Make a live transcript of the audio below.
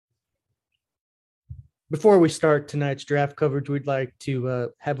Before we start tonight's draft coverage, we'd like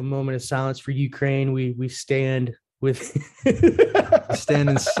to have a moment of silence for Ukraine. We stand with. Stand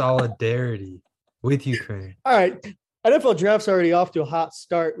in solidarity with Ukraine. All right, NFL draft's already off to a hot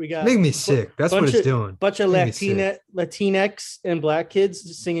start. We got Make me sick. That's what it's doing. Bunch of Make me sick. Latinx and black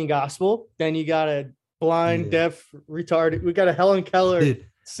kids singing gospel. Then you got a blind, deaf, retarded. We got a Helen Keller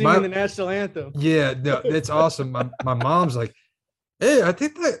singing the national anthem. Yeah, no, that's awesome. My mom's like, hey, I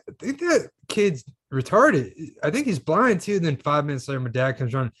think that kid's retarded. I think he's blind too. And then 5 minutes later, my dad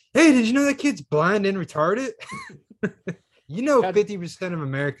comes running. Hey, did you know that kid's blind and retarded? 50% of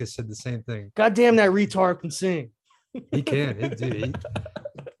America said the same thing. God damn, that retard can sing. He can. Dude, he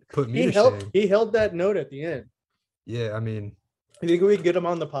put me to shame. He held that note at the end. Yeah, I mean. You think we could get him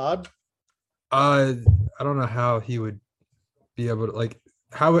on the pod? I don't know how he would be able to, like,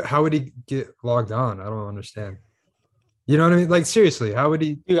 how would he get logged on? I don't understand. You know what I mean? Like, seriously, how would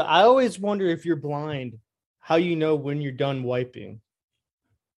he? Dude, I always wonder if you're blind, how you know when you're done wiping.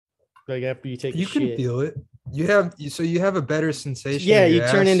 Like after you take a shit. You can feel it. You have a better sensation. Yeah, you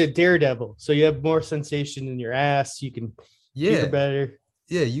turn into Daredevil. So you have more sensation in your ass. You can feel better.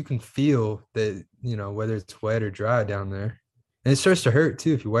 Yeah, you can feel that, whether it's wet or dry down there. And it starts to hurt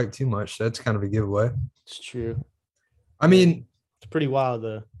too if you wipe too much. So that's kind of a giveaway. It's true. I mean, it's pretty wild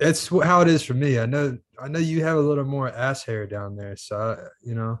though. That's how it is for me. I know you have a little more ass hair down there. So,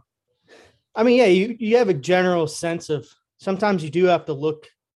 I mean, yeah, you have a general sense of sometimes you do have to look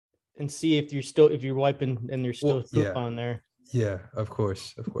and see if you're wiping and there's still poop on there. Yeah, of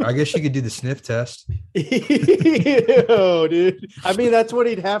course. I guess you could do the sniff test. Ew, dude. I mean, that's what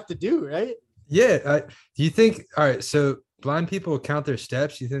he'd have to do, right? Yeah. Do you think? All right. So blind people count their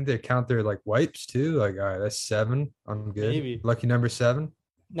steps. You think they count their like wipes too? Like, all right, that's 7. I'm good. Maybe. Lucky number 7.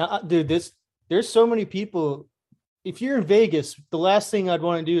 Now, dude, there's so many people. If you're in Vegas, the last thing I'd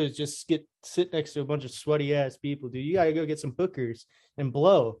want to do is just sit next to a bunch of sweaty ass people, dude. You gotta go get some hookers and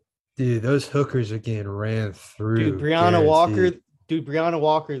blow. Dude, those hookers are getting ran through. Dude, Brianna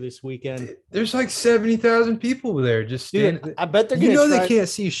Walker this weekend. There's like 70,000 people there just standing. Dude, I bet they're gonna. They can't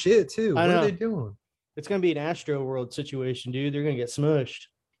see shit too. What are they doing? It's gonna be an Astro World situation, dude. They're gonna get smushed.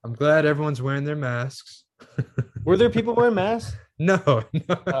 I'm glad everyone's wearing their masks. Were there people wearing masks? No,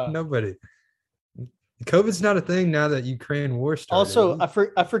 nobody. COVID's not a thing now that Ukraine war started. Also,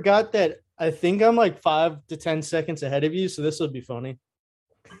 I forgot that I think I'm like 5 to 10 seconds ahead of you, so this will be funny.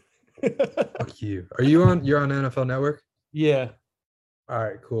 Fuck you. You're on NFL Network? Yeah. All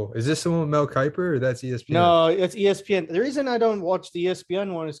right, cool. Is this the one with Mel Kiper or that's ESPN? No, it's ESPN. The reason I don't watch the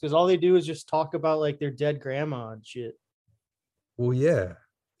ESPN one is because all they do is just talk about like their dead grandma and shit. Well, yeah,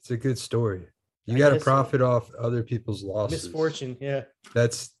 it's a good story. You got to profit off other people's losses. Misfortune, yeah.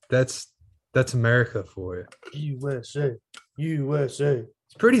 That's America for you. USA.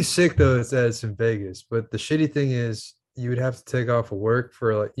 It's pretty sick though that it's in Vegas, but the shitty thing is you would have to take off of work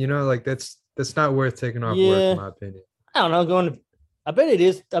for that's not worth taking off work in my opinion. I don't know. I bet it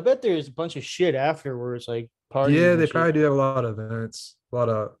is. I bet there's a bunch of shit afterwards, like parties. Yeah, they probably do have a lot of events, a lot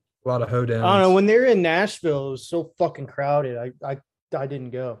of hoedowns. I don't know. When they were in Nashville, it was so fucking crowded. I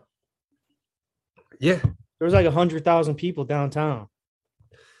didn't go. Yeah, there was like 100,000 people downtown.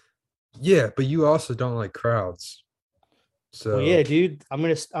 Yeah, but you also don't like crowds. So yeah, dude,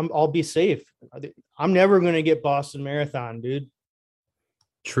 I'll be safe. I'm never gonna get Boston Marathon, dude.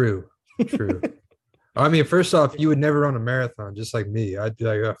 True. I mean, first off, you would never run a marathon just like me. I'd be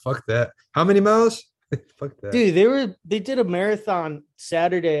like, oh, fuck that. How many miles? Fuck that. Dude, they did a marathon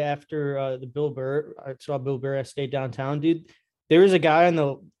Saturday after the Bill Burr. I saw Bill Burr. I stayed downtown, dude. There was a guy in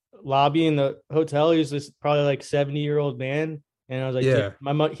the lobby in the hotel. He was this probably like 70-year-old man. And I was like, yeah,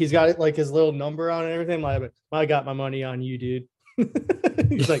 dude, he's got like his little number on and everything. I got my money on you, dude.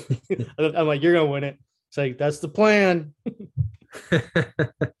 He's like, I'm like, you're gonna win it. It's like, that's the plan.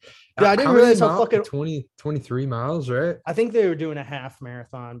 Yeah, I didn't realize how fucking 23 miles, right? I think they were doing a half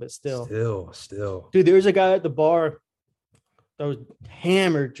marathon, but still. Dude, there was a guy at the bar that was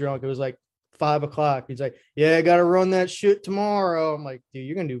hammered drunk. It was like 5 o'clock. He's like, yeah, I gotta run that shit tomorrow. I'm like, dude,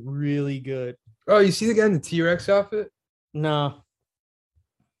 you're gonna do really good. Oh, you see the guy in the T-Rex outfit? No.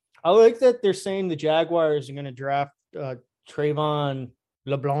 I like that they're saying the Jaguars are gonna draft Trayvon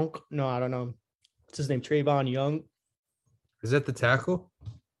LeBlanc. No, I don't know. What's his name? Trayvon Young. Is that the tackle?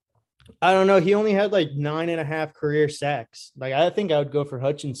 I don't know. He only had like 9.5 career sacks. Like, I think I would go for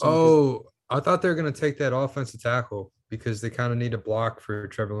Hutchinson. Oh, I thought they were going to take that offensive tackle because they kind of need a block for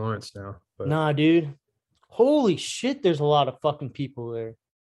Trevor Lawrence now. But nah, dude. Holy shit, there's a lot of fucking people there.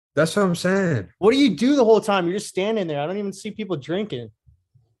 That's what I'm saying. What do you do the whole time? You're just standing there. I don't even see people drinking.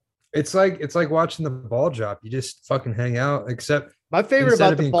 It's like watching the ball drop. You just fucking hang out, except my favorite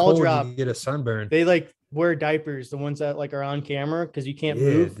about the ball cold, drop, you get a sunburn. They like wear diapers, the ones that like are on camera because you can't Yeah,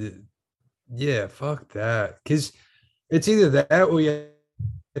 move. yeah, fuck that. Because it's either that or you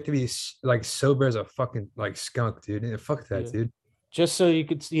have to be like sober as a fucking like skunk, dude. Yeah, fuck that, Yeah. dude. Just so you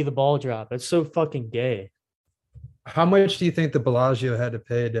could see the ball drop. That's so fucking gay. How much do you think the Bellagio had to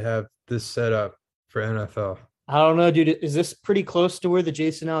pay to have this set up for NFL? I don't know, dude. Is this pretty close to where the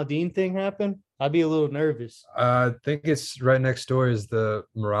Jason Aldean thing happened? I'd be a little nervous. I think it's right next door is the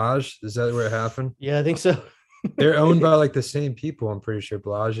Mirage. Is that where it happened? Yeah, I think so. They're owned by like the same people, I'm pretty sure.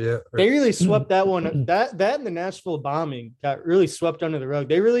 Bellagio. They really swept that one. That and the Nashville bombing got really swept under the rug.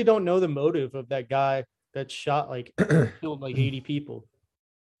 They really don't know the motive of that guy that shot like killed like 80 people.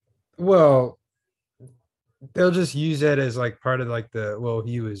 Well, they'll just use that as like part of like the well,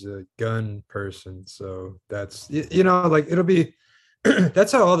 he was a gun person, so that's you know, like it'll be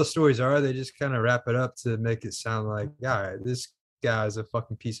that's how all the stories are. They just kind of wrap it up to make it sound like, yeah, this guy's a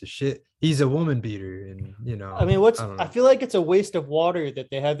fucking piece of shit. He's a woman beater, and you know, I mean, I don't I know. feel like it's a waste of water that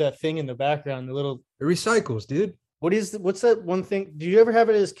they have that thing in the background, the little It recycles, dude. what's that one thing? Do you ever have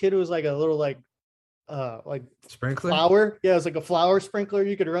it as a kid? It was like a little like Sprinkler. flower. Yeah, it was like a flower sprinkler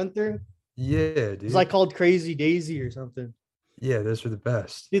you could run through. Yeah, It's dude. like called Crazy Daisy or something. Yeah, those are the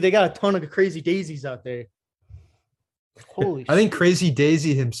best. Dude, they got a ton of crazy daisies out there. Holy I think shit. Crazy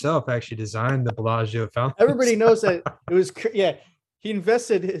Daisy himself actually designed the Bellagio fountain. Everybody knows that it was yeah. He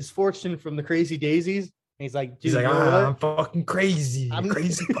invested his fortune from the Crazy Daisies. And he's like, dude, He's like, you know what? I'm fucking crazy. I'm-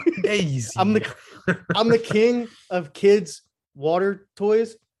 Crazy fucking Daisy. I'm the king of kids' water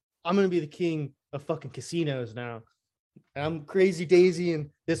toys. I'm gonna be the king of fucking casinos now. And I'm Crazy Daisy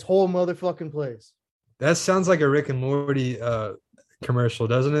in this whole motherfucking place. That sounds like a Rick and Morty commercial,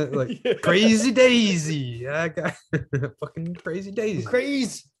 doesn't it? Like Yeah. Crazy Daisy. I got fucking Crazy Daisy.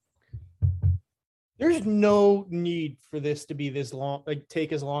 Crazy. There's no need for this to be this long, like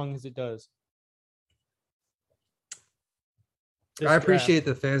take as long as it does. This I appreciate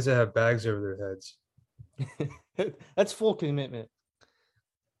the fans that have bags over their heads. draft. That's full commitment.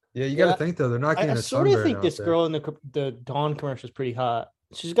 Yeah, you got to Yeah, think though. They're not I getting a sort of sunburn think out this there. girl in the Dawn commercial is pretty hot.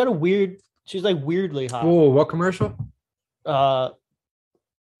 She's got a weird. She's like weirdly hot. Whoa, what commercial?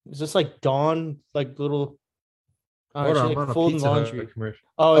 Is this like Dawn? Like little. Hold she's on, like I'm on a folding Pizza Hut laundry. commercial.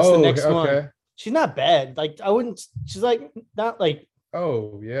 Oh, it's the next okay. one. She's not bad. Like I wouldn't. She's like not like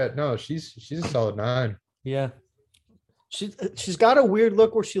Oh yeah, no, she's a solid 9. yeah. She's got a weird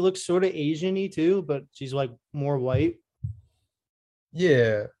look where she looks sort of Asian-y too, but she's like more white.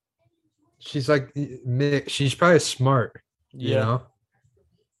 Yeah, she's like she's probably smart. You Yeah. know,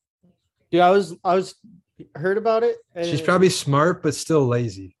 Dude, I was heard about it. And she's probably smart but still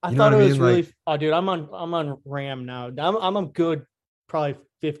lazy. I You know thought what it I was mean? really. Like, Oh, dude, I'm on RAM now. I'm a good probably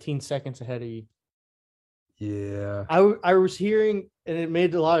 15 seconds ahead of you. yeah, I was hearing, and it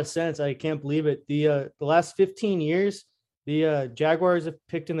made a lot of sense. I can't believe it. The last 15 years, the Jaguars have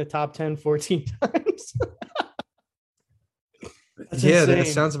picked in the top 10 14 times. That's yeah, that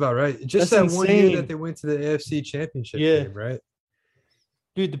insane. sounds about right. Just That's that one year insane. that they went to the AFC Championship Yeah. game, right?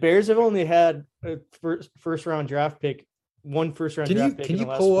 Dude, the Bears have only had a first round draft pick, one first round Can you- draft pick can in the you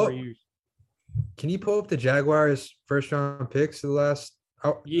last pull 4 up- years. Can you pull up the Jaguars' first round picks of the last?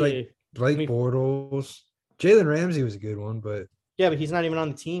 Yeah, Like Blake me- Bortles, Jalen Ramsey was a good one, but yeah, but he's not even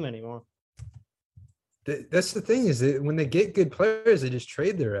on the team anymore. that's the thing is that when they get good players, they just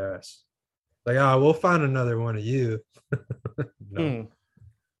trade their ass. Like, we'll find another one of you. No. Hmm.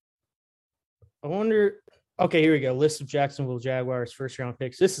 I wonder. Okay, here we go. List of Jacksonville Jaguars first round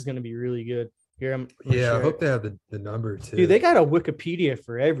picks. This is going to be really good. Here, I'm gonna Yeah, I share hope it. they have the number too. Dude, they got a Wikipedia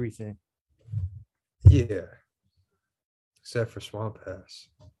for everything. Yeah. Except for Swamp Pass.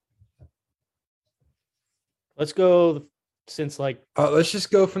 Let's go since like Let's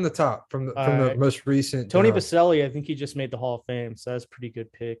just go from the top, from the All right. most recent. Tony down. Baselli. I think he just made the Hall of Fame, so that's a pretty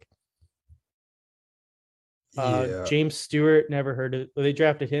good pick. Yeah. James Stewart, never heard of. They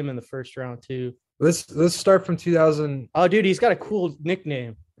drafted him in the first round too. Let's start from 2000. Oh, dude, he's got a cool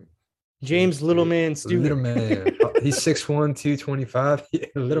nickname, James Little Man Stewart. Little man. He's 6'1", 225. Yeah,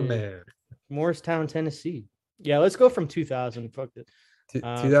 little Yeah. man. Morristown, Tennessee. Yeah, let's go from 2000. Fuck it.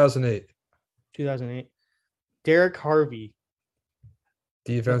 2008. 2008. Derek Harvey,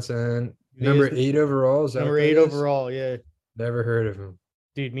 Defense end. He Number is 8 overall. Is that number what that 8 is? overall. Yeah, Never heard of him.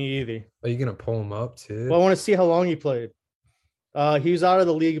 dude, me either. Are you gonna pull him up too? Well, I want to see how long he played. He was out of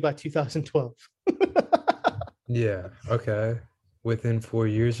the league by 2012. Yeah. Okay. Within 4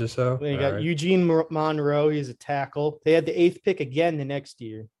 years or so. Then you All got right. Eugene Monroe. He's a tackle. They had the 8th pick again the next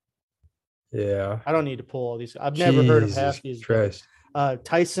year. Yeah. I don't need to pull all these. I've never heard of Jesus half these. Christ.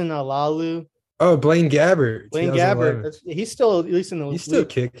 Tyson Alalu, Oh, Blaine Gabbert. Blaine 2011. Gabbert. He's still at least in the He's still league.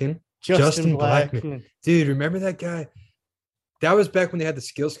 kicking. Justin Blackman. Dude, remember that guy? That was back when they had the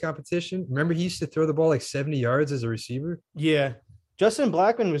skills competition. Remember, he used to throw the ball like 70 yards as a receiver. Yeah. Justin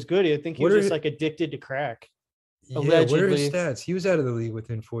Blackman was good. I think he What was are just like addicted to crack. Yeah, what are his Allegedly. stats? He was out of the league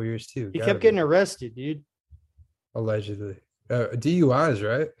within 4 years too. He Gotta kept be. getting arrested, dude. Allegedly. DUIs,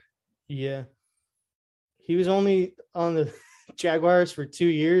 right? Yeah. He was only on the Jaguars for 2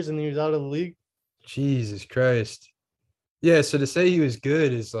 years and he was out of the league. Jesus Christ. Yeah, so to say he was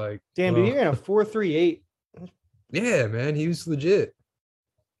good is like, Damn, dude, you're in a 4.38. yeah, man, he was legit.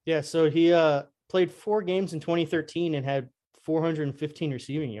 Yeah, so he played 4 games in 2013 and had 415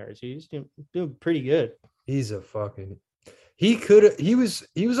 receiving yards. He's doing pretty good. He's a fucking. He was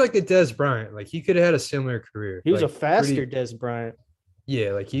like a Des Bryant. Like he could have had a similar career. He was like, a faster Des Bryant.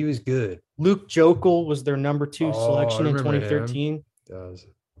 Yeah, like he was good. Luke Jokel was their number 2 Oh, selection I in remember 2013. That was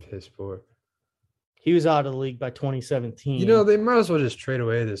piss poor. He was out of the league by 2017. You know, they might as well just trade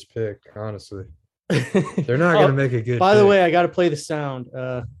away this pick, honestly. They're not Oh, gonna make a good By the pick. way, I got to play the sound.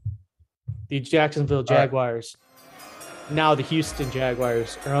 The Jacksonville Jaguars, now the Houston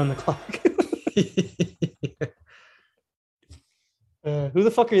Jaguars, are on the clock. Who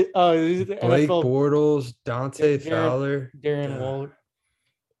the fuck are? Blake NFL, Bortles, Dante Darren- Fowler. Darren Waller.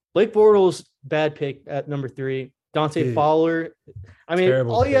 Blake Bortles, bad pick at number 3. Dante Dude, Fowler. I mean,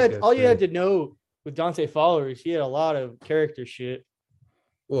 terrible all you pick at had 3. to know with Dante Fowler is he had a lot of character shit.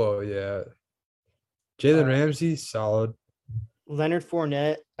 Whoa, yeah. Jalen Uh, Ramsey, solid. Leonard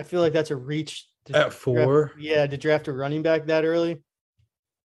Fournette. I feel like that's a reach At 4. to draft a running back that early.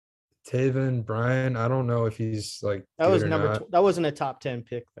 Taven Bryan, I don't know if he's like That good was or number. not. That wasn't a top 10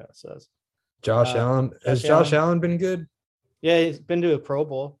 pick though. So Josh Allen. Has Josh Josh Allen been good? yeah, he's been to a Pro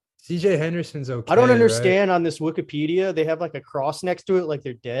Bowl. CJ Henderson's okay. I don't right? understand on this Wikipedia. They have like a cross next to it, like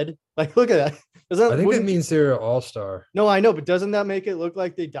they're dead. Like, look at that. Does that I think that wouldn't- means they're an all-star. No, I know, but doesn't that make it look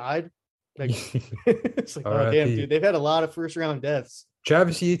like they died? Like, it's like, oh damn, RIP. dude, they've had a lot of first round deaths.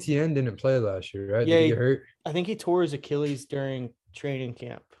 Travis Etienne didn't play last year, right? Yeah, Did he he- get hurt? I think he tore his Achilles during training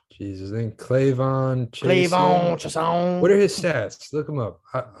camp. Jesus. Then Clavon Clavon Chason. Chason. What are his stats? Look him up.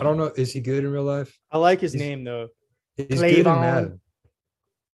 I don't know. Is he good in real life? I like his He's- name though. He's good in Clavon. Madden.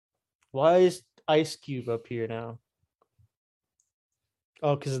 Why is Ice Cube up here now?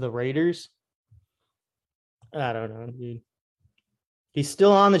 Oh, because of the Raiders? I don't know, dude. He's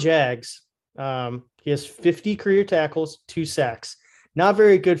still on the Jags. He has 50 career tackles, 2 sacks. Not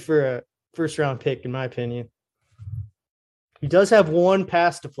very good for a first round pick, in my opinion. He does have 1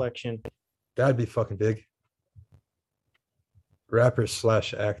 pass deflection. That'd be fucking big. Rapper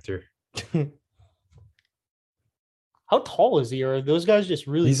 / actor. How tall is he? Or are those guys just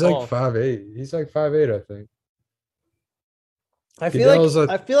really He's tall? like 5'8". He's like 5'8", I think. I feel Goodell's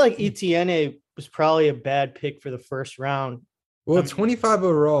like Etienne was probably a bad pick for the first round. Well, I mean- 25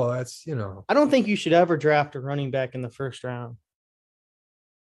 overall. That's, you know. I don't think you should ever draft a running back in the first round.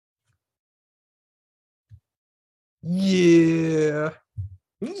 Yeah.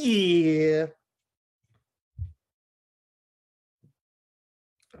 Yeah.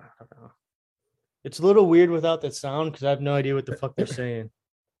 I don't know. It's a little weird without that sound because I have no idea what the fuck they're saying.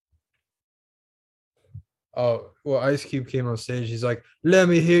 Oh, well, Ice Cube came on stage. He's like, let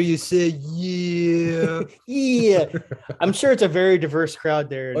me hear you say yeah. Yeah. I'm sure it's a very diverse crowd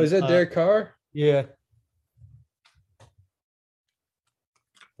there. Oh, is that Derek Carr? Yeah.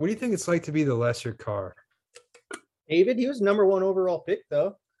 What do you think it's like to be the lesser Carr? David, he was number 1 overall pick,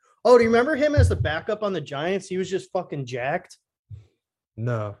 though. Oh, do you remember him as the backup on the Giants? He was just fucking jacked.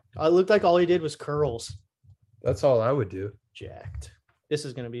 No, It looked like all he did was curls. that's all I would do. Jacked. This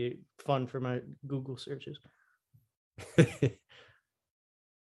is going to be fun for my Google searches.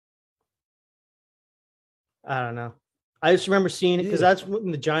 I don't know. I just remember seeing it because Yeah. that's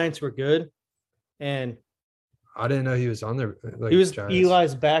when the Giants were good. And I didn't know he was on there. Like, he was Giants.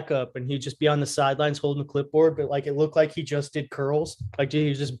 Eli's backup and he'd just be on the sidelines holding the clipboard, but like it looked like he just did curls. Like he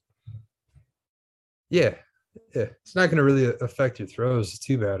was just Yeah. Yeah. It's not going to really affect your throws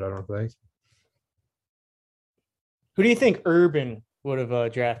too bad, I don't think. who do you think Urban would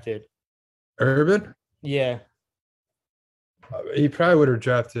have drafted? Urban? Yeah. He probably would have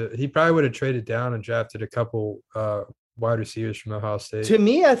drafted. He probably would have traded down and drafted a couple wide receivers from Ohio State. To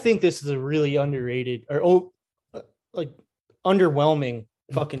me, I think this is a really underrated or like underwhelming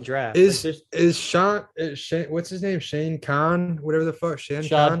fucking draft. Is Like, is Sean? What's his name? Shane Khan? Whatever the fuck. Shane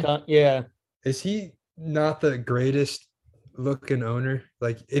Shad Khan. Khan, yeah. Is he not the greatest looking owner?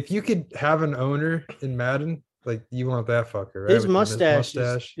 Like, if you could have an owner in Madden, like you want that fucker, right? His With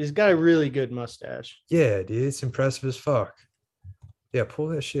mustache, he's got a really good mustache. Yeah, dude, it's impressive as fuck. Yeah, pull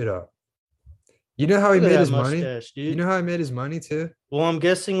that shit up. You know how he Look at made that his money? mustache, You dude. know how he made his money too? Well, I'm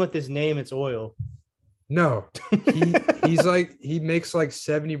guessing with his name, it's oil. No. He's like he makes like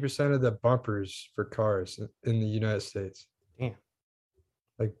 70% of the bumpers for cars in the United States. Damn,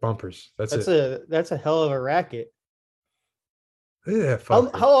 Like bumpers. That's that's it. a hell of a racket. Look at that How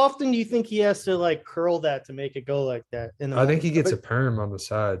fucker. how often do you think he has to like curl that to make it go like that in the I think moment? he gets a perm on the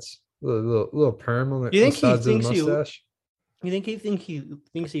sides. Little perm on Do you the think he sides of the thinks mustache. he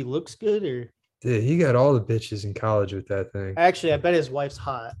thinks he looks good or Dude, he got all the bitches in college with that thing. actually I bet his wife's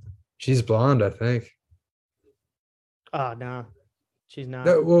hot. She's blonde, I think. Oh no, she's not.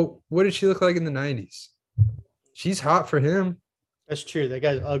 No, well, what did she look like in the 90s? She's hot for him. That's true. That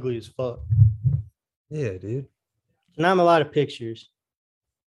guy's ugly as fuck. Yeah, dude. Not a lot of pictures.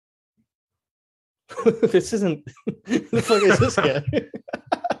 This isn't the fuck is this guy?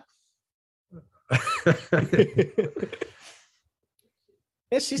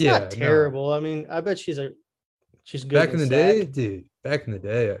 Yeah, she's Yeah, not no. terrible. I mean, I bet she's good. Back in the day, sack. dude. Back in the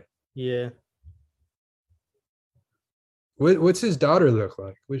day. Yeah. What's his daughter look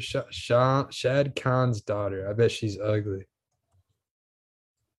like? What's Shad Khan's daughter? I bet she's ugly.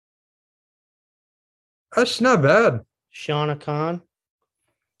 That's not bad. Shauna Khan.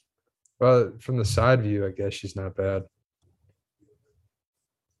 Well, from the side view, I guess she's not bad.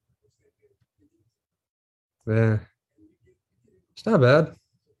 Yeah. It's not bad.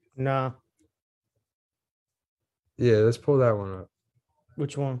 Nah. Yeah, let's pull that one up.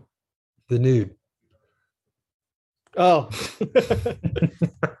 Which one? The nude. Oh.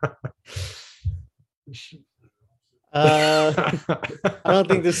 I don't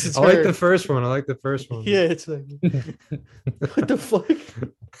think this is I like her. the first one. I like the first one. Yeah, it's like what the fuck?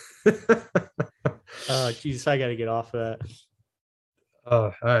 Oh, Jesus, I gotta get off of that. Oh,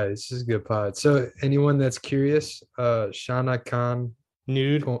 all right. This is a good pod. So anyone that's curious, Shana Khan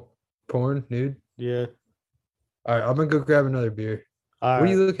Nude. porn, nude. Yeah. All right, I'm gonna go grab another beer. All What right.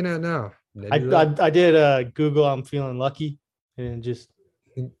 are you looking at now? I Nebula? did Google I'm feeling lucky and just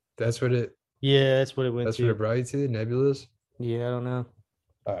That's what it yeah, that's what it went that's to. what it brought you to, Nebulas. Yeah, I don't know.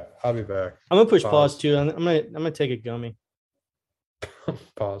 All right, I'll be back. I'm gonna push Pause. pause too. I'm gonna take a gummy.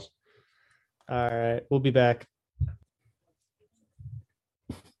 Pause. All right, we'll be back.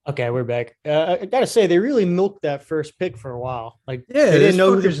 Okay, we're back. I gotta say, they really milked that first pick for a while. Like, Yeah, they didn't these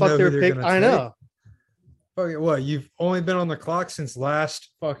know who the fuckers fuck know they who were they're picking. gonna I know. Fucking what? You've only been on the clock since last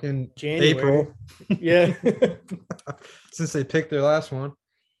fucking January. April. Yeah. Since they picked their last one.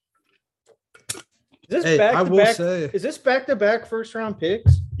 Is this Hey, back I to will back? say Is this back to back first round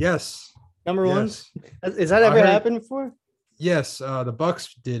picks? yes. Number ones? Yes. Has that ever heard- happened before? Yes, the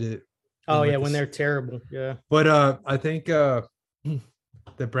Bucks did it. Oh like yeah, the when s- they're terrible. Yeah. But I think the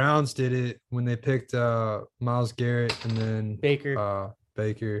Browns did it when they picked Miles Garrett and then Baker.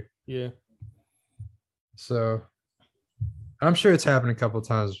 Baker. Yeah. So I'm sure it's happened a couple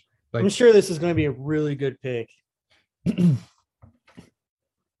times. Like I'm sure this is going to be a really good pick.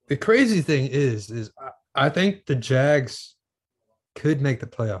 the crazy thing is I think the Jags could make the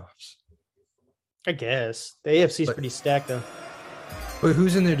playoffs. I guess the AFC is But- pretty stacked though. But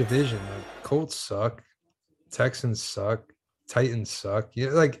who's in their division? Like Colts suck, Texans suck, Titans suck. Yeah,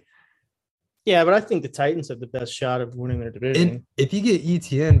 like Yeah, but I think the Titans have the best shot of winning their division. and if you get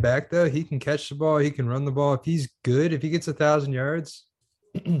ETN back though, he can catch the ball, he can run the ball. If he's good, if he gets 1,000 yards,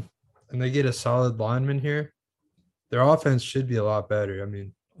 and they get a solid lineman here, their offense should be a lot better. I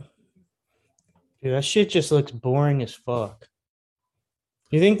mean, Dude, that shit just looks boring as fuck.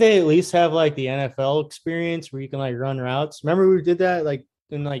 You think they at least have like the NFL experience where you can like run routes? Remember we did that like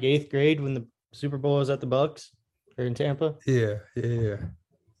in like 8th grade when the Super Bowl was at the Bucks or in Tampa? yeah.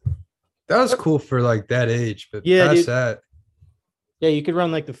 That was cool for like that age, but Yeah, past dude. that, Yeah, you could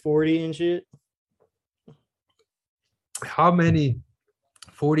run like the 40 and shit. how many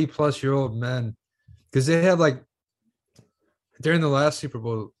 40-plus-year-old men? Because they had like during the last Super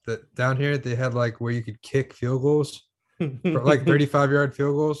Bowl that down here they had like where you could kick field goals. For like 35-yard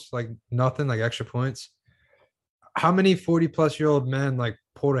field goals, like nothing, like extra points. How many 40-plus-year-old men like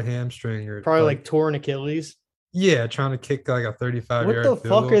pulled a hamstring or Probably like torn Achilles. yeah, trying to kick like a 35-yard What the field fuck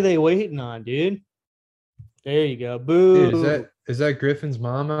goal? are they waiting on, dude? There you go. Boo. Dude, is that Griffin's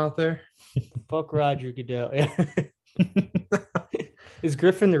mom out there? Fuck Roger Goodell. Is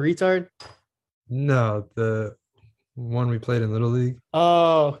Griffin the retard? No, the one we played in Little League.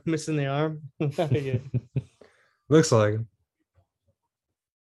 Oh, missing the arm. Yeah. Looks like him.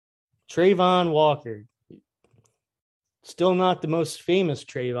 Trayvon Walker. Still not the most famous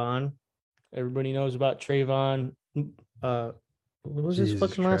Trayvon. Everybody knows about Trayvon. What was his Jesus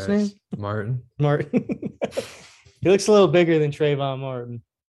fucking last name? Christ. Martin. Martin. He looks a little bigger than Trayvon Martin.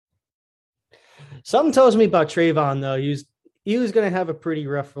 Something tells me about Trayvon though. He was gonna have a pretty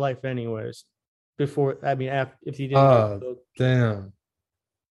rough life anyways. Before I mean, if he didn't get Oh, killed. damn.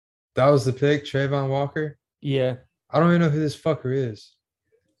 That was the pick, Trayvon Walker. Yeah, I don't even know who this fucker is.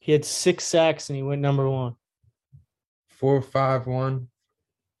 he had 6 sacks and he went number one. 4.51.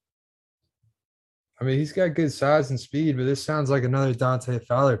 I mean, he's got good size and speed, but this sounds like another Dante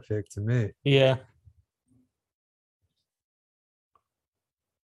Fowler pick to me. Yeah,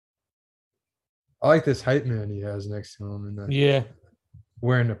 I like this hype man he has next to him and yeah.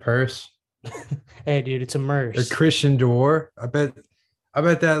 wearing the purse. Hey, dude, it's a Or merce. Christian Dior. I bet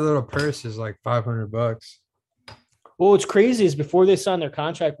that little purse is like $500. Well, what's crazy is before they sign their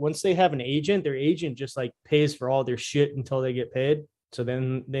contract, once they have an agent, their agent just like pays for all their shit until they get paid. So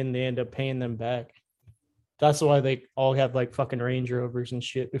then they end up paying them back. That's why they all have like fucking Range Rovers and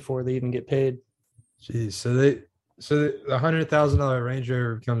shit before they even get paid. Jeez, so the $100,000 Range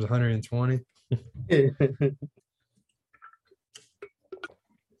Rover becomes 120.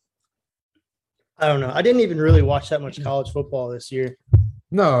 I don't know. I didn't even really watch that much college football this year.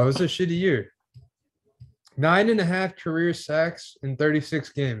 No, it was a shitty year. 9.5 career sacks in 36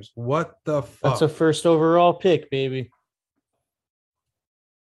 games. What the fuck? That's a first overall pick, baby.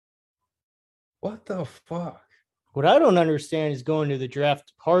 What the fuck? What I don't understand is going to the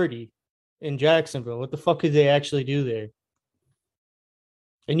draft party in Jacksonville. What the fuck could they actually do there?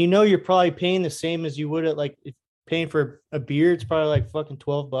 And you're probably paying the same as you would at like if paying for a beer. It's probably like fucking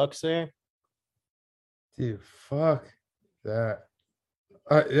 $12 there. Dude, fuck that.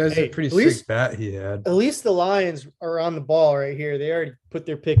 That's Hey, a pretty at least- sick bat he had. At least the Lions are on the ball right here. They already put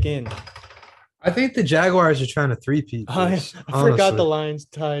their pick in. I think the Jaguars are trying to three-peat I this, forgot the honestly. Lions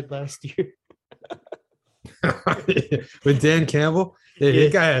tied last year. With Dan Campbell. Dude, Yeah.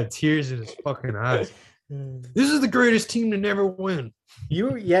 that guy had tears in his fucking eyes. This is the greatest team to never win.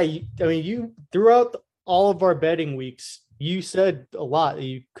 You throughout all of our betting weeks, you said a lot that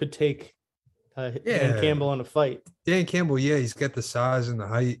you could take Dan Yeah. Campbell in a fight. Dan Campbell, yeah, he's got the size and the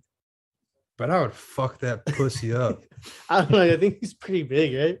height, but I would fuck that pussy up. I don't know. I think he's pretty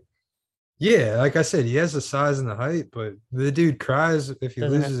big, right? Yeah, like I said, he has the size and the height, but the dude cries if he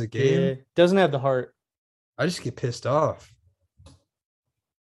loses a game. Yeah, doesn't have the heart. I just get pissed off.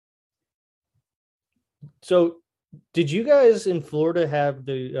 So, did you guys in Florida have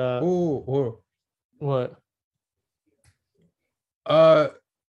the Oh, what?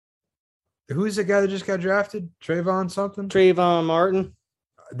 who's the guy that just got drafted? Trayvon something? Trayvon Martin?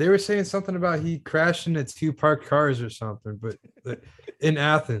 They were saying something about he crashed into 2 parked cars or something, but in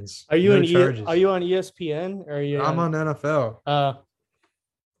Athens. Are you no on charges. Are you on ESPN? Or are you? I'm on NFL.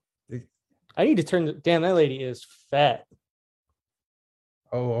 I need to turn. Damn, that lady is fat.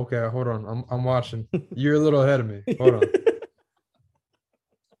 Oh, okay. Hold on. I'm watching. You're a little ahead of me. Hold on.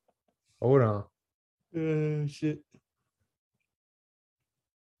 Hold on. Shit.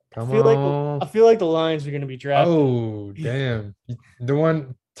 Come I on. feel like the Lions are going to be drafted. Oh, damn. The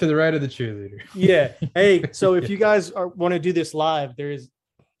one to the right of the cheerleader. Yeah. Hey, so if you guys want to do this live, you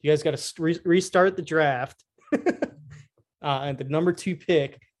guys got to restart the draft. And the number 2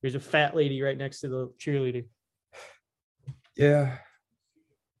 pick, there's a fat lady right next to the cheerleader. Yeah.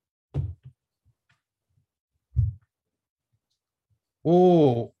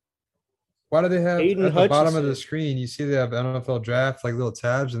 Oh, why do they have Aiden at the bottom of the Hutchinson. screen? You see they have NFL draft like little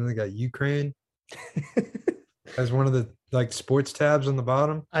tabs, and then they got Ukraine as one of the like sports tabs on the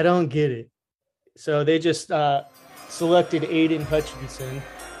bottom. I don't get it. So they just selected Aiden Hutchinson.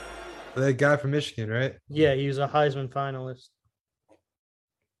 That guy from Michigan, right? Yeah, he was a Heisman finalist.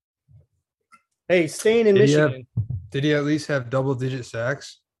 Hey, staying in Did he Michigan. Did he at least have double-digit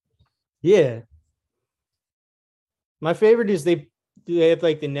sacks? Yeah. My favorite is they have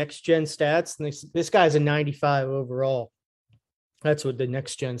like the next gen stats, and this guy's a 95 overall. That's what the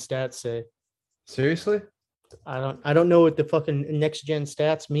next gen stats say. Seriously? I don't know what the fucking next gen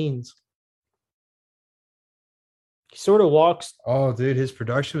stats means. He sort of walks. Oh, dude, his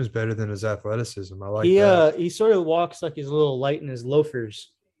production was better than his athleticism. I like that. He sort of walks like he's a little light in his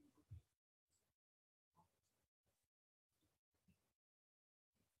loafers.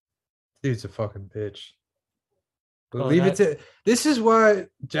 Dude's a fucking bitch. But Oh, leave it to this is why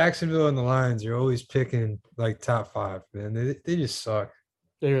Jacksonville and the Lions are always picking like top 5, man. They just suck.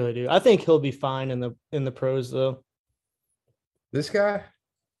 They really do. I think he'll be fine in the pros though. This guy,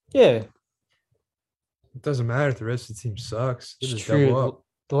 Yeah, it doesn't matter if the rest of the team sucks. They it's just double true. up.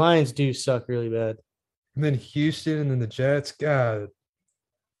 The Lions do suck really bad. And then Houston and then the Jets. God,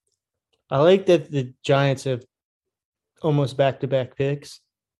 I like that the Giants have almost back-to-back picks.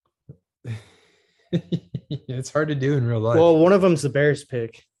 it's hard to do in real life. Well, one of them's the Bears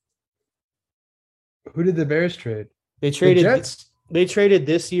pick. Who did the Bears trade? They The traded Jets. they traded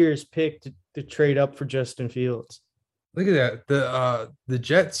this year's pick to trade up for Justin Fields. Look at that. The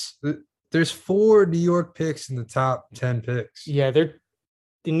Jets. There's 4 New York picks in the top 10 picks. Yeah, they're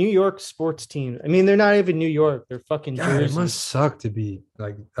the New York sports team. I mean, they're not even New York. They're fucking God, it Jersey. must suck to be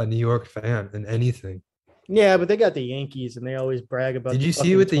like a New York fan in anything. Yeah, but they got the Yankees, and they always brag about. Did the you see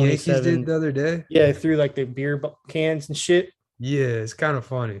fucking what the Yankees 27 did the other day? Yeah, they threw like the cans and shit. Yeah, it's kind of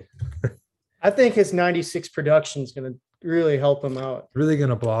funny. I think his 96 production is going to really help him out. Really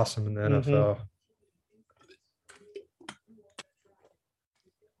gonna blossom in the Mhm. NFL.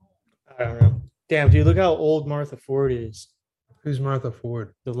 I don't know. Damn, dude, look how old Martha Ford is. Who's Martha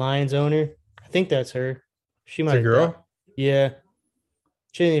Ford? The Lions owner. I think that's her. She might The have girl? died. Yeah.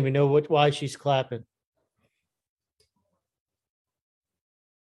 She didn't even know why she's clapping.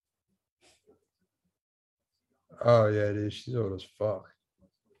 Oh yeah, dude. She's old as fuck.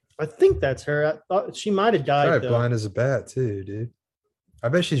 I think that's her. I thought she might have died Probably though. blind as a bat too, dude. I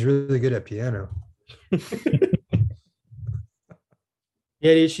bet she's really good at piano.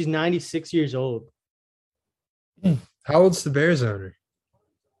 Yeah, dude, she's 96 years old. How old's the Bears owner?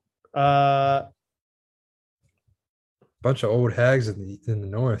 Uh Bunch of old hags in the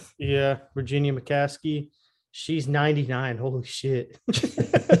north. yeah, Virginia McCaskey. She's 99. Holy shit.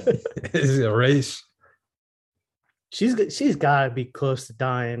 It's a race. She's got to be close to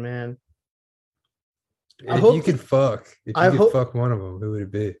dying, man. I If hope you could fuck, if I you could hope- fuck one of them, who would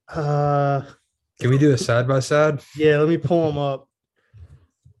it be? Uh Can we do a side by side? yeah, let me pull them up.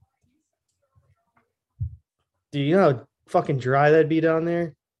 Do you know how fucking dry that'd be down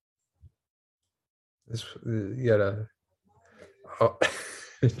there? You gotta. Oh,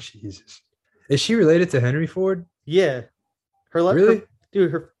 Jesus. Is she related to Henry Ford? Yeah. Really? Dude,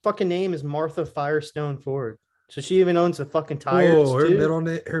 her fucking name is Martha Firestone Ford. So she even owns the fucking tires. Whoa, her too. middle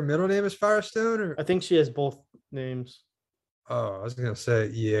name is Firestone, or I think she has both names. oh, I was gonna say,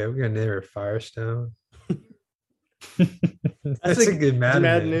 yeah, we're gonna name her Firestone. That's a good Mad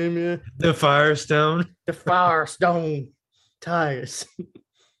Madden name, yeah. The Firestone. The Firestone tires.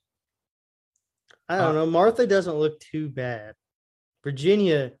 I don't know. Martha doesn't look too bad.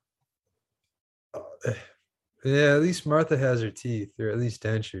 Virginia, Yeah, at least Martha has her teeth, or at least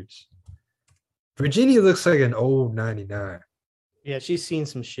dentures. Virginia looks like an old 99. yeah, she's seen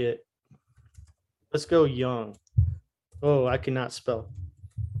some shit. Let's go young. Oh, I cannot spell.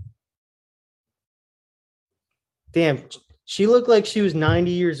 Damn, she looked like she was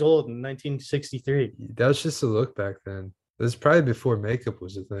 90 years old in 1963. That was just a look back then. This is probably before makeup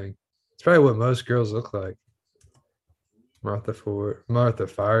was a thing. It's probably what most girls look like. Martha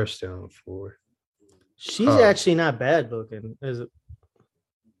Firestone Ford. She's Oh. actually not bad looking.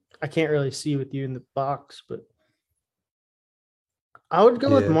 I can't really see with you in the box, but I would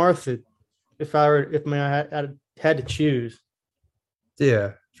go with Yeah. Martha if I had to choose.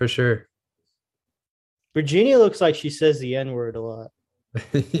 Yeah, for sure. Virginia looks like she says the N word a lot.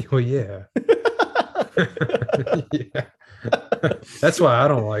 Well, yeah. Yeah. That's why I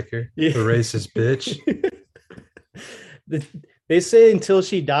don't like her. Yeah. The racist bitch. They say until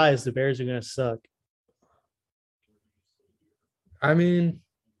she dies, the Bears are gonna suck. I mean,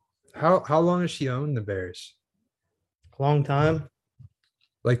 how long has she owned the Bears? Long time.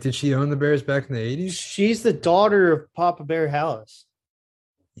 Like, did she own the Bears back in the 80s? She's the daughter of Papa Bear Hallis.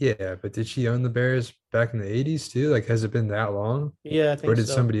 Yeah, but did she own the Bears back in the 80s too? Like, has it been that long? Yeah, I think Or did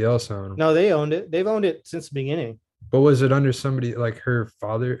so. somebody else own them? No, they owned it. They've owned it since the beginning. But was it under somebody like her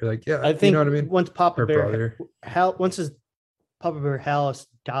father? Like, yeah, I think you know what I mean? once Papa Her Bear brother. once his Papa Bear Hallis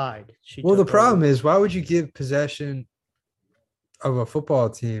died, she Well, the took problem over. is, why would you give possession of a football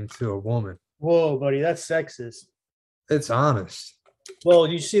team to a woman? Whoa, buddy, that's sexist. It's honest. Well,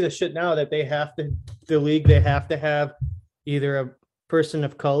 you see the shit now that they have to the league they have to have either a person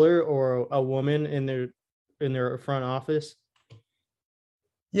of color or a woman in their front office.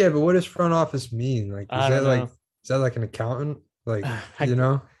 Yeah, but what does front office mean? Like, I don't know. is that like an accountant? Like, I- you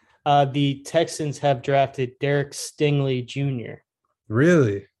know? The Texans have drafted Derek Stingley Jr.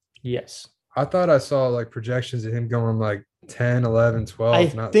 Really? Yes. I thought I saw like projections of him going like 10, 11, 12,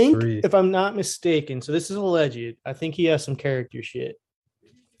 I not think, 3. if I'm not mistaken, so this is alleged. I think he has some character shit.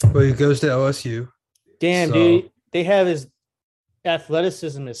 But he goes to LSU. Damn, So- dude, they have his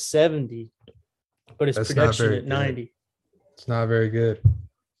athleticism is 70, but his That's not production very at good. 90. It's not very good.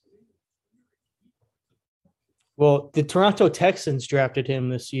 Well, the Toronto Texans drafted him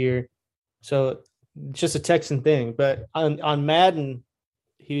this year, so it's just a Texan thing. But on Madden,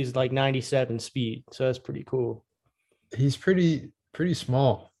 he was like 97 speed, so that's pretty cool. He's pretty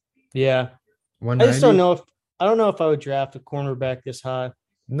small. Yeah, I 190. just don't know if I would draft a cornerback this high.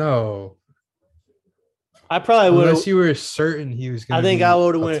 No. I probably would have. Unless you were certain he was I going to think I be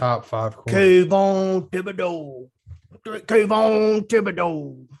would have a went top 5 corner. Kayvon Thibodeau. Kayvon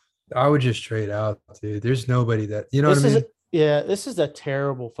Thibodeau. I would just trade out, dude. There's nobody that, you know This what I is mean? this is a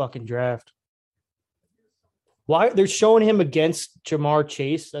terrible fucking draft. Why they're showing him against Jamar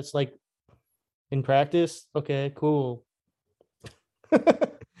Chase? That's like in practice. Okay, cool.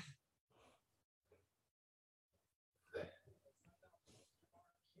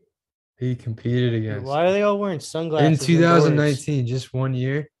 He competed against Why are they all wearing in sunglasses indoors? 2019, just 1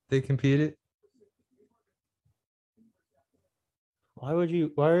 year they competed. Why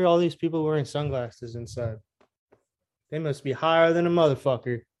are all these people wearing sunglasses inside? They must be higher than a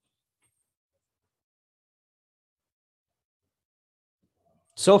motherfucker.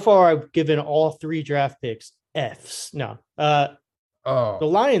 So far, I've given all 3 draft picks Fs. No. The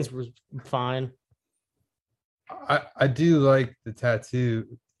Lions were fine. I do like the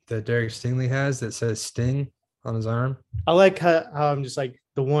tattoo that Derek Stingley has that says Sting on his arm. I like how I'm just like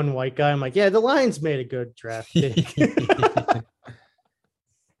the one white guy. I'm like, yeah, the Lions made a good draft pick.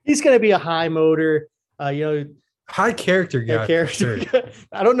 He's going to be a high motor, high character guy. Character. Sure.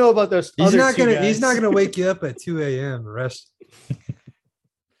 I don't know about those. He's not gonna wake you up at 2 a.m. Rest.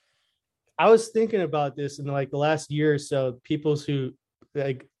 I was thinking about this in like the last year or so. People who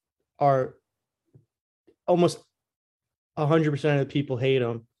like are almost 100% of the people hate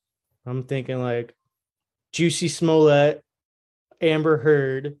him. I'm thinking like Juicy Smollett, Amber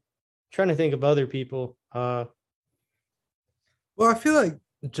Heard. I'm trying to think of other people. Well, I feel like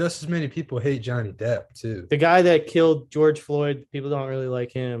just as many people hate Johnny Depp too. The guy that killed George Floyd, people don't really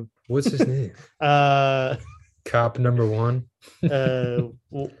like him. What's his name? Cop number 1.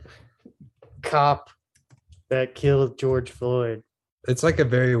 Cop that killed George Floyd. It's like a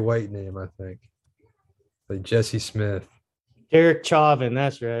very white name, I think. Like Jesse Smith. Derek Chauvin,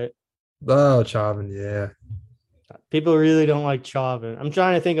 that's right. Oh, Chauvin, yeah. People really don't like Chauvin. I'm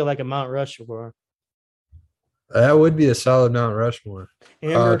trying to think of like a Mount Rushmore. That would be a solid Mount Rushmore.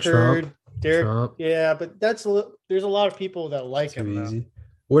 Amber Heard, Trump, Derek. Trump. Yeah, but there's a lot of people that like him. Easy.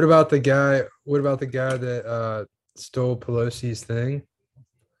 What about the guy that stole Pelosi's thing?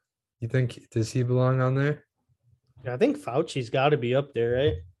 You think, does he belong on there? Yeah, I think Fauci's got to be up there,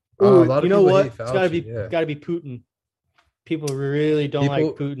 right? A lot of you know people what? hate Fauci, It's got to be Putin. People really don't like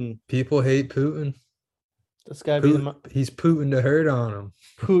Putin. People hate Putin. That's got to be he's Putin to hurt on him.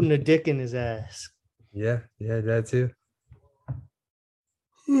 Putin a dick in his ass. Yeah, that too.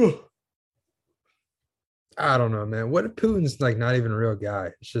 I don't know, man. What if Putin's like not even a real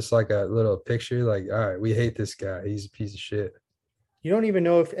guy? It's just like a little picture. Like, all right, we hate this guy. He's a piece of shit. You don't even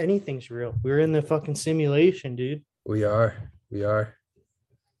know if anything's real. We're in the fucking simulation, dude. We are.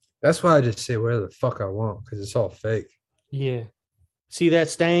 That's why I just say whatever the fuck I want because it's all fake. Yeah. See that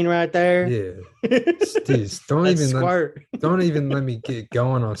stain right there? Yeah. Dude, don't even let me get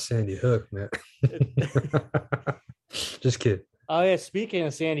going on Sandy Hook, man. Just kidding. Oh yeah. Speaking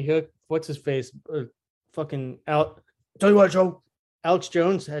of Sandy Hook, what's his face? Fucking out. Tell you what, Joe. Alex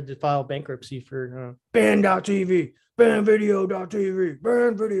Jones had to file bankruptcy for ban.tv, ban video.tv,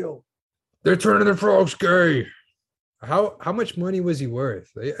 ban video. They're turning the frogs gay. How much money was he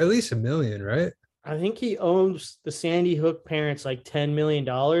worth? At least $1 million, right? I think he owes the Sandy Hook parents like $10 million.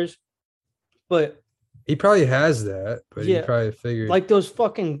 But he probably has that, but he probably figured like those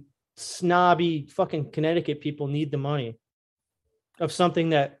fucking snobby fucking Connecticut people need the money of something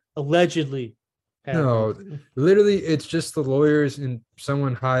that allegedly happened. No, literally it's just the lawyers and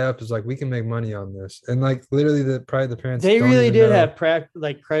someone high up is like, we can make money on this. And like literally the parents. They really did have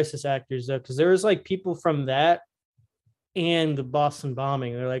like crisis actors though, because there was like people from that and the Boston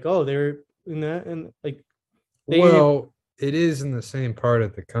bombing. They're like, oh, they're in that, and like it is in the same part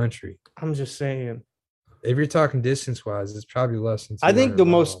of the country. I'm just saying. If you're talking distance wise, it's probably less than. I think the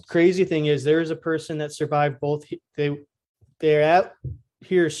most crazy thing is there is a person that survived both. They're at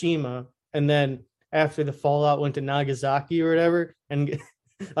Hiroshima, and then after the fallout went to Nagasaki or whatever, and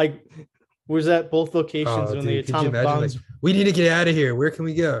like was at both locations when the atomic bombs. Like, we need to get out of here. Where can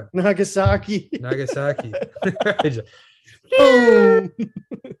we go? Nagasaki. Boom.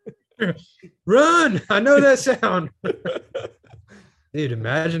 Run! I know that sound. Dude,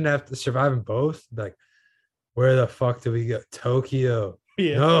 imagine after surviving both. Like, where the fuck do we go? Tokyo.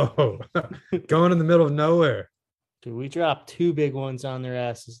 Yeah. No. Going in the middle of nowhere. Dude, we dropped 2 big ones on their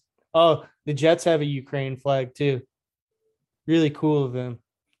asses. Oh, the Jets have a Ukraine flag too. Really cool of them.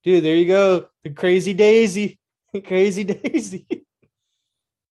 Dude, there you go. The Crazy Daisy. Crazy Daisy.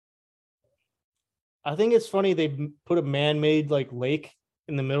 I think it's funny they put a man-made like lake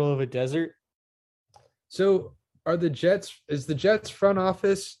in the middle of a desert. So is the Jets front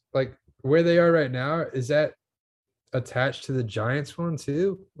office like where they are right now, is that attached to the Giants one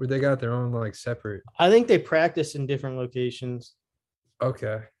too? Where they got their own like separate. I think they practice in different locations.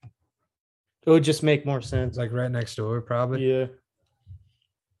 Okay. It would just make more sense. Like right next door, probably. Yeah.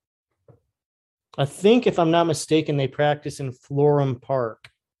 I think if I'm not mistaken, they practice in Florham Park.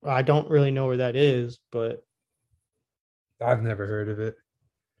 I don't really know where that is, but I've never heard of it.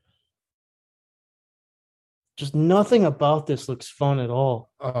 just nothing about this looks fun at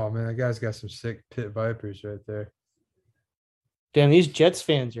all. Oh man, that guy's got some sick pit vipers right there. Damn, these Jets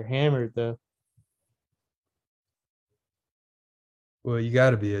fans are hammered though. Well, you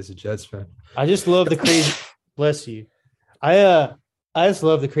got to be as a Jets fan. I just love the crazy bless you. I just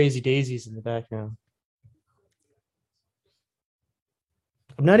love the crazy daisies in the background.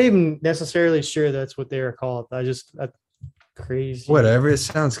 I'm not even necessarily sure that's what they are called. Crazy Whatever, it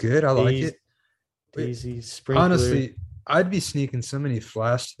sounds good. I like it. daisies sprinkler. Honestly, I'd be sneaking so many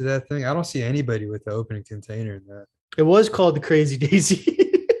flash to that thing. I don't see anybody with the open container in that. It was called the crazy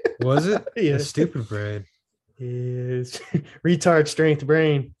daisy. Was it? Yeah. A stupid brain. Is retard strength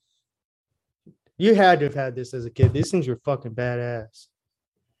brain. You had to have had this as a kid. These things were fucking badass.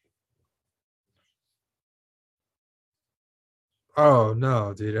 Oh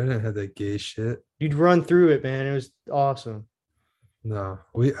no, dude, I didn't have that gay shit. You'd run through it, man. It was awesome. No,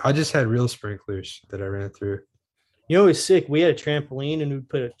 I just had real sprinklers that I ran through. You know, it was sick. We had a trampoline, and we'd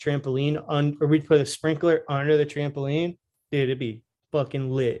put a trampoline on, or we'd put a sprinkler under the trampoline. Dude, it'd be fucking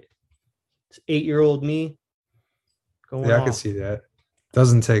lit. It's 8-year-old me going Yeah, I off. could see that.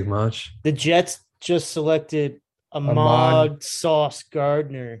 Doesn't take much. The Jets just selected Ahmad. Ahmad Sauce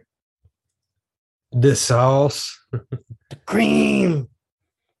Gardner. The sauce. The cream.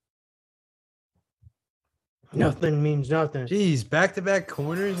 Nothing means nothing. Jeez, back-to-back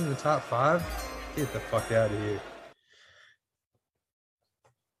corners in the top 5. Get the fuck out of here.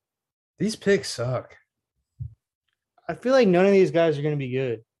 These picks suck. I feel like none of these guys are going to be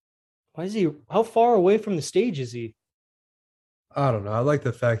good. Why is he? How far away from the stage is he? I don't know. I like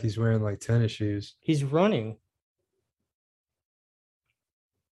the fact he's wearing like tennis shoes. He's running.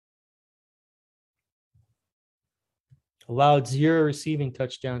 Allowed 0 receiving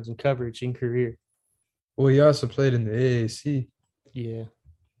touchdowns in coverage in career. Well, he also played in the AAC. Yeah.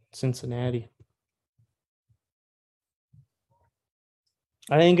 Cincinnati.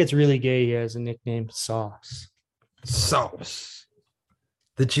 I think it's really gay he has a nickname, Sauce. Sauce.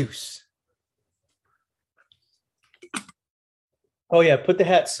 The juice. Oh, yeah. Put the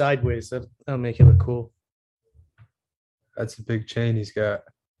hat sideways. That'll make it look cool. That's a big chain he's got.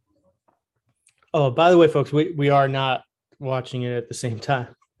 Oh, by the way, folks, we are not watching it at the same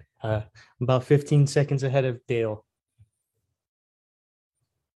time. About 15 seconds ahead of Dale.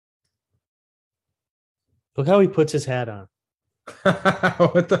 Look how he puts his hat on.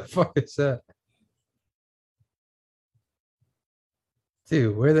 What the fuck is that?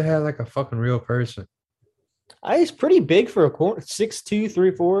 Dude, wear the hat like a fucking real person. He's pretty big for a corner. 6'2",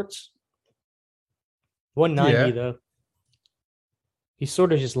 3/4. 190 Yeah. though. He's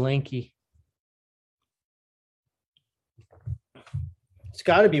sort of just lanky. It's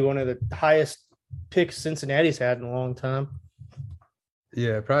got to be one of the highest picks Cincinnati's had in a long time.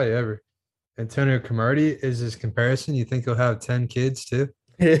 Yeah, probably ever. Antonio Cromartie is his comparison. You think he'll have 10 kids too?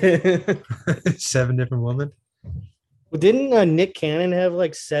 Well, 7 different women? didn't Nick Cannon have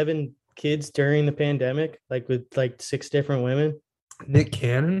like 7 kids during the pandemic, like with like 6 different women? Nick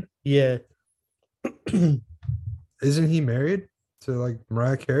Cannon? Yeah. Isn't he married to like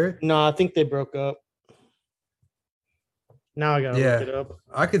Mariah Carey? No, I think they broke up. Now I gotta Yeah. look it up.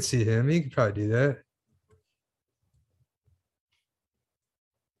 I could see him. He could probably do that.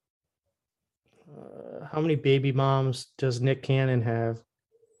 How many baby moms does Nick Cannon have?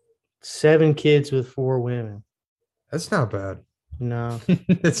 7 kids with 4 women. That's not bad. No.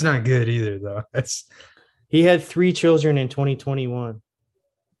 It's not good either, though. He had 3 children in 2021.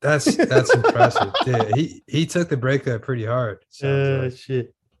 That's impressive. Yeah, he took the breakup pretty hard. Sounds like.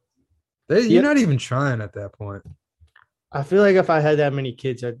 Shit. You're Yep. not even trying at that point. I feel like if I had that many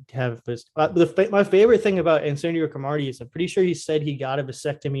kids, I'd have this. My favorite thing about Antonio Cromartie is I'm pretty sure he said he got a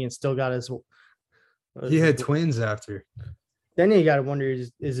vasectomy and still got his. He had twins after. Then you got to wonder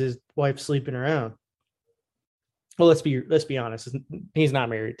is his wife sleeping around? Well, let's be honest. He's not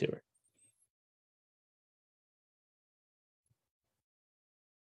married to her.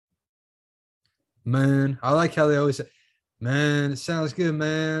 Man, I like how they always say, man, it sounds good,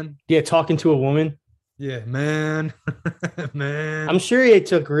 man. Yeah, talking to a woman. Yeah, man. Man. I'm sure he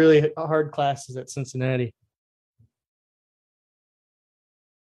took really hard classes at Cincinnati.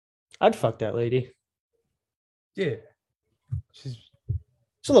 I'd fuck that lady. Yeah. She's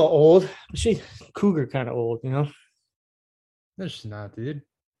She's a little old. She cougar kind of old, you know. No, she's not, dude.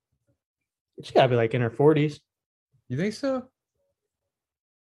 She gotta be like in her 40s. You think so?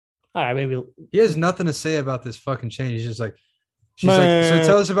 All right, maybe. He has nothing to say about this fucking change. He's just like, she's like, so Man.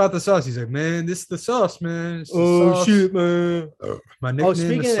 tell us about the sauce. He's like, man, this is the sauce, man. It's the Oh sauce. shit, man. My Oh, nickname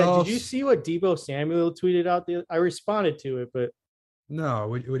speaking is of that, sauce. did you see what Debo Samuel tweeted out? I responded to it, but No,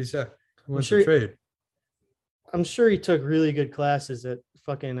 what did he say? What's sure- the trade? I'm sure he took really good classes at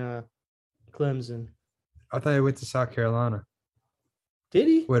fucking Clemson. I thought he went to South Carolina. Did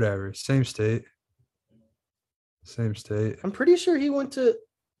he? Whatever. Same state. Same state. I'm pretty sure he went to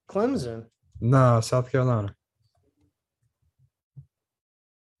Clemson. No, South Carolina.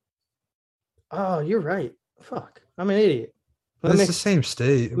 Oh, you're right. Fuck, I'm an idiot. That It's makes, the same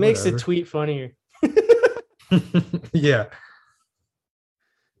state. makes the Whatever. tweet funnier. Yeah.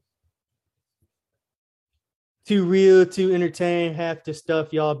 Too real to entertain half the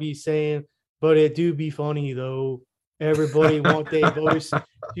stuff y'all be saying, but it do be funny though. Everybody want their voice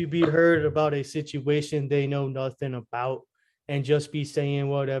to be heard about a situation they know nothing about and just be saying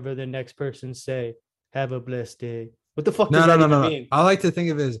whatever the next person say. Have a blessed day. What the fuck does that even mean? I like to think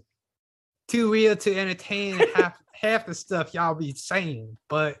of it as too real to entertain half the stuff y'all be saying,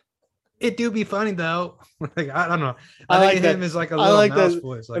 but it do be funny though. Like I don't know. I I like think that. him is like a I little like mouse that.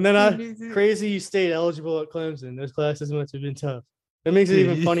 voice. Like, And then crazy you stayed eligible at Clemson. Those classes must have been tough. That makes it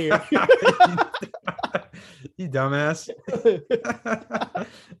even funnier. You dumbass.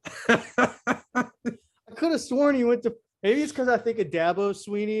 I could have sworn he went to. Maybe it's because I think of Dabo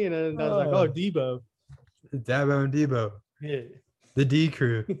Sweeney, and then I was like, oh, Debo. Dabo and Debo. Yeah. The D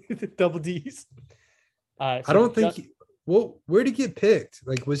crew. Double D's. All right. I don't think well, where'd he get picked?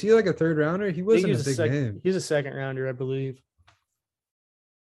 Like, was he like a third rounder? He wasn't a big name. He was a second rounder, I believe.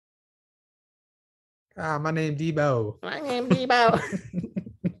 Ah, my name Debo. My name Debo.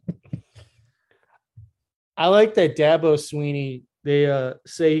 I like that Dabo Sweeney. They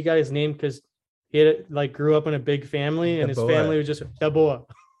say he got his name because he had like grew up in a big family, and his family was just Daboa.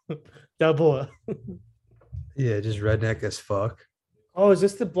 Daboa. Yeah, just redneck as fuck. Oh, is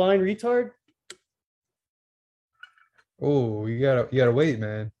this the blind retard? Oh, you gotta wait,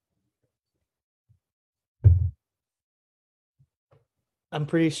 man. I'm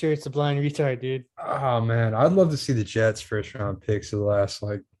pretty sure it's the blind retard, dude. Oh man, I'd love to see the Jets first round picks of the last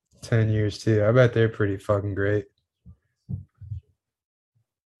like 10 years too. I bet they're pretty fucking great.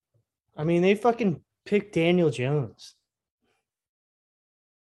 I mean, they fucking picked Daniel Jones.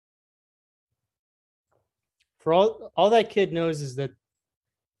 For all that kid knows is that,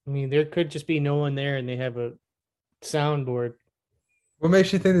 I mean, there could just be no one there and they have a soundboard. What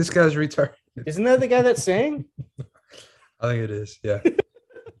makes you think this guy's retarded? Isn't that the guy that sang? I think it is. Yeah.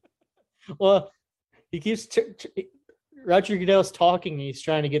 Well, he keeps Roger Goodell's talking. And he's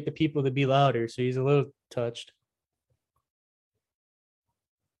trying to get the people to be louder, so he's a little touched.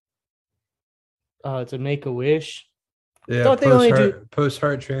 To make a wish. Yeah. Thought they only do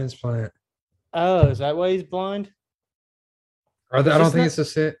post-heart transplant. Oh, is that why he's blind? I don't think it's the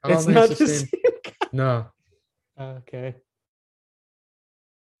same. I don't It's think not it's the the same. same guy. No. Okay.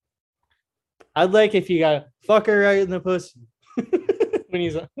 I'd like if you got fuck her right in the pussy when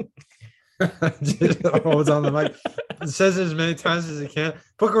he's Just holds on the mic. Says it as many times as he can.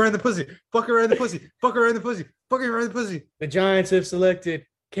 Fuck her right in the pussy. Fuck her right in the pussy. Fuck her right in the pussy. Fuck her right in the pussy. The Giants have selected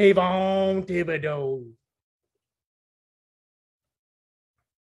Kayvon Thibodeau.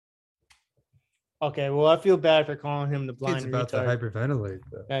 Okay, well, I feel bad for calling him the blind Kid's about retard. to hyperventilate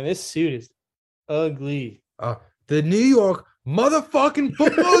though. Man, this suit is ugly. The New York motherfucking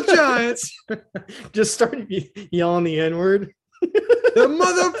football Giants. Just started yelling the N-word. The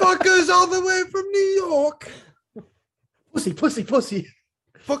motherfuckers all the way from New York. Pussy, pussy, pussy.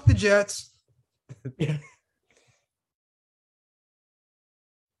 Fuck the Jets. Yeah.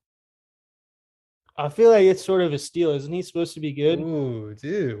 I feel like it's sort of a steal. Isn't he supposed to be good? Ooh,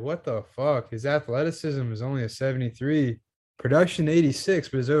 dude, what the fuck? His athleticism is only a 73. Production 86,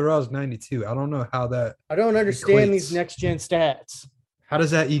 but his overall is 92. I don't know how that I don't understand equates. these next gen stats. How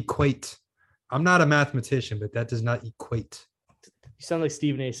does that equate? I'm not a mathematician, but that does not equate. You sound like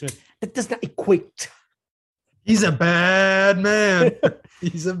Stephen A. Smith. That does not equate. He's a bad man.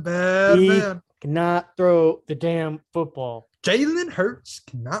 He's a bad He man. cannot throw the damn football. Jalen Hurts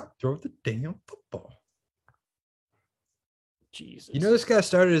cannot throw the damn football. Jesus. You know this guy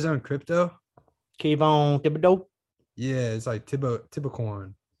started his own crypto? Kayvon Thibodeau. Yeah, it's like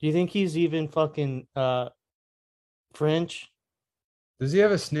Tibacorn. Do you think he's even fucking French? Does he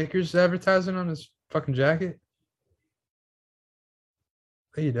have a Snickers advertising on his fucking jacket?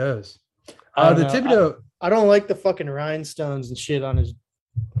 He does. I don't The know. Thibodeau. I don't like the fucking rhinestones and shit on his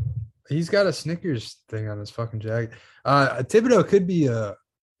He's got a Snickers thing on his fucking jacket. Thibodeau could be a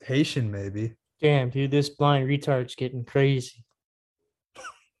Haitian, maybe. Damn, dude, this blind retard's getting crazy.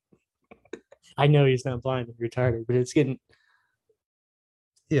 I know he's not blind and retarded, but it's getting.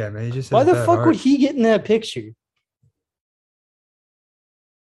 Yeah, man. He just Why has the bad fuck heart. would he get in that picture?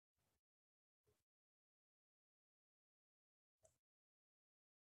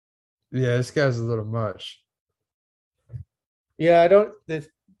 Yeah, this guy's a little much. Yeah, I don't. That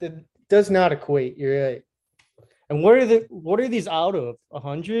does not equate. You're right. And what are these out of?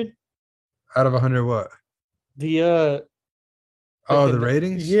 100? Out of 100, what? The Oh, like the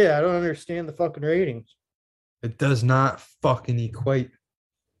ratings? Yeah, I don't understand the fucking ratings. It does not fucking equate.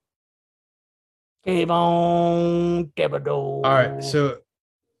 Kayvon Thibodeau. All right, so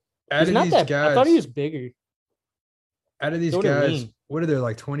out he's of not these that. guys, I thought he was bigger. out of these So did guys, Lean. what are there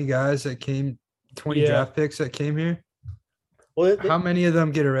like 20 guys that came, 20 Yeah. draft picks that came here? Well, How many of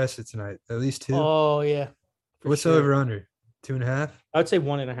them get arrested tonight? At least two. Oh yeah. For What's sure. the over under? 2.5. I would say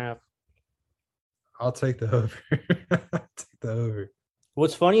 1.5. I'll take the over. I'll take the over.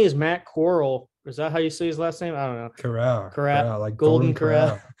 What's funny is Matt Corral. Is that how you say his last name? I don't know. Corral, like Golden Golden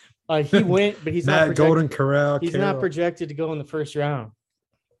Corral. He went, but he's not Matt projected. Golden Corral. He's not projected to go in the first round.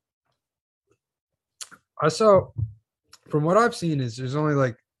 I saw, from what I've seen, is there's only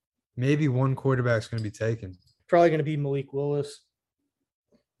like maybe one quarterback's going to be taken. Probably going to be Malik Willis.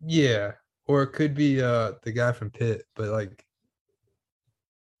 Yeah, or it could be the guy from Pitt, but like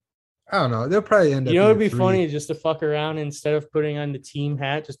I don't know. They'll probably end up. You know, it'd being be three. funny just to fuck around instead of putting on the team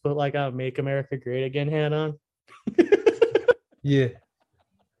hat, just put like a "Make America Great Again" hat on. Yeah.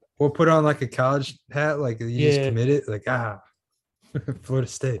 Or put on like a college hat, like you just committed, like Florida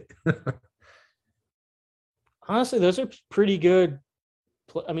State. Honestly, those are pretty good.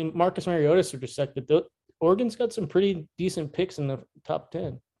 I mean, Marcus Mariota are just set, but Oregon's got some pretty decent picks in the top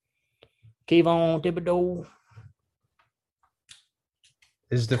 10. Kayvon Thibodeau.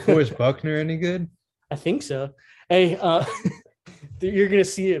 Is DeForest Buckner any good? I think so. Hey, you're gonna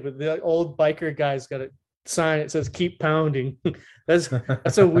see it, but the old biker guy's got a sign. It says "Keep pounding." that's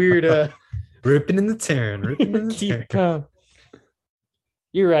a weird. Ripping in the turn. Ripping in the Keep turn. pound.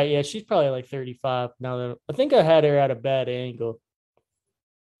 You're right. Yeah, she's probably like 35 now. That I think I had her at a bad angle.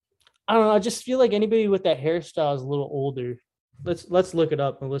 I don't know. I just feel like anybody with that hairstyle is a little older. Let's look it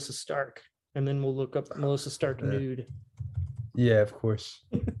up, Melissa Stark, and then we'll look up Melissa Stark nude. Yeah, of course.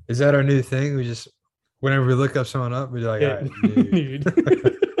 Is that our new thing? We just whenever we look up someone up, we're like, Yeah. all right,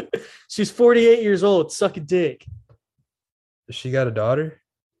 dude. She's 48 years old. Suck a dick. She got a daughter?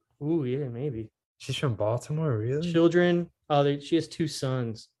 Ooh, yeah, maybe. She's from Baltimore, really? Children. Oh, she has 2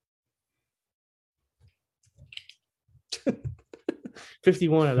 sons.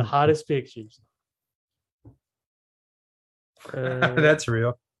 51 of the hottest pictures. That's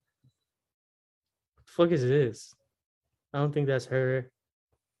real. Fuck is this? I don't think that's her.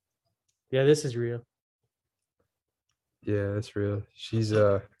 Yeah, this is real. Yeah, that's real. She's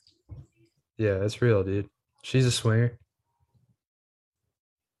yeah, that's real, dude. She's a swinger.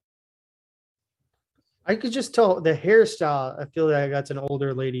 I could just tell the hairstyle. I feel like that's an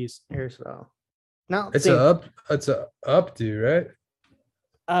older lady's hairstyle. Not It's a updo, right?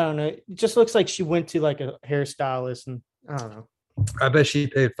 I don't know. It just looks like she went to like a hairstylist, and I don't know. I bet she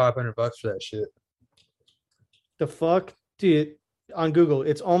paid $500 for that shit. The fuck, dude? On Google,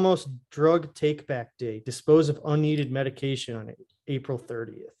 it's almost drug take back day. Dispose of unneeded medication on April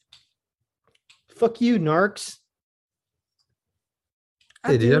 30th. Fuck you, narcs.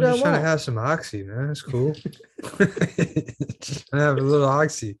 Hey, dude, I'm just trying to have some oxy, man. That's cool. Just trying to have a little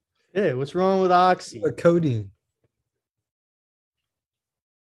oxy. Yeah, what's wrong with oxy? A codeine.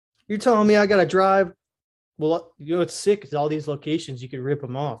 You're telling me I gotta drive? Well, you know it's sick. All these locations, you could rip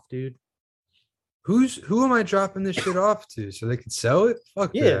them off, dude. Who am I dropping this shit off to so they can sell it?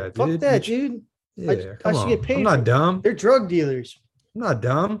 Fuck Yeah, that, fuck dude. that, dude. Yeah, I come should on. get paid I'm for not it. dumb. They're drug dealers. I'm not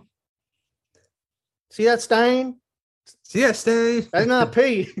dumb. See that stain? See that stain? That's not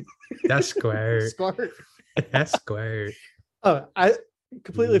paid. That's square. Smart. That's square. Oh, I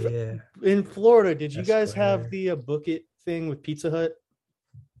completely. Yeah. In Florida, did you That's guys have square. the book it thing with Pizza Hut?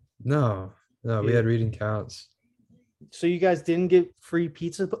 No, we Yeah. had reading counts. So you guys didn't get free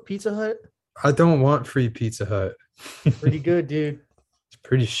Pizza Hut? I don't want free Pizza Hut. Pretty good, dude. It's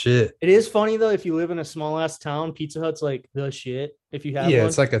pretty shit. It is funny though. If you live in a small ass town, Pizza Hut's like the shit. If you have Yeah, one,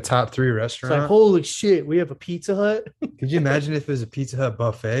 it's like a top 3 it's restaurant. like holy shit, we have a Pizza Hut. Could you imagine if it was a Pizza Hut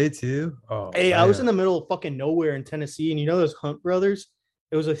buffet too? Oh, Hey, I was in man. the middle of fucking nowhere in Tennessee, and you know those Hunt brothers?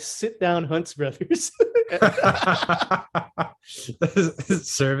 It was a sit down Hunt's brothers.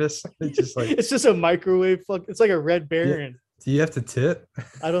 Service. It's just like It's just a microwave. It's like a Red Baron. Do you have to tip?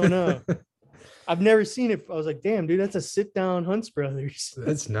 I don't know. I've never seen it. I was like, damn, dude, that's a sit down Hunts Brothers.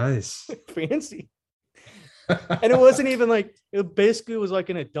 That's nice. Fancy. And it wasn't even like it basically was like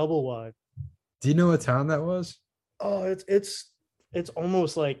in a double wide. Do you know what town that was? Oh, it's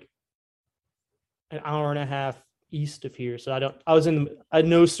almost like an hour and a half east of here. So I had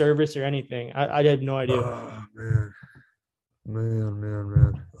no service or anything. I had no idea. Oh man.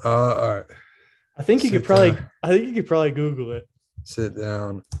 Man. All right. I think you Sit could probably down. I think you could probably Google it. Sit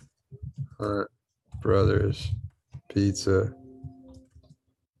down. Hunt Brothers Pizza.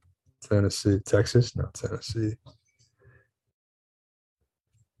 Tennessee. Texas? No, Tennessee.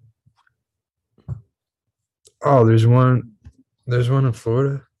 Oh, there's one. There's one in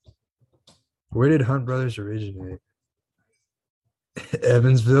Florida. Where did Hunt Brothers originate?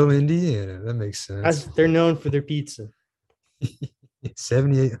 Evansville, Indiana. That makes sense. They're known for their pizza.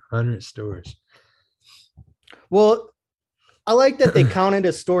 7,800 stores. Well, I like that they count it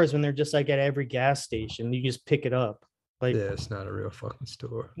as stores when they're just like at every gas station. You just pick it up. Like, Yeah, it's not a real fucking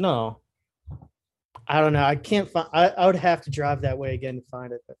store. no, I don't know. I can't find. I would have to drive that way again to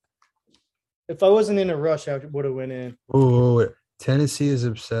find it. But if I wasn't in a rush, I would have went in. Oh, Tennessee is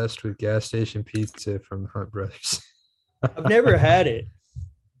obsessed with gas station pizza from Hunt Brothers. I've never had it.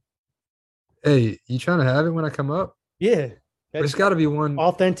 Hey, you trying to have it when I come up? Yeah, There's got to be one.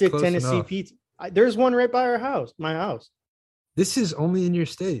 authentic close Tennessee enough. pizza. There's one right by our house. My house. This is only in your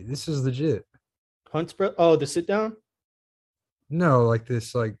state. This is legit. Huntsboro. Oh, the sit down. No, like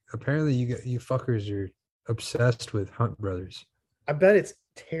this. Like apparently you fuckers are obsessed with Hunt Brothers. I bet it's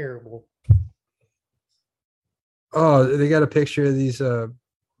terrible. Oh, they got a picture of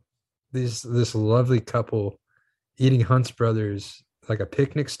this lovely couple eating Hunt's Brothers like a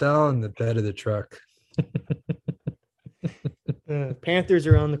picnic style in the bed of the truck. Panthers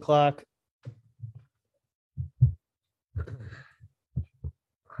are on the clock.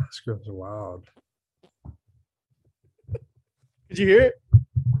 This girl's wild. Did you hear it?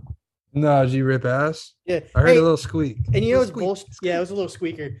 No, did you rip ass? Yeah. I heard Hey, a little squeak. and you know Little it's squeak. bullshit. Yeah, it was a little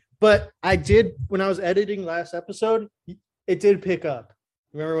squeaker. But I did when I was editing last episode, it did pick up.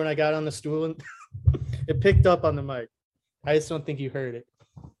 Remember when I got on the stool and it picked up on the mic. I just don't think you heard it.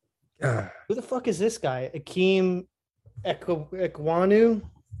 Ah, Who the fuck is this guy? Akeem Ekwanu?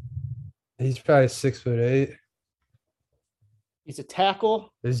 he's probably 6'8". He's a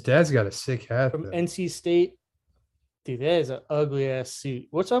tackle His dad's got a sick hat. from though. NC State. Dude, that is an ugly ass suit.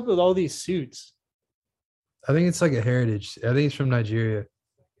 What's up with all these suits? I think it's like a heritage. I think he's from Nigeria.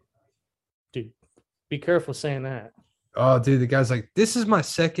 Dude, be careful saying that. Oh, dude, the guy's like, this is my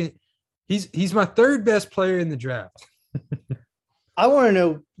second. He's my third best player in the draft. I want to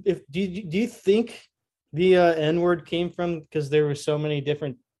know if do you think the N word came from because there were so many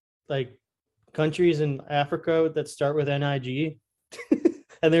different like countries in Africa that start with NIG,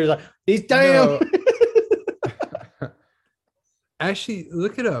 and there's like these damn. No. Actually,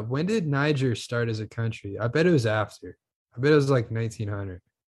 look it up. When did Niger start as a country? I bet it was after. I bet it was like 1900.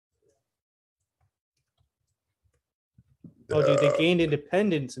 Oh, dude, they gained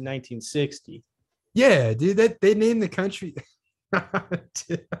independence in 1960. Yeah, dude, that they named the country.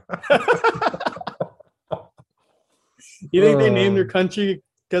 You think they named their country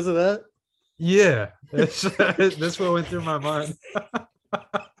because of that? Yeah, that's what went through my mind.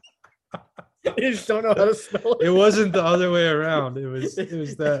 They just don't know how to spell it. It wasn't the other way around. It was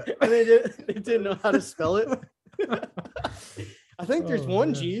that. And they didn't know how to spell it. I think there's Oh,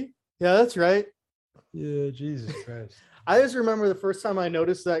 one man. G. Yeah, that's right. Yeah, Jesus Christ. I just remember the first time I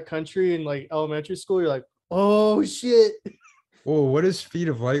noticed that country in like elementary school. You're like, oh shit. Whoa, what does feet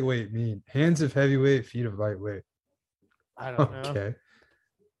of lightweight mean? Hands of heavyweight, feet of lightweight. I don't know. Okay.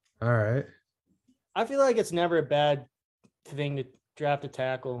 All right. I feel like it's never a bad thing to draft a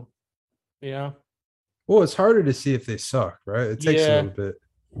tackle. You know, Well, it's harder to see if they suck, right? It takes a Yeah. little bit.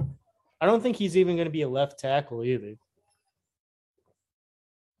 I don't think he's even going to be a left tackle either.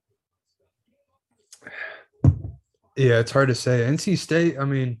 Yeah, it's hard to say. NC State, I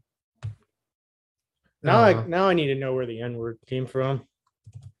mean, Now uh, now I need to know where the N word came from.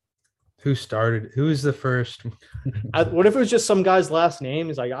 who started? Who was the first? What if it was just some guy's last name?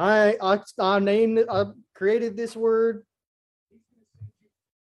 He's like, I named it. I created this word.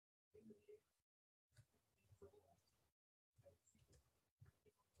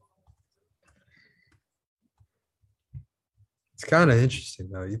 It's kind of interesting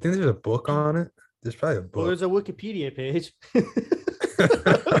though. You think there's a book on it? There's probably a Well, book. there's a Wikipedia page.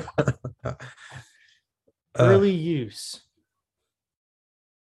 Uh, Early use.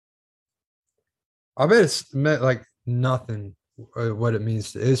 I bet it's meant like nothing. What it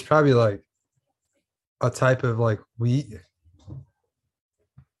means. It's probably like a type of like wheat.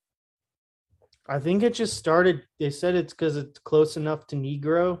 I think it just started. They said it's because it's close enough to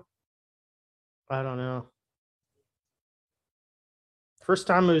Negro. I don't know. First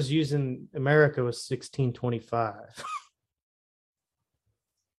time it was used in America was 1625.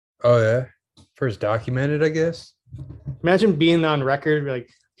 Oh yeah, first documented, I guess. Imagine being on record like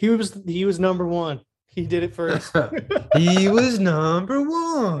he was number one. He did it first. He was number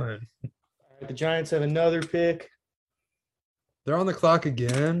one. The Giants have another pick. They're on the clock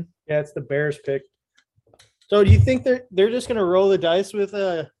again. Yeah, it's the Bears pick. So do you think they're just gonna roll the dice with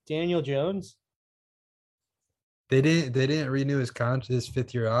Daniel Jones? They didn't renew his contract, his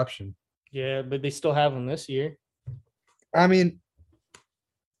 5th-year option. Yeah, but they still have him this year. I mean,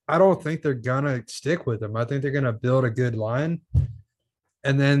 I don't think they're gonna stick with him. I think they're gonna build a good line,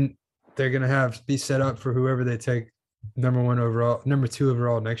 and then they're gonna be set up for whoever they take number 2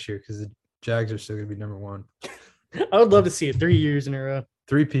 overall next year, because the Jags are still gonna be number 1. I would love to see it 3 years in a row.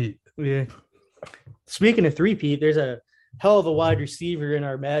 Three-peat. Yeah. Speaking of three-peat, there's a hell of a wide receiver in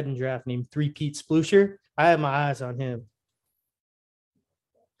our Madden draft named Three-Peat Sploosher. I have my eyes on him.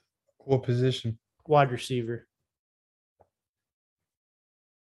 What position? Wide receiver.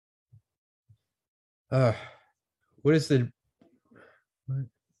 What is the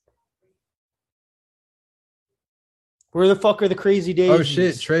Where the fuck are the crazy days? Oh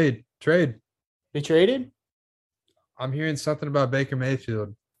shit, trade. They traded? I'm hearing something about Baker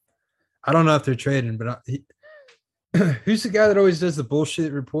Mayfield. I don't know if they're trading, but who's the guy that always does the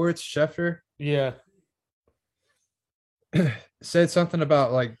bullshit reports? Schefter Yeah. said something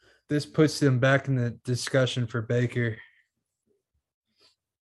about like this puts them back in the discussion for Baker.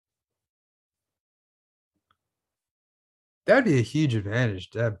 That'd be a huge advantage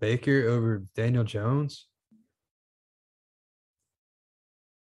to have Baker over Daniel Jones.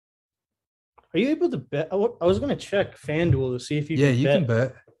 Are you able to bet? I was going to check FanDuel to see if you Yeah, can you bet. can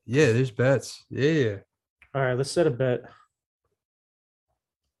bet. Yeah, there's bets. Yeah. All right, let's set a bet.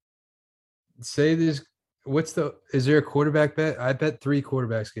 Say there's is there a quarterback bet? I bet 3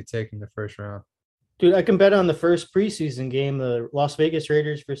 quarterbacks get taken in the first round. Dude, I can bet on the first preseason game, the Las Vegas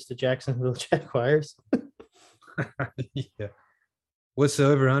Raiders versus the Jacksonville Jaguars. Yeah. What's the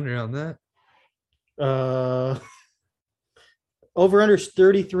over under on that? Over under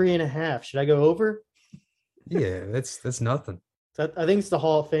 33.5. Should I go over? Yeah, that's nothing. I think it's the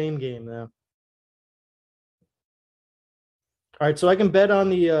Hall of Fame game, though. All right, so I can bet on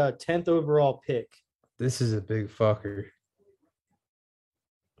the 10th overall pick. This is a big fucker.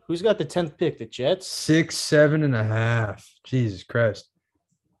 Who's got the 10th pick? The Jets? 6, 7.5. Jesus Christ.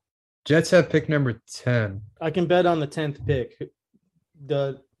 Jets have pick number 10. I can bet on the 10th pick.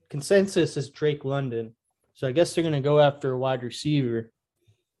 The consensus is Drake London. So I guess they're going to go after a wide receiver.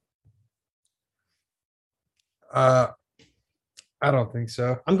 I don't think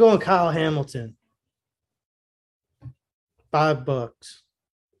so. I'm going Kyle Hamilton. $5.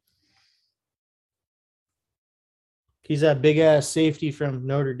 He's that big ass safety from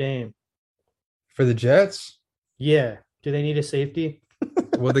Notre Dame. For the Jets? Yeah. Do they need a safety?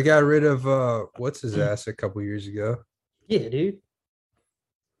 Well, they got rid of what's his ass a couple years ago? Yeah, dude.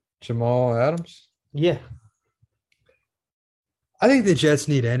 Jamal Adams? Yeah. I think the Jets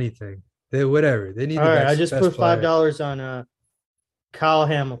need anything. They need All the right. best, I just best put player. $5 on Kyle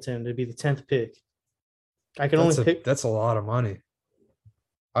Hamilton to be the 10th pick. I can only pick. That's a lot of money.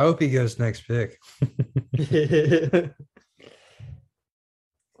 I hope he goes next pick.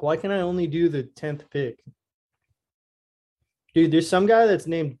 Why can I only do the 10th pick? Dude, there's some guy that's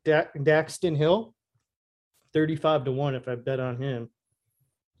named Daxton Hill. 35-1 if I bet on him.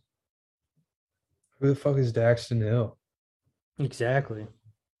 Who the fuck is Daxton Hill? Exactly.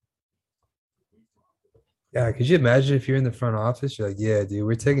 Yeah, could you imagine if you're in the front office? You're like, yeah, dude,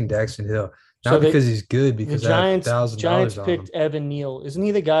 we're taking Daxton Hill. Not So because he's good, The because I have $1,000 Giants on him. picked Evan Neal. Isn't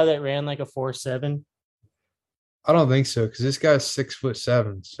he the guy that ran like a 4.7? I don't think so, because this guy's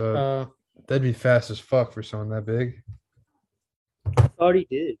 6'7", so that'd be fast as fuck for someone that big. I thought he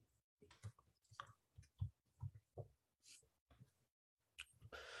did.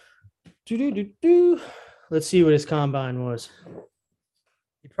 Let's see what his combine was.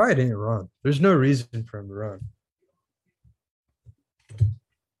 He probably didn't run. There's no reason for him to run.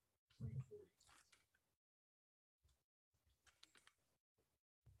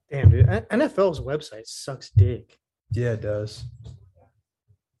 Damn, dude. NFL's website sucks dick. Yeah, it does.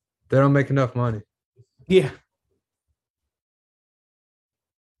 They don't make enough money. Yeah.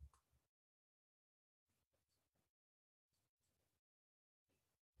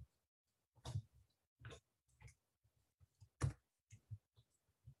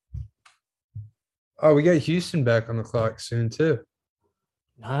 Oh, we got Houston back on the clock soon, too.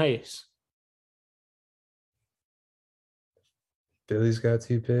 Nice. Philly's got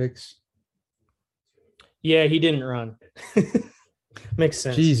 2 picks. Yeah, he didn't run. Makes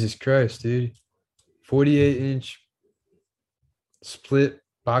sense. Jesus Christ, dude. 48-inch split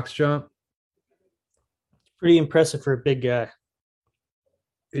box jump. Pretty impressive for a big guy.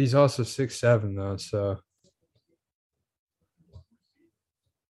 He's also 6'7", though, so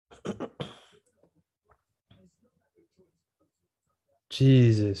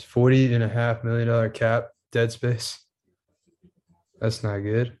Jesus, $40.5 million cap, dead space. That's not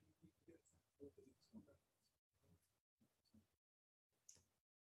good.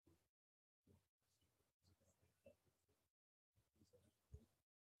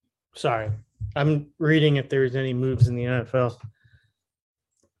 Sorry. I'm reading if there's any moves in the NFL.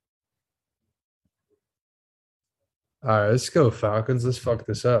 All right, let's go Falcons. Let's fuck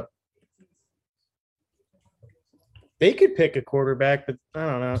this up. They could pick a quarterback, but I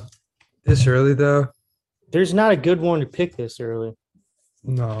don't know. This early though? There's not a good one to pick this early.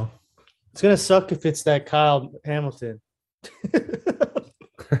 No. It's gonna suck if it's that Kyle Hamilton.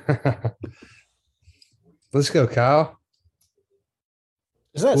 Let's go, Kyle.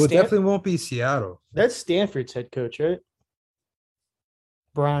 Is that Well, it definitely won't be Seattle. That's Stanford's head coach, right?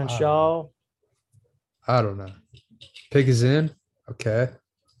 Brian Shaw. I don't know. Pick is in. Okay.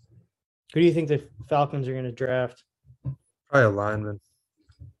 Who do you think the Falcons are going to draft? Probably a lineman.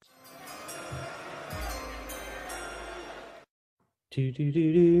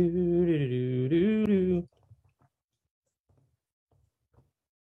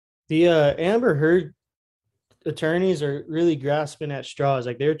 The Amber Heard attorneys are really grasping at straws.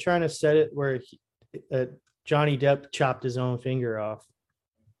 Like they're trying to set it where Johnny Depp chopped his own finger off.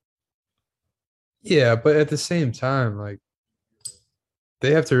 Yeah, but at the same time, like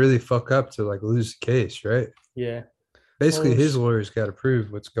they have to really fuck up to like lose the case, right? Yeah. Basically, Well, his lawyer's got to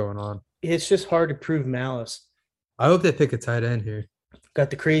prove what's going on. It's just hard to prove malice. I hope they pick a tight end here. Got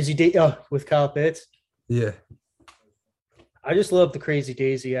the crazy day with Kyle Pitts. Yeah. I just love the crazy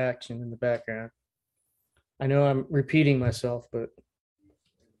daisy action in the background. I know I'm repeating myself, but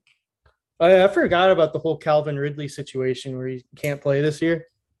I forgot about the whole Calvin Ridley situation where he can't play this year.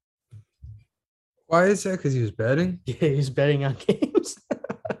 Why is that? Because he was betting? Yeah, he's betting on games.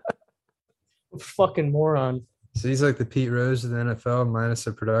 Fucking moron. So he's like the Pete Rose of the NFL minus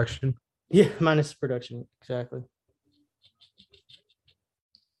the production. Yeah, minus the production. Exactly.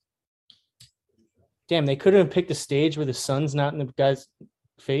 Damn, they couldn't have picked a stage where the sun's not in the guy's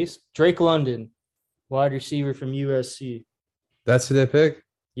face. Drake London, wide receiver from USC. That's who they pick?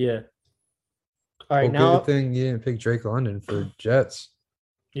 Yeah. All right, well, now. Good thing you didn't pick Drake London for Jets.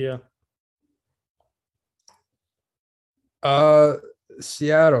 Yeah.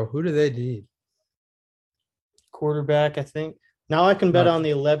 Seattle, who do they need? Quarterback, I think. Now I can bet on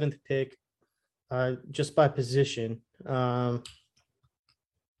the 11th pick just by position.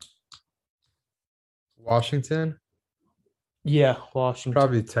 Washington? Yeah, Washington.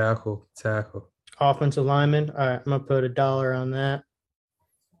 Probably tackle. Offensive lineman. All right, I'm going to put $1 on that.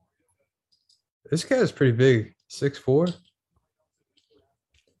 This guy's pretty big. 6'4".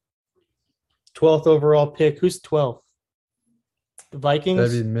 12th overall pick. Who's 12th? The Vikings?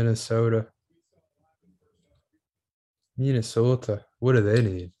 That'd be Minnesota. What do they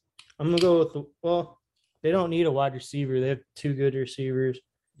need? I'm going to go with they don't need a wide receiver. They have 2 good receivers.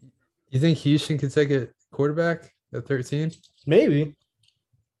 You think Houston could take a quarterback at 13? Maybe.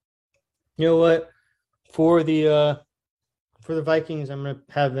 You know what? For the Vikings, I'm going to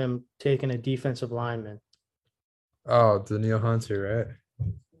have them taking a defensive lineman. Oh, Danielle Hunter,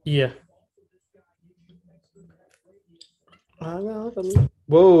 right? Yeah.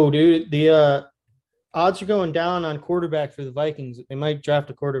 Whoa, dude. The odds are going down on quarterback for the Vikings. They might draft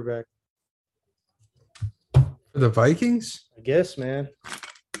a quarterback. For the Vikings? I guess, man.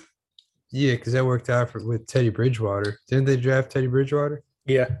 Yeah, because that worked out with Teddy Bridgewater. Didn't they draft Teddy Bridgewater?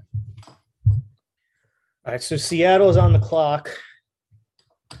 Yeah. All right, so Seattle's on the clock.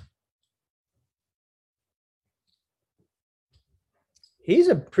 He's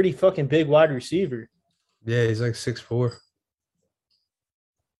a pretty fucking big wide receiver. Yeah, he's like 6'4".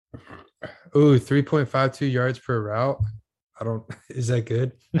 Ooh, 3.52 yards per route. Is that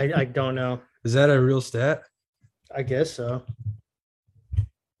good? I don't know. Is that a real stat? I guess so.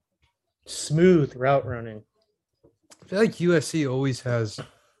 Smooth route running. I feel like USC always has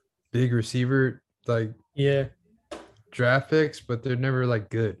big receiver draft picks, but they're never like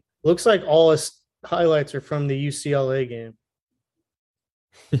good. Looks like all his highlights are from the UCLA game.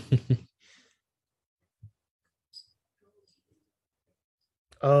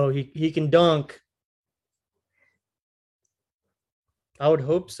 Oh, he can dunk. I would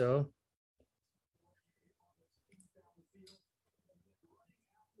hope so.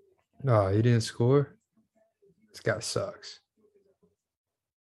 No, he didn't score. This guy sucks.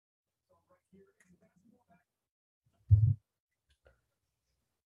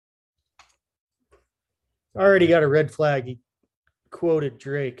 Already got a red flag. He quoted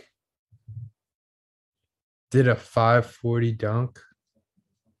Drake. Did a 540 dunk.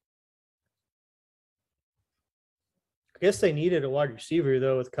 I guess they needed a wide receiver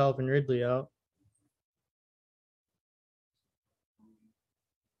though with Calvin Ridley out.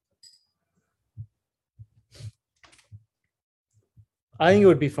 I think it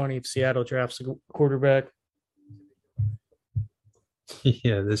would be funny if Seattle drafts a quarterback.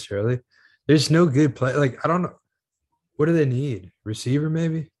 Yeah, this early. There's no good play. Like, I don't know. What do they need? Receiver,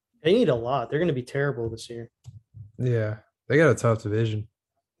 maybe? They need a lot. They're going to be terrible this year. Yeah. They got a tough division.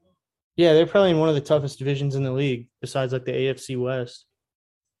 Yeah, they're probably in one of the toughest divisions in the league, besides like the AFC West.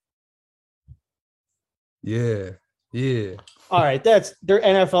 Yeah. Yeah. All right, that's their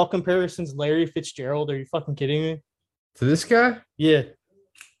NFL comparisons. Larry Fitzgerald. Are you fucking kidding me? To this guy? Yeah.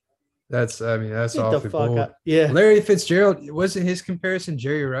 That's Get the awfully fuck bold. out. Yeah, Larry Fitzgerald, wasn't his comparison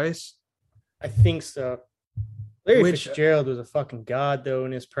Jerry Rice? I think so. Larry Which- Fitzgerald was a fucking god though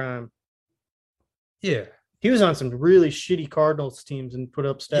in his prime. Yeah. He was on some really shitty Cardinals teams and put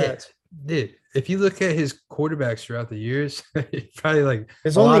up stats. Did. If you look at his quarterbacks throughout the years, probably like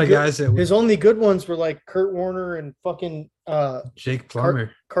His a lot only of good, guys that his only good ones were like Kurt Warner and fucking Jake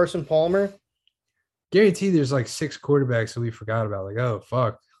Plummer. Carson Palmer. Guarantee there's like 6 quarterbacks that we forgot about. Like, oh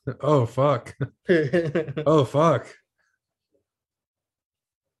fuck. Oh fuck. Oh fuck.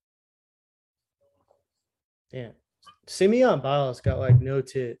 Yeah. Simeon Biles got like no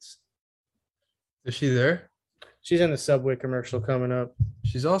tits. Is she there? She's in the Subway commercial coming up.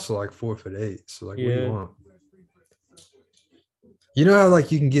 She's also like 4'8". So like, what do Yeah. you want? You know how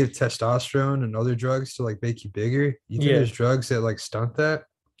like you can give testosterone and other drugs to like make you bigger? You think Yeah. there's drugs that like stunt that?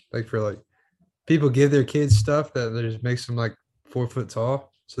 Like for like people give their kids stuff that just makes them like 4 foot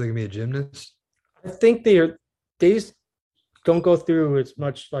tall so they can be a gymnast? I think they just don't go through as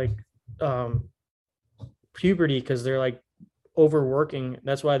much like puberty because they're like overworking.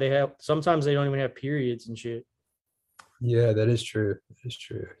 That's why sometimes they don't even have periods and shit. Yeah, that is true. That is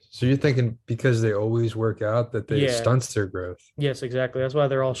true. So you're thinking because they always work out that they Yeah. stunts their growth. Yes, exactly. That's why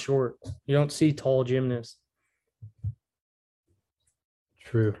they're all short. You don't see tall gymnasts.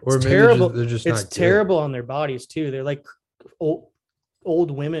 True. Or It's maybe terrible. they're just It's not good. terrible on their bodies too. They're like old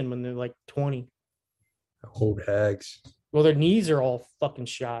women when they're like 20. Old hags. Well, their knees are all fucking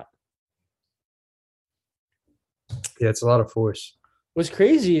shot. Yeah, it's a lot of force. What's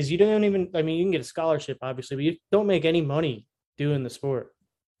crazy is you don't even, I mean, you can get a scholarship, obviously, but you don't make any money doing the sport.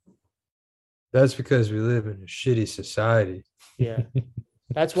 That's because we live in a shitty society. Yeah.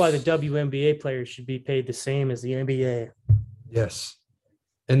 That's why the WNBA players should be paid the same as the NBA. Yes.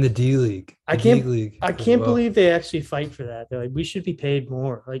 And the D League. I The can't- D League I as can't well. believe they actually fight for that. They're like, we should be paid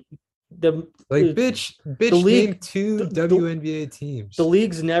more. Like Like the bitch, league- name 2 the- WNBA teams.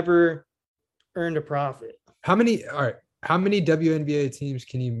 league's never earned a profit. How many WNBA teams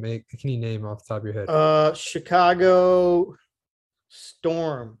can you name off the top of your head? Chicago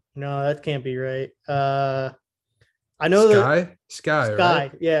Storm. No, that can't be right. I know that Sky, Sky.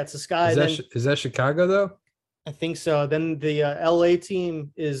 right? Yeah, it's a Sky. Is that Chicago though? I think so. Then the LA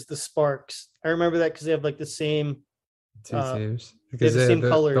team is the Sparks. I remember that because they have like the same. Two teams. they have the same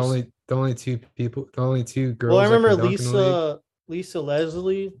colors. The only 2 people, the only 2 girls. Well, I that can remember dunk in the league. Lisa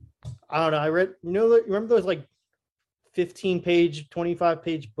Leslie. I don't know. I read. You remember those like 15-page,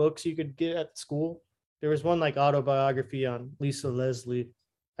 25-page books you could get at school? There was one like autobiography on Lisa Leslie.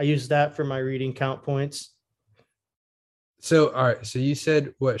 I used that for my reading count points. So all right, so you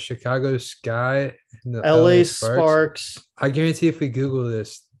said what? Chicago Sky and the LA Sparks. I guarantee if we Google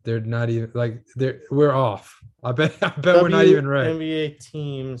this, they're not even like we're off. I bet we're not even right. NBA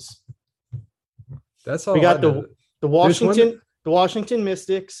teams. That's all We got I know. the Washington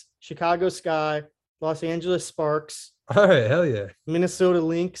Mystics, Chicago Sky, Los Angeles Sparks, All right, hell yeah. Minnesota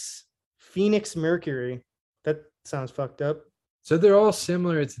Lynx, Phoenix Mercury. That sounds fucked up. So they're all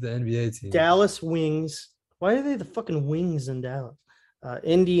similar to the NBA team. Dallas Wings. Why are they the fucking Wings in Dallas?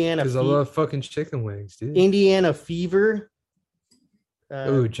 Indiana. Because I love fucking chicken wings, dude. Indiana Fever.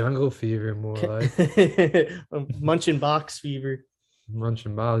 Ooh, Jungle Fever, more like Munchin Box Fever.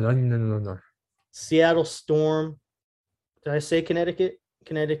 Munching Miles. No. Seattle Storm. Did I say Connecticut?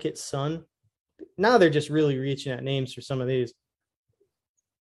 Connecticut Sun. Now they're just really reaching at names for some of these.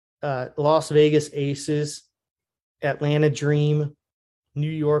 Las Vegas Aces, Atlanta Dream, New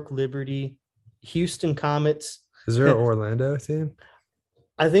York Liberty, Houston Comets. Is there an Orlando team?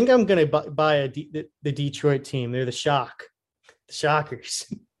 I think I'm gonna buy the Detroit team. They're the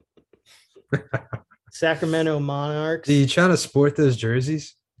Shockers. Sacramento Monarchs. Are you trying to sport those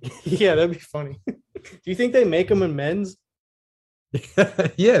jerseys? Yeah, that'd be funny. Do you think they make them in men's?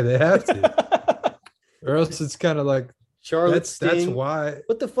 Yeah, they have to. Or else it's kind of like Charlotte that's Sting. why.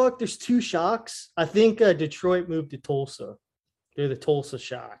 What the fuck? There's two Shocks. I think Detroit moved to Tulsa. They're the Tulsa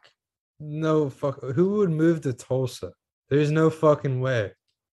Shock. No fuck. Who would move to Tulsa? There's no fucking way.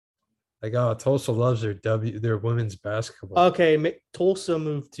 Like, oh, Tulsa loves their women's basketball. Okay, Tulsa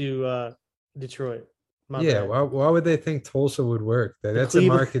moved to Detroit. My Yeah, bad. why would they think Tulsa would work? That's a Cleveland-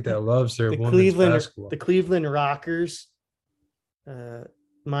 market that loves their the women's basketball. The Cleveland Rockers,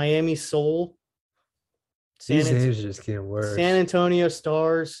 Miami Soul, These names just getting worse. San Antonio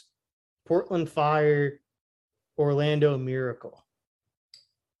Stars, Portland Fire, Orlando Miracle.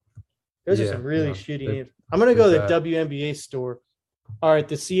 Those are some really shitty names. I'm gonna go to the WNBA store. All right,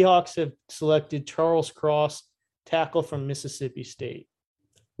 the Seahawks have selected Charles Cross, tackle from Mississippi State.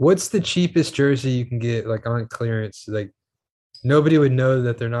 What's the cheapest jersey you can get like on clearance? Like nobody would know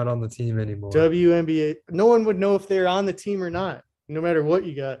that they're not on the team anymore. WNBA. No one would know if they're on the team or not, no matter what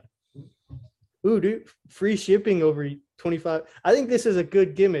you got. Ooh, dude, free shipping over 25. I think this is a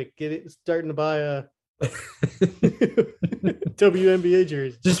good gimmick. Get it starting to buy a WNBA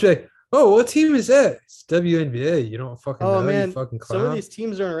jersey. Just be like, oh, what team is that? It's WNBA. You don't fucking know. Man, you fucking clown. some of these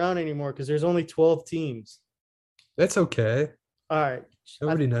teams aren't around anymore because there's only 12 teams. That's okay. All right.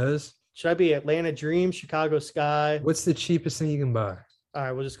 Nobody knows. Should I be Atlanta Dream, Chicago Sky? What's the cheapest thing you can buy? All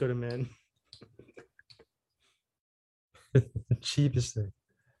right, we'll just go to men. Cheapest thing.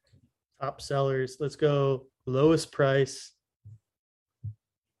 Top sellers. Let's go lowest price.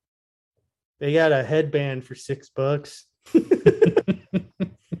 They got a headband for $6.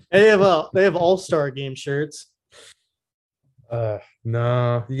 They have all-star game shirts.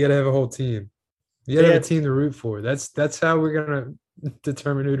 No, you gotta have a whole team. You gotta have a team to root for. That's how we're gonna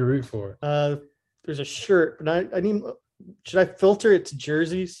determine who to root for. There's a shirt, but I need. Should I filter it to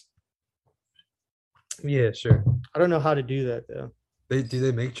jerseys? Yeah, sure. I don't know how to do that though. Do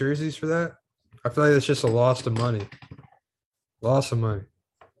they make jerseys for that? I feel like it's just a loss of money. Loss of money.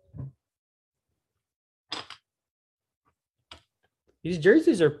 These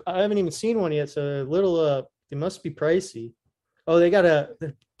jerseys I haven't even seen one yet, so a little they must be pricey. Oh, they got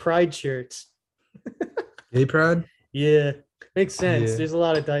the Pride shirts. Gay Pride? Yeah. Makes sense. Yeah. There's a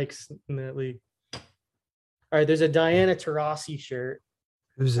lot of dykes in that league. All right, there's a Diana Taurasi shirt.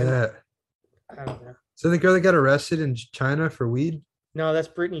 Who's that? I don't know. So the girl that got arrested in China for weed? No, that's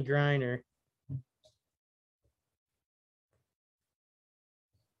Brittany Griner.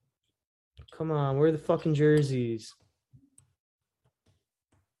 Come on, where are the fucking jerseys?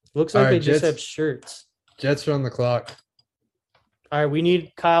 Looks like All right, they just Jets- have shirts. Jets are on the clock. All right, we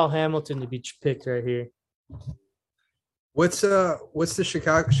need Kyle Hamilton to be picked right here. What's the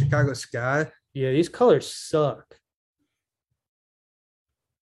Chicago Sky? Yeah, these colors suck.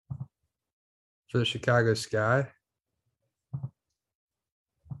 For the Chicago Sky?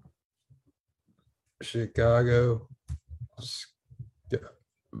 Chicago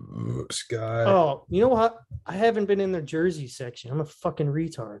Sky. Oh, you know what? I haven't been in their jersey section. I'm a fucking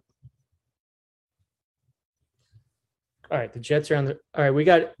retard. All right, the Jets are on the. All right, we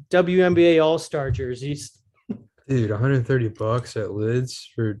got WNBA All-Star jerseys. Dude, $130 at Lids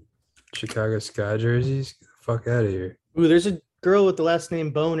for Chicago Sky jerseys? Get the fuck out of here. Ooh, there's a girl with the last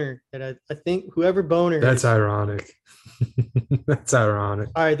name Boner that I think whoever Boner That's is. ironic. That's ironic.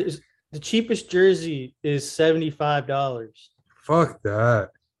 All right, there's the cheapest jersey is $75. Fuck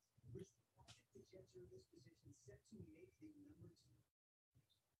that.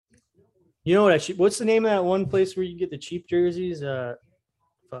 You know what? What's the name of that one place where you get the cheap jerseys?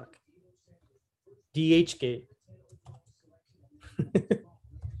 Fuck. DH Gate.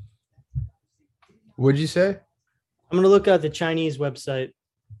 What'd you say? I'm gonna look at the Chinese website.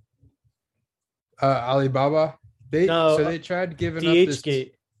 Alibaba. They tried giving up DH this.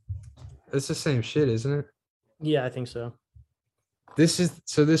 Gate. It's the same shit, isn't it? Yeah, I think so. This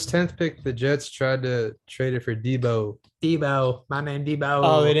 10th pick, the Jets tried to trade it for Debo. Debo, my man Debo.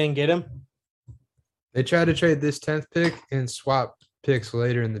 Oh, they didn't get him? They tried to trade this 10th pick and swap picks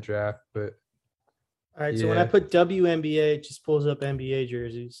later in the draft, but All right, so when I put WNBA, it just pulls up NBA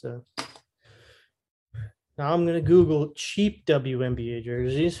jerseys. So now I'm gonna Google cheap WNBA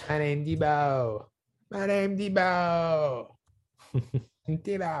jerseys. my name Debo. My name Debo.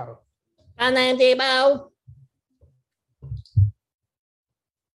 Debo. My name Debo.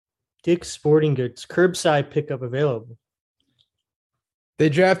 Dick's Sporting Goods curbside pickup available. They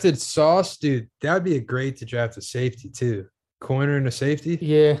drafted Sauce, dude. That would be a great to draft a safety too. Corner and a safety.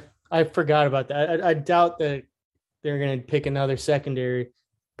 Yeah, I forgot about that. I doubt that they're gonna pick another secondary.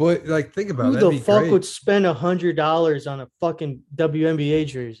 But like, think about Who it. That'd the be fuck great. would spend $100 on a fucking WNBA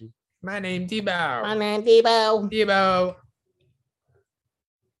jersey? My name Debo. Man, Debo. Debo.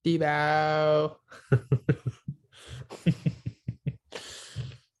 Debo.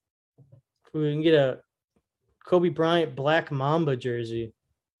 We can get a Kobe Bryant Black Mamba jersey.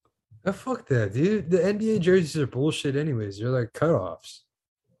 Oh, fuck that, dude. The NBA jerseys are bullshit, anyways. They're like cutoffs.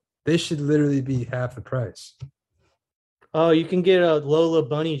 They should literally be half the price. Oh, you can get a Lola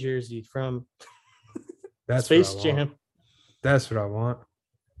Bunny jersey from That's Space what I want. Jam. That's what I want.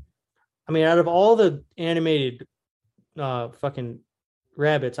 I mean, out of all the animated fucking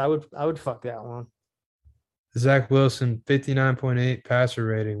rabbits, I would fuck that one. Zach Wilson, 59.8 passer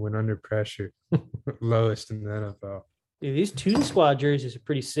rating when under pressure. Lowest in the NFL. Dude, these two squad jerseys are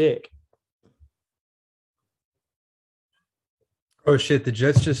pretty sick. Oh shit, the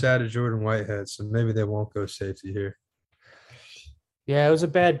Jets just added Jordan Whitehead, so maybe they won't go safety here. Yeah, it was a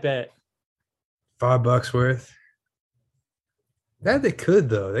bad bet. $5 worth. That they could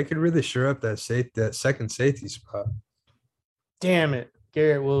though. They could really shore up that second safety spot. Damn it.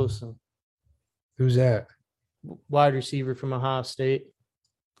 Garrett Wilson, Who's that? wide receiver from Ohio State.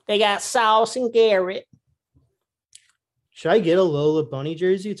 They got Sauce and Garrett. Should I get a Lola Bunny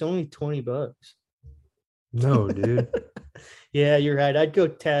jersey? It's only $20. No, dude. Yeah, you're right. I'd go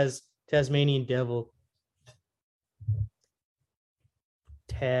Tasmanian Devil.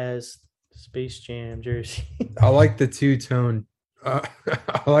 Space Jam jersey. I like the two-tone. I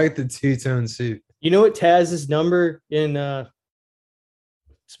like the two-tone suit. You know what Taz's number in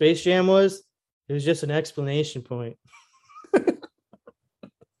Space Jam was? It was just an exclamation point.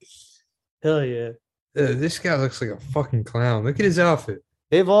 Hell yeah. This guy looks like a fucking clown. Look at his outfit.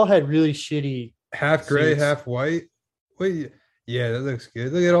 They've all had really shitty. Half gray, Suits. half white. Wait, yeah, that looks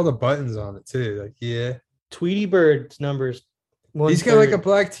good. Look at all the buttons on it too. Like, yeah. Tweety Bird's numbers. He's got like a 130.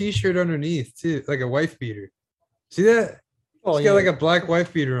 black t-shirt underneath too, like a wife beater. See that? Oh, He's yeah. got like a black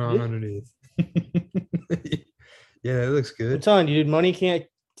wife beater on Yeah. underneath. Yeah, it looks I'm good. telling you, dude, money can't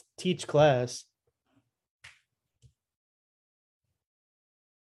teach class.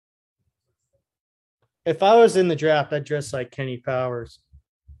 If I was in the draft, I'd dress like Kenny Powers.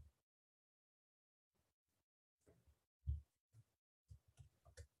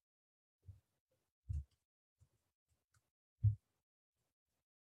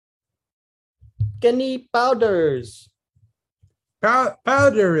 Kenny Powders.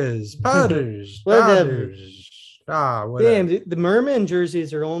 Powders. Whatever. Whatever. Damn, the Merman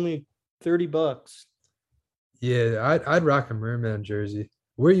jerseys are only $30. Yeah, I'd rock a merman jersey.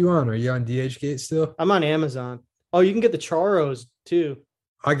 Where are you on? Are you on DHgate still? I'm on Amazon. Oh, you can get the Charos too.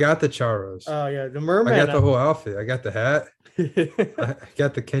 I got the Charos. Oh yeah, the I Merman. got the whole outfit. I got the hat. I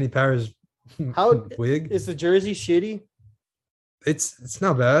got the Kenny Powers How wig. is the jersey shitty? It's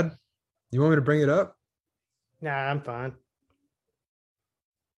not bad. You want me to bring it up? Nah, I'm fine.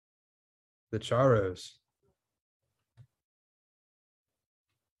 The Charos.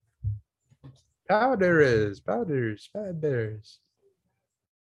 Powders.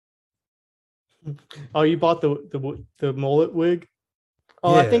 Oh, you bought the mullet wig?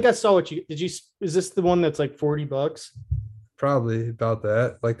 Oh, I Yeah. think I saw what you did. Is this the one that's like $40? Probably about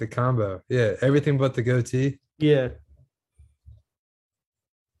that. Like the combo. Yeah, everything but the goatee. Yeah.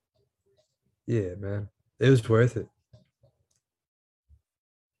 Yeah, man. It was worth it.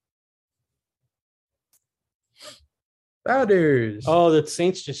 Powders. Oh, the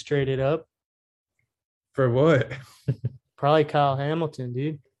Saints just traded up. For what? Probably Kyle Hamilton,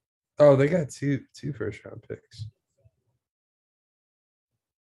 dude. Oh, they got two first round picks.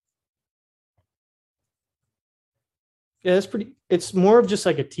 Yeah, that's pretty. It's more of just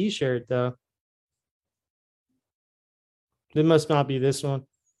like a T-shirt, though. It must not be this one.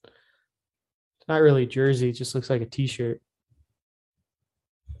 It's not really a jersey. It just looks like a T-shirt.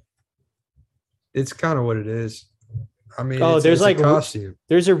 It's kind of what it is. I mean, Oh, there's it's like a costume.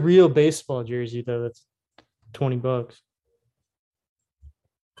 There's a real baseball jersey though. That's $20.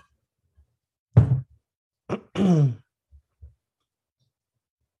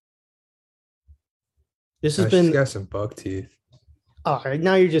 This has She's been. got some buck teeth. All right,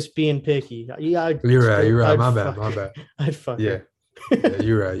 now you're just being picky. Yeah, You're right. You're right. I'd My bad. fuck My her. bad. I'd fuck Yeah. her. Yeah,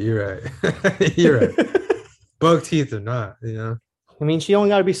 you're right. You're right. You're right. Buck teeth or not, you know. I mean, she only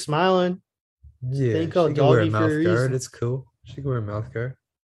got to be smiling. Yeah, They she call can wear a doggy for a mouth reason. guard. It's cool. She can wear a mouth guard.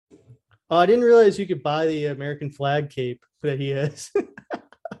 Oh, I didn't realize you could buy the American flag cape that he has.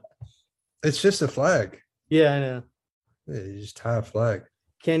 It's just a flag. Yeah, I know. Yeah, you just tie a flag.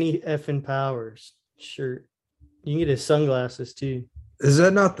 Kenny effing Powers shirt. You can get his sunglasses too. Is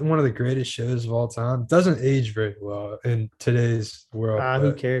that not one of the greatest shows of all time? Doesn't age very well in today's world.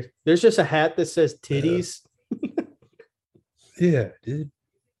 Who cares? There's just a hat that says titties. Yeah, dude.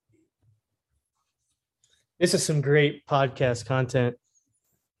 This is some great podcast content.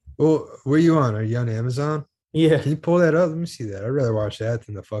 Well, where you on? Are you on Amazon? Yeah. Can you pull that up? Let me see that. I'd rather watch that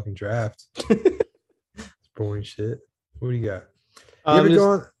than the fucking draft. It's boring shit. What do you got? You ever go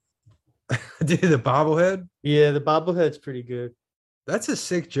on? Dude, the bobblehead? Yeah, the bobblehead's pretty good. That's a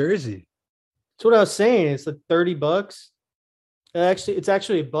sick jersey. That's what I was saying. It's like $30. It's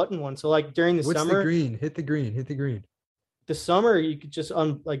actually a button one. So like during the What's summer, the green? Hit the green. Hit the green. The summer you could just have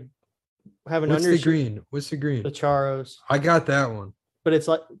an What's undershirt. the green? What's the green? The Charos. I got that one. But it's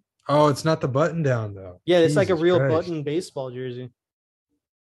like, oh, it's not the button down though. Yeah, it's like a Jesus real Christ. button baseball jersey.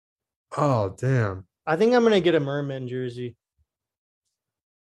 Oh, damn. I think I'm gonna get a Merman jersey.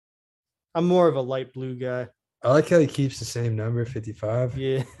 I'm more of a light blue guy. I like how he keeps the same number, 55.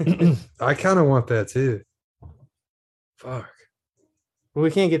 Yeah. I kind of want that too. Fuck. But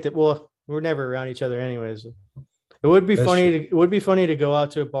we can't get that. Well, we're never around each other anyways. It would be That's funny. true. It would be funny to go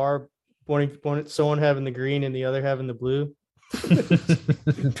out to a bar, one someone having the green and the other having the blue.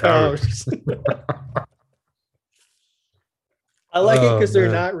 Powers. I like it because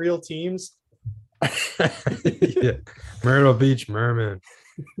they're not real teams. Yeah. Myrtle Beach Merman.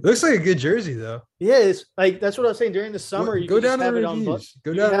 Looks like a good jersey though. Yeah, it's like that's what I was saying. During the summer, you Go could down just to have the it on reviews.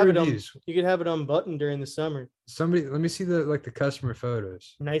 Go you down could to have the it on- reviews. You could have it unbuttoned during the summer. Somebody, let me see the customer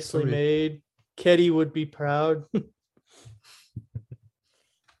photos. Nicely Somebody- made. Ketty would be proud.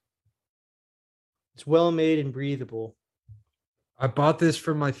 It's well made and breathable. I bought this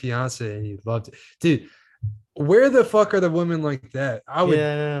for my fiance and he loved it. Dude, where the fuck are the women like that? I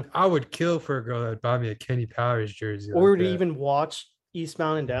would kill for a girl that would buy me a Kenny Powers jersey. Or like to that. even watch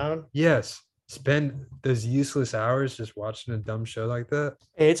Eastbound and Down. Yes. Spend those useless hours just watching a dumb show like that.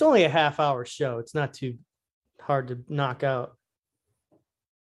 Hey, it's only a half-hour show. It's not too hard to knock out.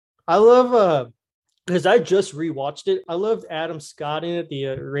 I love because I just rewatched it. I loved Adam Scott in it, the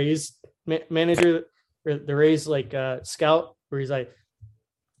Rays manager, or the Rays scout, where he's like,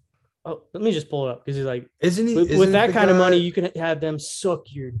 "Oh, let me just pull it up," because he's like, Isn't he? with that kind of money, you can have them suck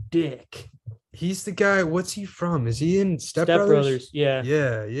your dick." He's the guy. What's he from? Is he in Step Step Brothers? Brothers, yeah.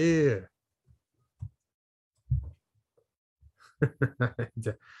 Yeah.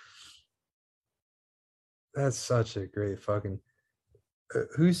 That's such a great fucking.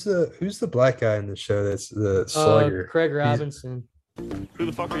 Who's the black guy in the show? That's the slugger. Craig Robinson. Who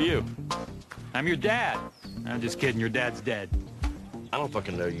the fuck are you? I'm your dad. I'm just kidding. Your dad's dead. I don't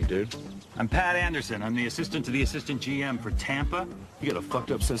fucking know you, dude. I'm Pat Anderson. I'm the assistant to the assistant GM for Tampa. You got a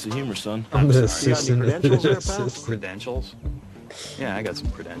fucked up sense of humor, son. I'm the sorry. You got any assistant. credentials there, pal? assistant. Credentials? Yeah, I got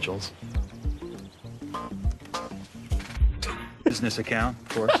some credentials. Business account, of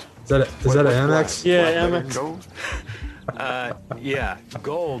course. Is that an Amex? Yeah, Black Amex. gold? Yeah,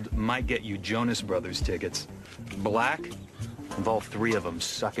 gold might get you Jonas Brothers tickets. Black involve 3 of them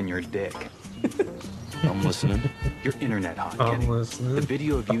sucking your dick. I'm listening. Your internet hot, I'm Kenny. listening. The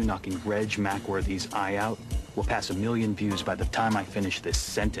video of you knocking Reg Mackworthy's eye out will pass 1 million views by the time I finish this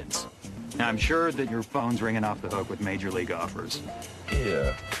sentence. Now, I'm sure that your phone's ringing off the hook with major league offers. Yeah,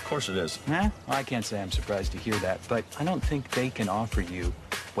 of course it is. Well, I can't say I'm surprised to hear that, but I don't think they can offer you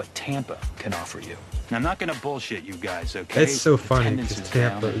what Tampa can offer you. Now, I'm not going to bullshit you guys, okay? It's so funny Attendance 'cause is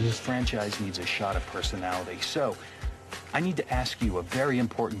Tampa down, and is- this franchise needs a shot of personality. So, I need to ask you a very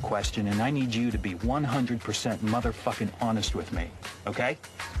important question, and I need you to be 100% motherfucking honest with me, okay?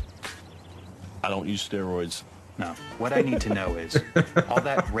 I don't use steroids. No. What I need to know is, all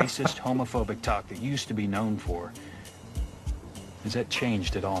that racist, homophobic talk that you used to be known for, has that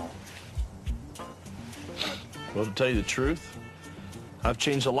changed at all? Well, to tell you the truth, I've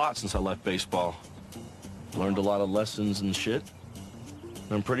changed a lot since I left baseball. Learned a lot of lessons and shit.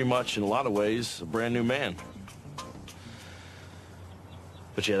 I'm pretty much, in a lot of ways, a brand new man.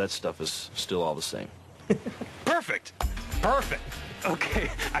 But yeah, that stuff is still all the same. Perfect. Perfect. Okay,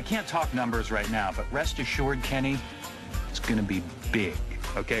 I can't talk numbers right now, but rest assured, Kenny, it's gonna be big.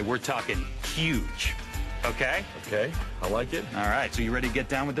 Okay, we're talking huge. Okay? Okay, I like it. All right, so you ready to get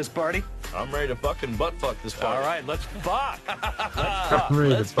down with this party? I'm ready to fucking butt fuck this party. All right, let's fuck. I'm ready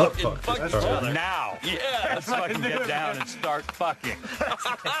Let's to butt fucking fuck fuck this each party. other. Now. Yeah, Let's fucking get down and start fucking.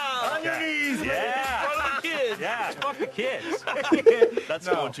 on your knees, man, Yeah. in front of the kids. Yeah, fuck the kids. That's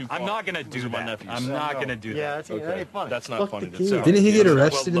going too far. I'm not gonna do Those are my that. nephews. I'm not gonna do that. Okay, that's not Fuck funny. the That's kids. Didn't he get Yeah,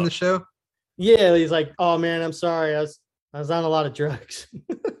 arrested well, in the show? Yeah, he's like, "Oh man, I'm sorry. I was on a lot of drugs."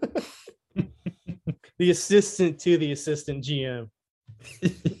 The assistant to the assistant GM.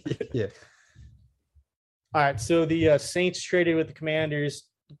 Yeah. All right. So the Saints traded with the Commanders.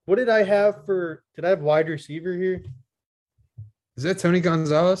 What did I have for? Did I have wide receiver here? Is that Tony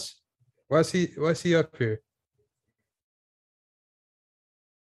Gonzalez? Why is he up here?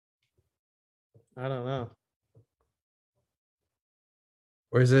 I don't know.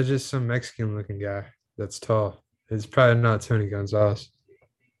 Or is that just some Mexican looking guy that's tall? It's probably not Tony Gonzalez.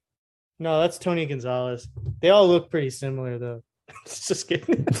 No, that's Tony Gonzalez. They all look pretty similar though. Just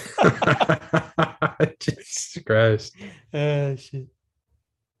kidding. Jesus Christ. Shit.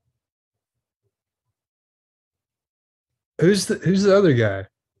 Who's the other guy?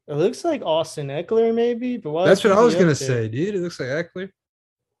 It looks like Austin Eckler, maybe, but why That's would what I he was be gonna up there? say, dude. It looks like Eckler.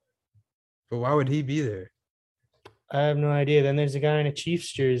 But why would he be there? I have no idea. Then there's a guy in a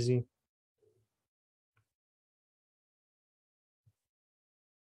Chiefs jersey.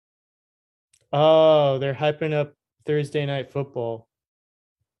 Oh, they're hyping up Thursday night football.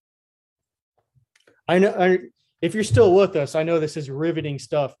 I know. If you're still with us, I know this is riveting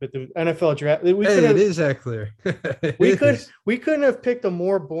stuff, but the NFL draft. We Hey, could it have. is Eckler. It We could. is. We couldn't have picked a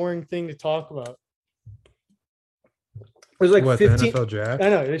more boring thing to talk about. It was like What, 15. the NFL draft? I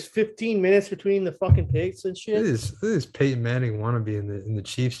know. There's 15 minutes between the fucking picks and Look shit. at this Peyton Manning wannabe in the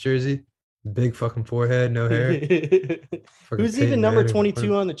Chiefs jersey. Big fucking forehead, no hair. Fucking Who's Peyton even number Manning.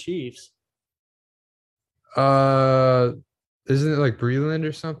 22 on the Chiefs? Isn't it like Breland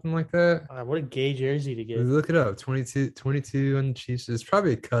or something like that? What a gay jersey to get. Look it up. 22 on the Chiefs. It's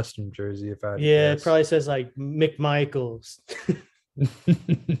probably a custom jersey if I had to Yeah, it guess. probably says like McMichaels,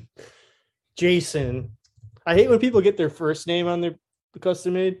 Jason. I hate when people get their first name on their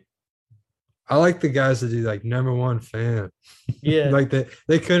custom made. I like the guys that do like number one fan. Yeah. Like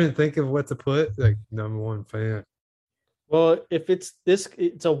they couldn't think of what to put. Like number one fan. Well, if it's this,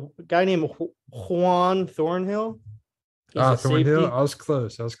 it's a guy named Juan Thornhill. He's a Thornhill. safety. I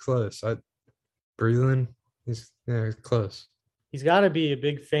was close. Breland. He's close. He's got to be a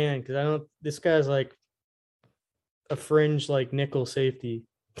big fan because I don't. This guy's like a fringe like nickel safety.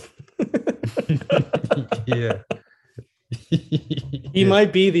 Yeah. He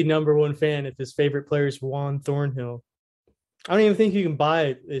might be the number one fan if his favorite player is Juan Thornhill. I don't even think you can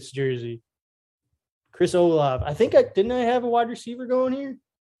buy this jersey. Chris Olave. I think didn't I have a wide receiver going here?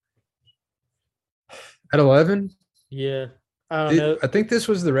 At 11? Yeah. I don't know. I think this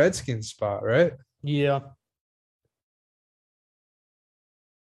was the Redskins spot, right? Yeah.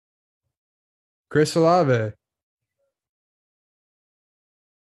 Chris Olave.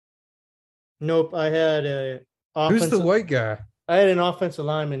 Nope. I had a Who's the offensive. white guy? I had an offensive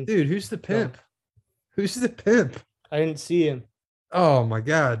lineman. Dude, who's the pimp? Who's the pimp? I didn't see him. Oh my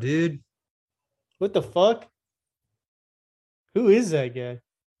god, dude. What the fuck? Who is that guy?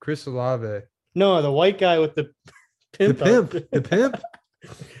 Chris Olave. No, the white guy with the pimp. The pimp. outfit. The pimp.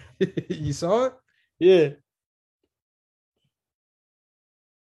 You saw it? Yeah.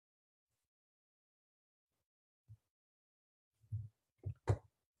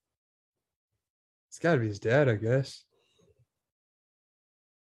 It's gotta be his dad, I guess.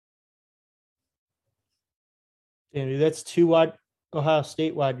 Damn, dude, that's two Ohio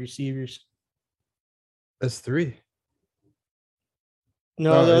State wide receivers. That's 3.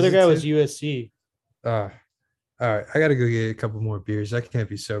 No, Oh, the is other it guy was two? USC. All right. I gotta go get a couple more beers. I can't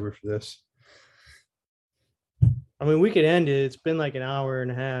be sober for this. I mean, we could end it. It's been like an hour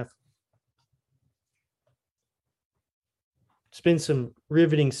and a half. It's been some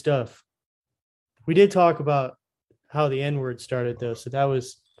riveting stuff. We did talk about how the N-word started, though. So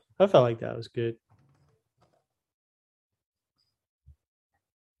I felt like that was good.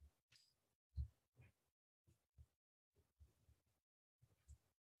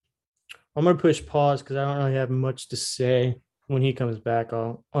 I'm going to push pause because I don't really have much to say. When he comes back,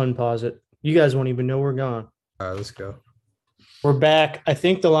 I'll unpause it. You guys won't even know we're gone. All right, let's go. We're back. I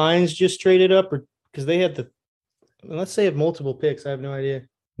think the Lions just traded up because they had unless they have multiple picks. I have no idea.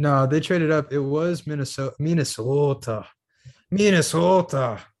 No, they traded up. It was Minnesota.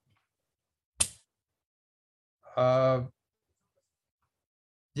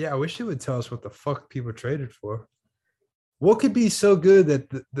 Yeah, I wish it would tell us what the fuck people traded for. What could be so good that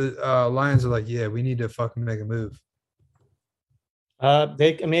the Lions are like, yeah, we need to fucking make a move.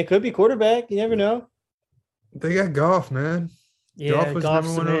 It could be quarterback. You never know. They got Goff, man. Yeah, Goff was Goff's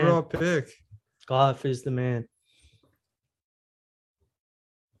number the one man. overall pick. Goff is the man.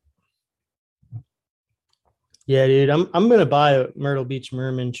 Yeah, dude. I'm gonna buy a Myrtle Beach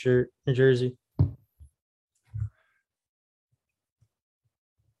Merman shirt or jersey.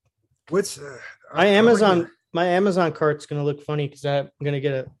 What's My Amazon cart's gonna look funny because I'm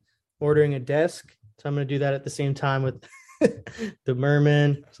gonna ordering a desk. So I'm gonna do that at the same time with the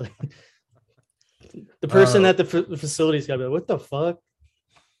Merman. It's like The person at the facility's got to be like, what the fuck?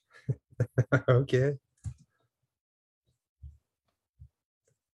 Okay.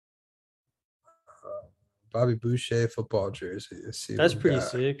 Bobby Boucher football jersey. Let's see. That's what we pretty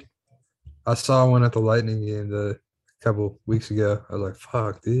got. sick. I saw one at the Lightning game a couple weeks ago. I was like,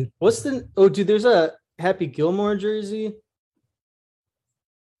 fuck, dude. What's the dude, there's a Happy Gilmore jersey.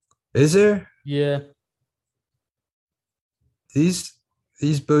 Is there? Yeah. These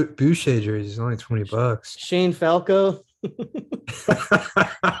Boucher jerseys only $20. Shane Falco.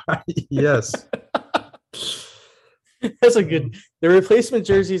 Yes. That's a good. The replacement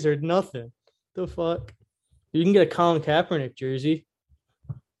jerseys are nothing. The fuck? You can get a Colin Kaepernick jersey.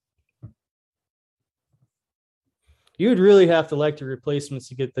 You would really have to like the replacements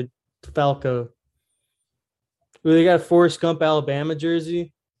to get the Falco. Ooh, they got a Forrest Gump Alabama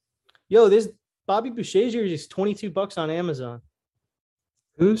jersey. Yo, this Bobby Boucher jersey is $22 on Amazon.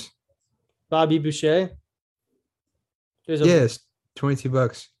 Who's? Bobby Boucher. Yes,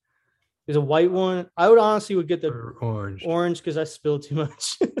 $22. There's a white one. I would honestly get the Or orange. orange because I spilled too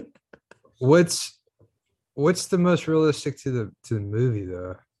much. What's the most realistic to the movie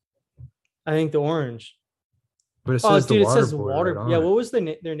though? I think the orange. But it Oh, says dude, the it says boy water. right on Yeah, it. what was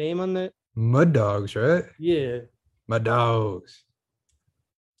their name on the? Mud Dogs, right? Yeah, Mud Dogs.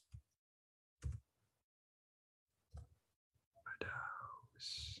 Mud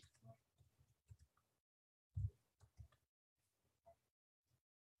Dogs.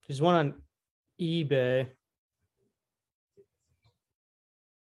 there's one on eBay.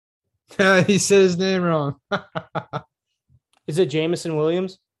 He said his name wrong. Is it Jamison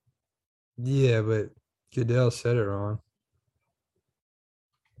Williams? Yeah, but Goodell said it wrong.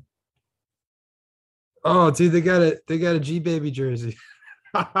 Oh, dude, they got a G Baby jersey.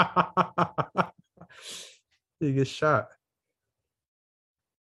 He gets shot.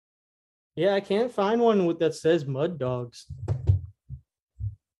 Yeah, I can't find one that says Mud Dogs.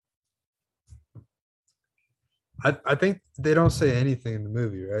 I think they don't say anything in the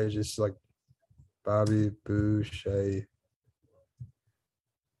movie, right? It's just like Bobby Boucher.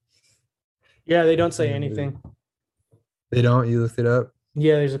 Yeah, they don't say Yeah, anything. They don't. You looked it up.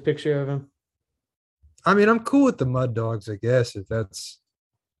 Yeah, there's a picture of him. I mean, I'm cool with the Mud Dogs, I guess, if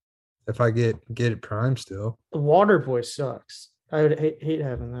I get it prime still. The Water Boy sucks. I would hate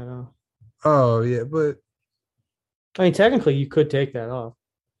having that off. Oh yeah, but I mean, technically, you could take that off.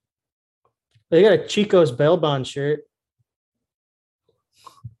 They got a Chico's Bell Bond shirt.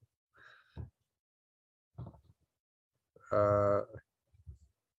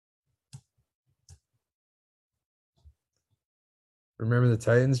 Remember the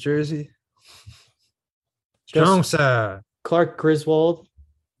Titans jersey? Just- Strong side. Clark Griswold.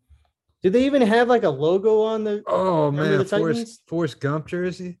 Did they even have like a logo on the? Oh Remember man, the Titans? Forrest Gump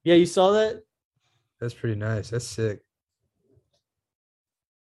jersey. Yeah, you saw that? That's pretty nice. That's sick.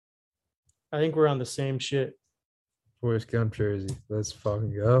 I think we're on the same shit. Forrest Gump jersey. Let's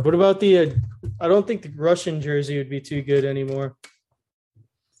fucking go. What about the? I don't think the Russian jersey would be too good anymore.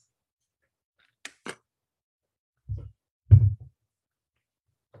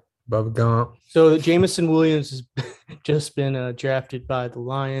 Bubba Gump. So Jamison Williams has just been drafted by the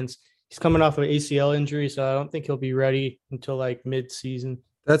Lions. He's coming off an ACL injury, so I don't think he'll be ready until like mid-season.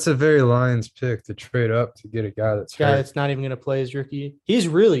 That's a very Lions pick to trade up to get a guy that's Guy hurt. that's not even going to play his rookie. He's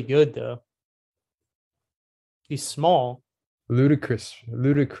really good though. He's small. Ludicrous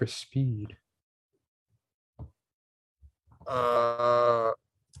speed.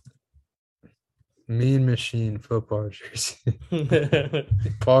 Mean Machine football jersey.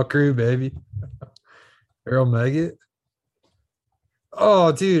 Paul Crew, baby. Earl Meggett.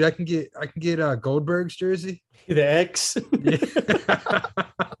 Oh, dude, I can get Goldberg's jersey. The X.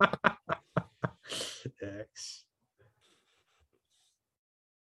 X.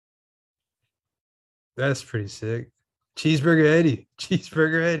 That's pretty sick. Cheeseburger Eddie.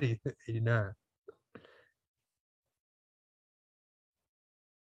 89.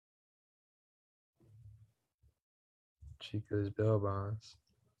 Chico's Bell Bonds.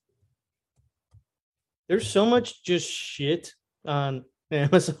 There's so much just shit on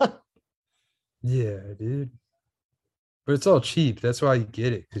Amazon. Yeah, dude. But it's all cheap. That's why you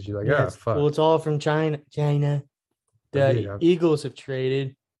get it, because you're like, Yeah, ah, fuck. well, it's all from China. The Yeah. Eagles have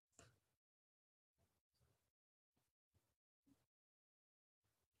traded.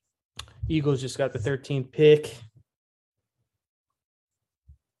 Eagles just got the 13th pick.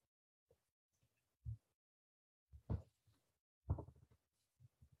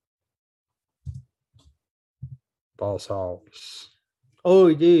 Boss Hogs.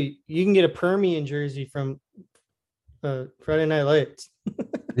 Oh, dude, you can get a Permian jersey from Friday Night Lights.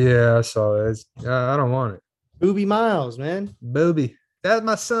 Yeah, I saw that. I don't want it. Booby Miles, man. Booby. That's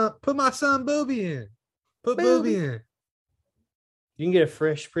my son. Put my son Booby in. Put Booby Booby. in. You can get a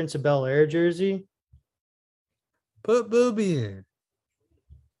Fresh Prince of Bel-Air jersey. Put Booby in.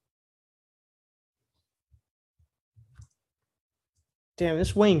 Damn,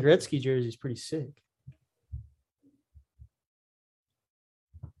 this Wayne Gretzky jersey is pretty sick.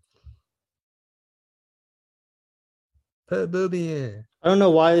 Put Booby in. I don't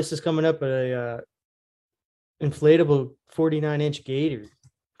know why this is coming up, but a inflatable 49-inch gator.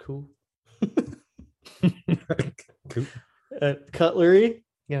 Cool. Cool. Cutlery.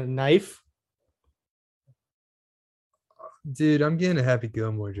 You got a knife. Dude, I'm getting a Happy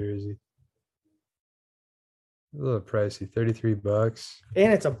Gilmore jersey. A little pricey, $33.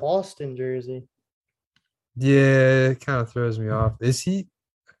 And it's a Boston jersey. Yeah, it kind of throws me off. Is he?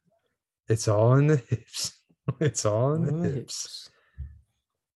 It's all in the hips. It's all in the hips.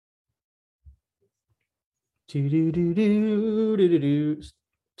 Do-do-do-do-do-do-do.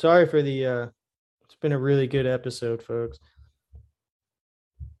 Sorry for the it's been a really good episode, folks.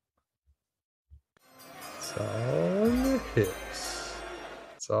 It's all in the hips.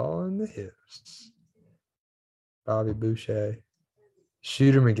 It's all in the hips. Bobby Boucher.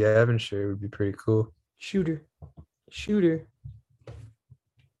 Shooter McGavin shirt would be pretty cool. Shooter.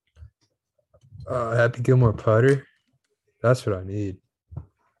 Happy Gilmore putter. That's what I need.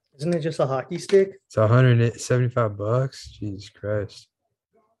 Isn't it just a hockey stick? It's $175. Jesus Christ.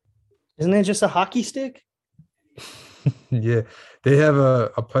 Isn't it just a hockey stick? Yeah, they have a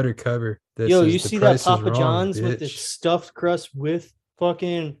putter cover. That Yo, says you "The see that price is Papa wrong, John's with the bitch." stuffed crust with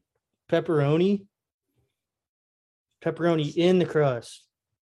fucking pepperoni? Pepperoni in the crust.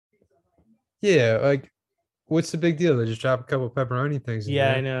 Yeah, like, what's the big deal? They just drop a couple pepperoni things in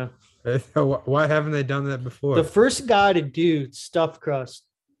Yeah, there. I know. Why haven't they done that before? The first guy to do stuffed crust,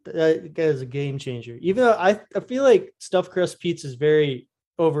 that guy is a game changer. Even though I feel like stuffed crust pizza is very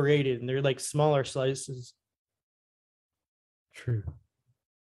overrated and they're like smaller slices. True.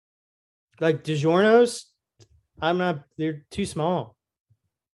 Like DiGiorno's, they're too small.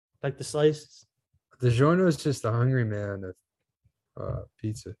 Like the slices. DiGiorno is just the hungry man of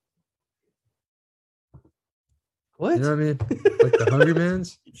pizza. What? You know what I mean? Like the Hungry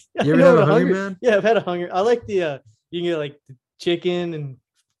Man's. Yeah, You I ever know have what a Hungry Man? Yeah, I've had a hungry. I like the you can get like the chicken and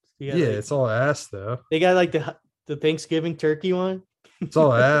Yeah, like, it's all ass though. they got like the Thanksgiving turkey one. It's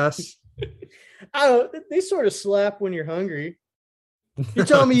all ass. I don't. They sort of slap when you're hungry. You're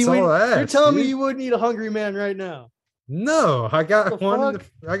telling me It's you all wouldn't, ass, you're telling me dude. you wouldn't eat a hungry man right now. No, I got The one. fuck?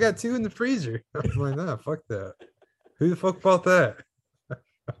 I got two in the freezer. I'm like, nah, fuck that. Who the fuck bought that?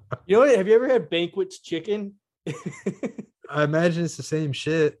 You know what? Have you ever had Banquet's chicken? I imagine it's the same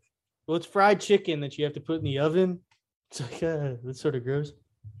shit. Well, it's fried chicken that you have to put in the oven. It's like that's sort of gross.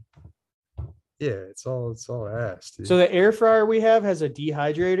 Yeah, it's all ass, dude. So the air fryer we have has a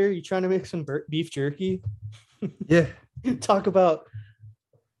dehydrator. You trying to make some beef jerky? yeah, Talk about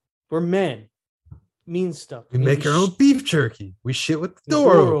we're men. Mean stuff. we make our own beef jerky. We shit with the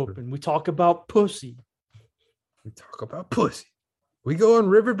door open. We talk about pussy. We talk about pussy. We go on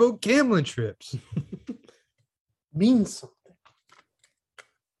riverboat gambling trips. Means something.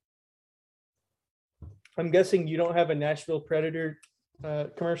 I'm guessing you don't have a Nashville Predator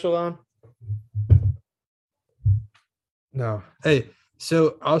commercial on. No. Hey,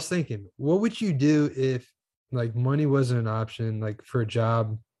 so I was thinking, what would you do if like money wasn't an option, like for a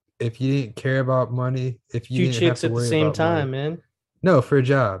job, if you didn't care about money, if you Two didn't have chicks to at the worry same about time, money? man. No, for a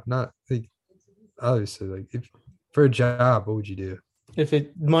job, not like obviously, like if for a job, what would you do? If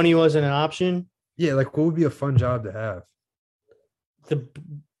money wasn't an option, Yeah, like what would be a fun job to have?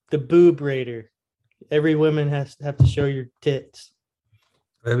 the boob raider. Every woman has to have to show your tits.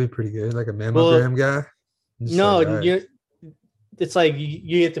 That'd be pretty good, like a mammogram guy. Just No, like, all right. it's like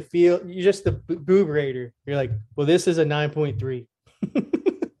you get to feel you're just the boob raider. You're like, well, this is a 9.3.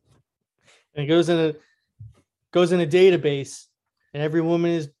 And it goes in a database, and every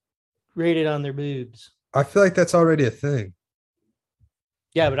woman is rated on their boobs. I feel like that's already a thing.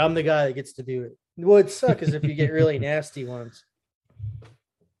 Yeah, but I'm the guy that gets to do it. What would suck is if you get really nasty ones.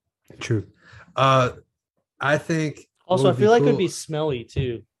 True. I think Also, what I would feel like it would cool- be smelly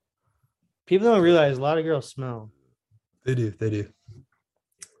too. People don't realize a lot of girls smell. They do.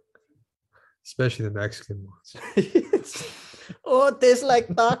 Especially the Mexican ones. Oh, it tastes like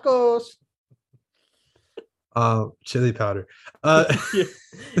tacos. Chili powder. Yeah.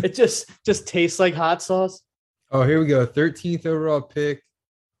 It just tastes like hot sauce. Oh, here we go. 13th overall pick.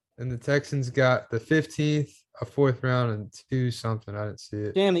 And the Texans got the 15th, a fourth round, and 2 something. I didn't see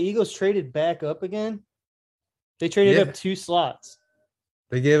it. Damn, the Eagles traded back up again. They traded Yeah. up 2 slots.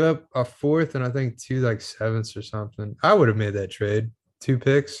 They gave up a fourth and I think 2 like sevenths or something. I would have made that trade. 2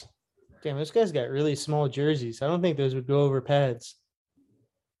 picks. Damn, this guy's got really small jerseys. I don't think those would go over pads.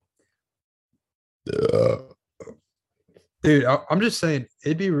 Dude, I'm just saying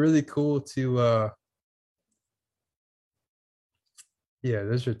it'd be really cool to yeah,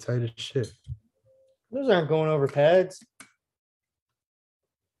 those are tight as shit. Those aren't going over pads.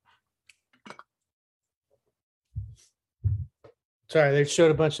 Sorry, they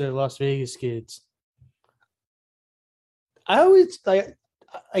showed a bunch of Las Vegas kids.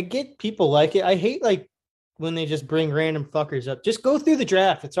 I get people like it. I hate like when they just bring random fuckers up. Just go through the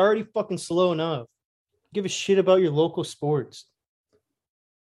draft. It's already fucking slow enough. Give a shit about your local sports.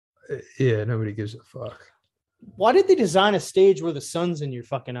 Yeah, nobody gives a fuck. Why did they design a stage where the sun's in your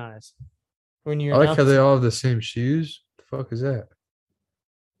fucking eyes? When you're I like how announcing? they all have the same shoes. The fuck is that?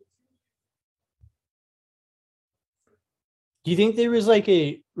 Do you think there was like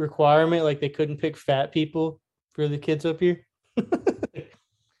a requirement, like they couldn't pick fat people for the kids up here?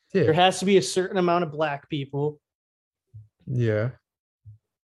 There Yeah. has to be a certain amount of black people. Yeah.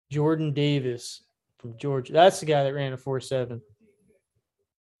 Jordan Davis from Georgia. That's the guy that ran a 4.7.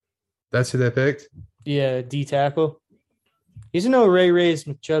 That's who they picked. Yeah, D tackle. He's no Ray Ray's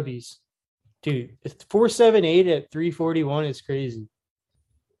McChubbies. Dude, 4.78 at 341 is crazy.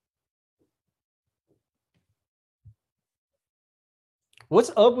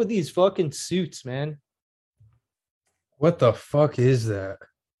 What's up with these fucking suits, man? What the fuck is that?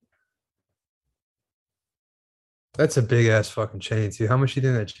 That's a big ass fucking chain, too. How much do you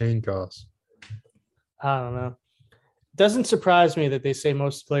think that chain costs? I don't know. Doesn't surprise me that they say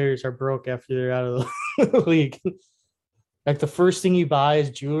most players are broke after they're out of the league. Like the first thing you buy is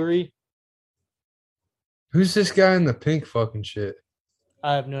jewelry. Who's this guy in the pink fucking shit?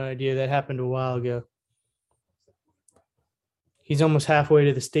 I have no idea. That happened a while ago. He's almost halfway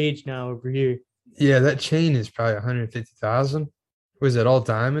to the stage now over here. Yeah, that chain is probably 150,000. Was it all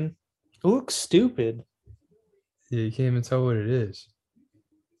diamond? It looks stupid. Yeah, you can't even tell what it is.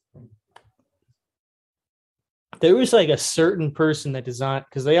 There was like a certain person that designed,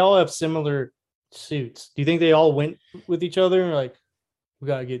 because they all have similar suits. Do you think they all went with each other and like, we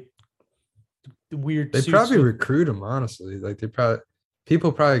gotta get the weird They suits probably with- recruit them, honestly. Like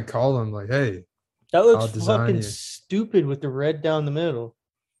people probably call them like, hey, That I'll looks design fucking you. stupid with the red down the middle.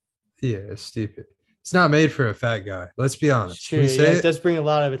 yeah, it's stupid. It's not made for a fat guy. Let's be honest. Sure, Can we say yeah, it it? does bring a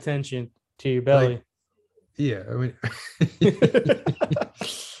lot of attention to your belly. Yeah, I mean,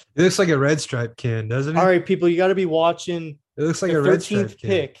 it looks like a red stripe can, doesn't it? All right, people, you got to be watching It looks like the a red stripe 13th can.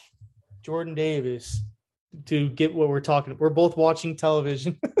 pick, Jordan Davis, to get what we're talking. We're both watching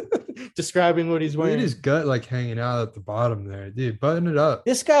television, describing what he's Look at wearing. his gut like hanging out at the bottom there, dude. Button it up.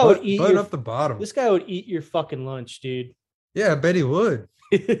 This guy would eat Button your, up the bottom. This guy would eat your fucking lunch, dude. Yeah, I bet he would.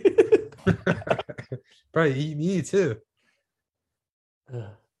 Probably eat me too.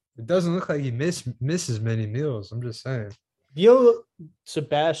 It doesn't look like he misses many meals. I'm just saying. You know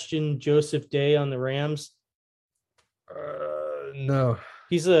Sebastian Joseph Day on the Rams? No.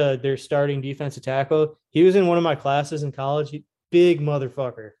 He's their starting defensive tackle. He was in one of my classes in college. Big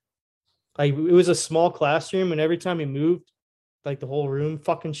motherfucker. Like it was a small classroom, and every time he moved, like the whole room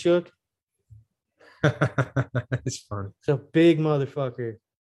fucking shook. It's funny. So big motherfucker.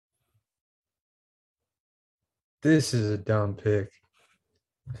 This is a dumb pick.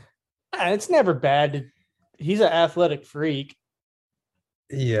 It's never bad. He's an athletic freak.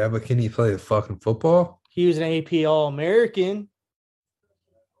 Yeah, but can he play the fucking football? He was an AP All-American.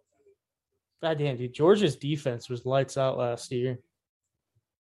 God damn, dude. Georgia's defense was lights out last year.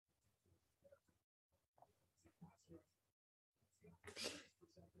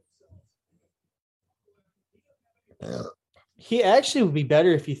 He actually would be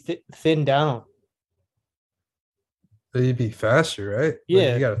better if he thinned down. He'd be faster, right? Like,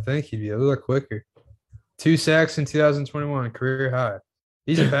 Yeah. you got to think he'd be a little quicker. 2 sacks in 2021, career high.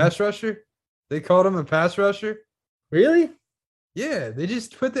 He's a pass rusher. They called him a pass rusher. Really? Yeah, they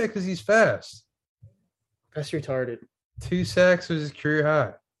just put that because he's fast. That's retarded. 2 sacks was his career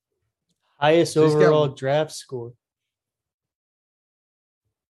high. Highest So he's got- overall draft score.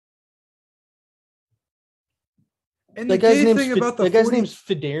 And That the guy's gay name's thing about the that guy's 40 name's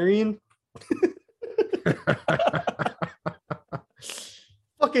Fidarian.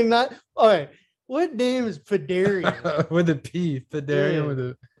 Fucking not. All right. What name is Fidarian? with a P, Fidarian Yeah. with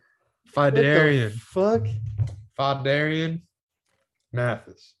a What the Fidarian. fuck? Fidarian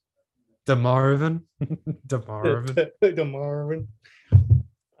Mathis. DeMarvin. DeMarvin. The Marvin.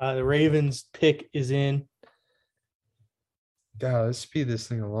 The Ravens pick is in. God, let's speed this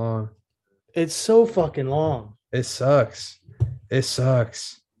thing along. It's so fucking long. It sucks. It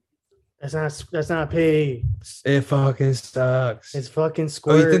sucks. That's not pay. It fucking sucks. It's fucking Oh,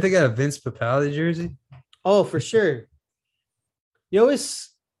 squirt. you think they got a Vince Papale jersey? Oh, for sure. You know his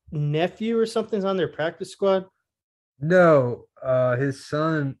nephew or something's on their practice squad. No, his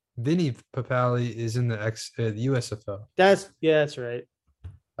son Vinny Papale is in the USFL. That's right.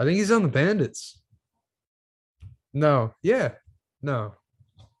 I think he's on the Bandits. No, yeah, no,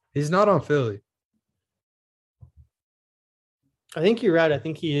 he's not on Philly. I think you're right. I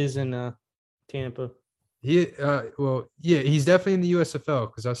think he is in Tampa. Well, yeah, he's definitely in the USFL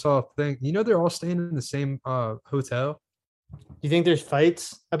because I saw a thing. You know, they're all staying in the same hotel. You think there's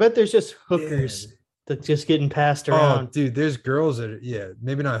fights? I bet there's just hookers that just getting passed Oh, around. dude, there's girls that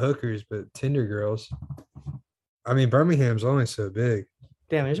maybe not hookers, but Tinder girls. I mean, Birmingham's only so big.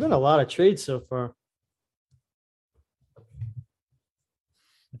 Damn, there's been a lot of trades so far.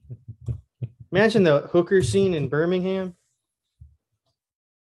 Imagine the hooker scene in Birmingham.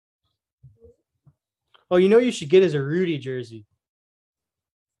 Oh, you know you should get as a Rudy jersey.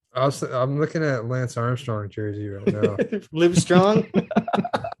 I'm looking at Lance Armstrong jersey right now. Live strong.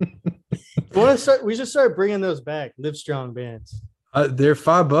 We should start bringing those back. Live strong bands. They're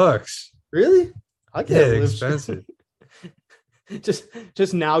 $5. Really? I Yeah, Live expensive.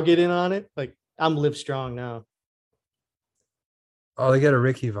 just now get in on it. Like I'm Live Strong now. Oh, they got a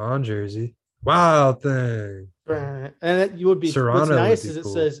Ricky Vaughn jersey. Wild thing. And you would be. Serrano What's nice would be is it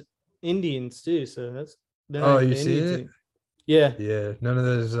cool. says Indians too. So that's. Oh, you see it? Yeah, Yeah, none of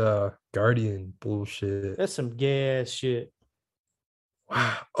those Guardian bullshit. that's some gas shit.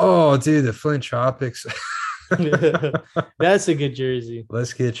 Wow. Oh, dude, the Flint Tropics. That's a good jersey.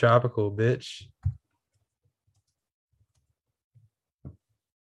 Let's get tropical, bitch.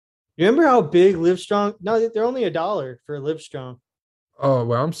 You remember how big Live Strong? No, they're only $1 for Live Strong. Oh,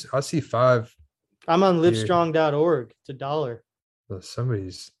 well, I see 5. I'm on Here. livestrong.org. It's $1. Well,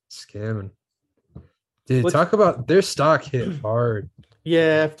 somebody's scamming. Dude, What's- talk about their stock hit hard.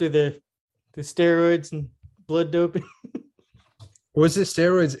 Yeah, after the steroids and blood doping. Was it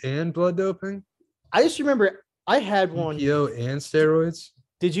steroids and blood doping? I just remember I had one. EPO and steroids?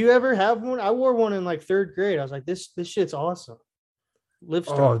 Did you ever have one? I wore one in like 3rd grade. I was like, this shit's awesome. Live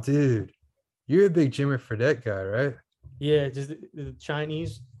Oh, Strong. dude. You're a big Jimmy Fredette guy, right? Yeah, just the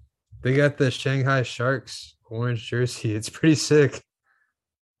Chinese. They got the Shanghai Sharks orange jersey. It's pretty sick.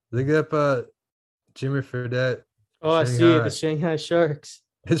 Look up Jimmy Fredette. Oh, I see it. Shanghai. The Shanghai Sharks.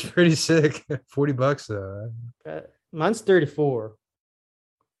 It's pretty sick. $40 though. Mine's 34.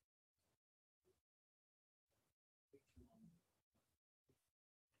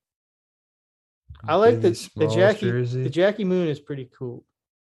 I like Biggie the Smalls Jackie. jersey. The Jackie Moon is pretty cool.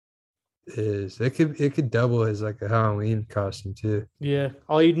 It could double as like a Halloween costume too. Yeah,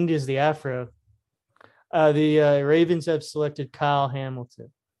 all you need is the afro. The Ravens have selected Kyle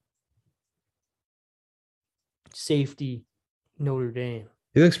Hamilton, safety, Notre Dame.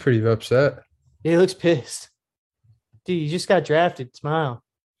 He looks pretty upset. He looks pissed. Dude, you just got drafted. Smile.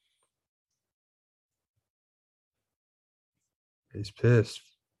 He's pissed.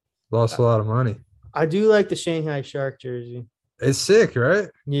 Lost a lot of money. I do like the Shanghai Shark jersey. It's sick, right?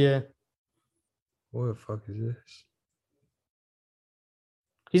 Yeah, What the fuck is this?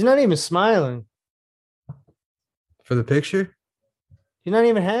 he's not even smiling. For the picture? He's not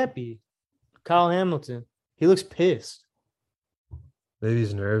even happy. Kyle Hamilton. He looks pissed. Maybe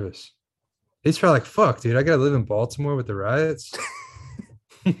he's nervous. He's probably like, fuck, dude, I gotta live in Baltimore with the riots.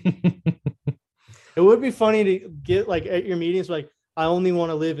 It would be funny to get like at your meetings, like, I only want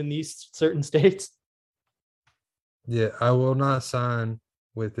to live in these certain states. Yeah, I will not sign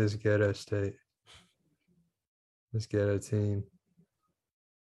with this ghetto state. This ghetto team.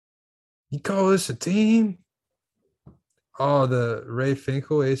 You call this a team? Oh, the Ray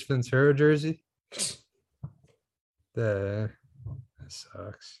Finkel Ace Ventura jersey. That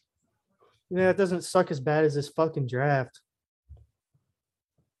sucks. Yeah, it doesn't suck as bad as this fucking draft.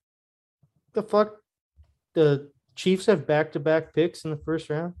 The fuck? The Chiefs have back-to-back picks in the first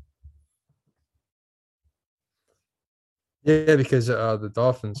round. Yeah, because the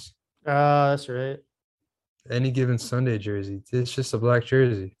Dolphins. That's right. Any given Sunday jersey. It's just a black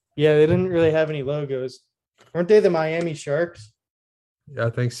jersey. Yeah, they didn't really have any logos. Aren't they the Miami Sharks? I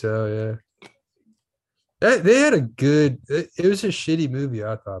think so, yeah. They had a good it was a shitty movie,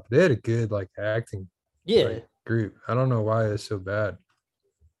 I thought, but they had a good like acting Yeah. like, group. I don't know why it's so bad.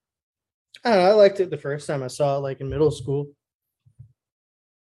 I don't know, I liked it the first time I saw it, like in middle school.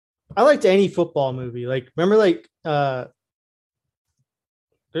 I liked any football movie. Like, remember, like, there's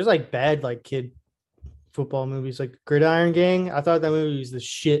like bad like kid football movies, like Gridiron Gang. I thought that movie was the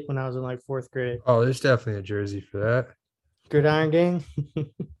shit when I was in like 4th grade. Oh, there's definitely a jersey for that. Gridiron Gang.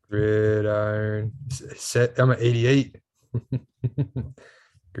 Gridiron. Set. I'm at 88.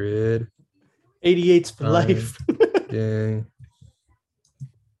 Grid 88's for life. Gang.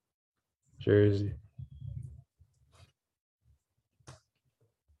 Jersey.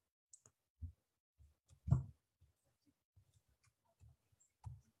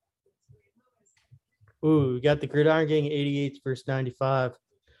 Ooh, we got the Gridiron Gang 88 versus 95.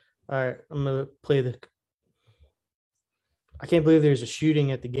 All right, I'm gonna play the. I can't believe there's a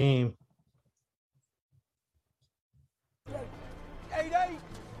shooting at the game.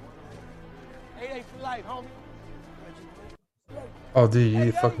 88 for life, homie. Oh, dude,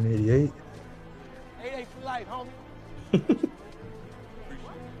 you fucking 88. 88 for life, homie.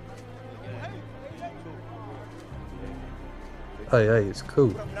 Hey, it's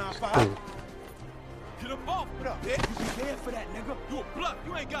cool. It's cool. Get up off. What up, bitch? You be dead for that, nigga. You a bluff.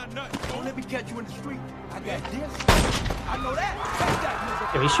 You ain't got nothing. Don't let me catch you in the street. I got this. I know that. Take that,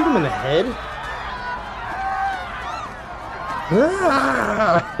 nigga. Can we shoot him in the head?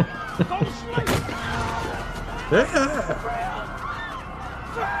 Ah! Yeah.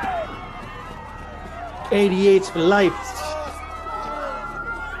 88's for life.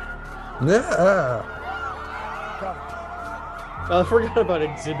 Yeah. Oh, I forgot about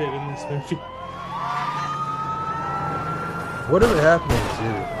Exhibit in this movie. Whatever happened to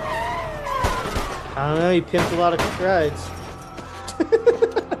Exhibit? I don't know. He pimped a lot of rides.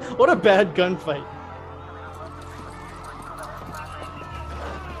 What a bad gunfight.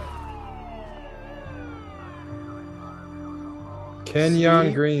 Kenyon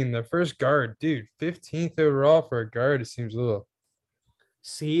See? Green, the first guard, dude, 15th overall for a guard. It seems a little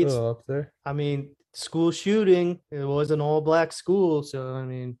See, up there. I mean, school shooting. It was an all-black school, so I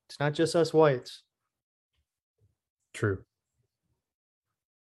mean, it's not just us whites. True.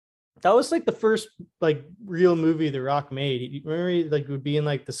 That was like the first like real movie The Rock made. You remember he, like would be in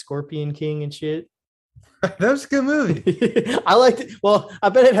like the Scorpion King and shit. That was a good movie. I liked it. Well, I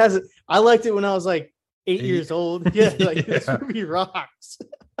bet it has. I liked it when I was like 8 years old. Yeah, like this Yeah. movie rocks.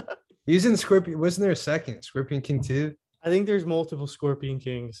 He was in Scorpion. Wasn't there a second Scorpion King 2? I think there's multiple Scorpion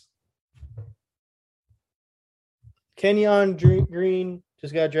Kings. Kenyon Green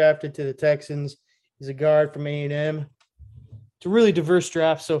just got drafted to the Texans. He's a guard from A&M. It's a really diverse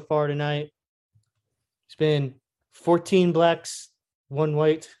draft so far tonight. It's been 14 blacks, 1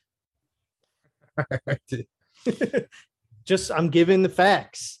 white. Just I'm giving the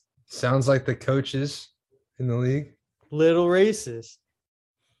facts. Sounds like the coaches in the league. Little racist.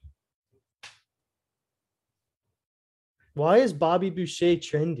 Why is Bobby Boucher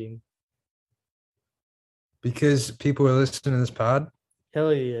trending? Because people are listening to this pod.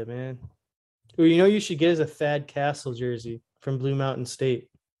 Hell yeah, man. Well, you know you should get as a Thad Castle jersey from Blue Mountain State.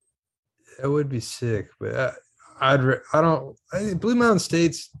 That would be sick, but I think Blue Mountain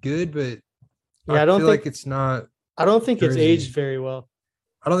State's good, but Yeah, I don't feel think like it's not. I don't think it's jersey. aged very well.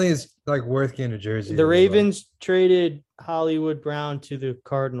 I don't think it's like worth getting a jersey. The as well. Ravens traded Hollywood Brown to the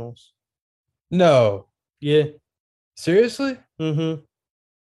Cardinals. No, Yeah. seriously. Mm-hmm.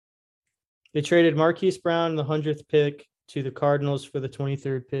 They traded Marquise Brown, the 100th pick, to the Cardinals for the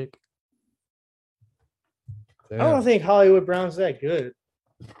 23rd pick. I don't Damn. think Hollywood Brown's that good.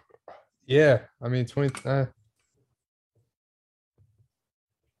 Yeah, I mean 20.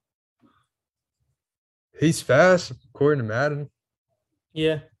 He's fast, according to Madden.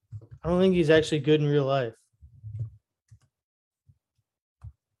 Yeah. I don't think he's actually good in real life.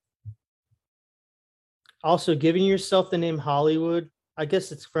 Also, giving yourself the name Hollywood, I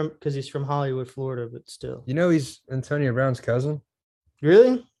guess it's from because he's from Hollywood, Florida, but still. You know he's Antonio Brown's cousin.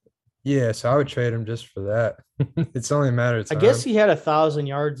 Really? Yeah, so I would trade him just for that. It's only a matter of I time. guess he had 1,000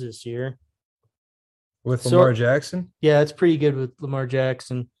 yards this year. with so- Lamar Jackson. Yeah, it's pretty good with Lamar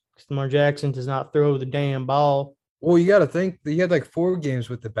Jackson. 'Cause Lamar Jackson does not throw the damn ball. Well, you got to think that he had like 4 games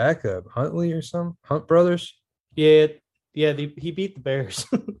with the backup, Huntley or some Hunt brothers. Yeah, he beat the Bears.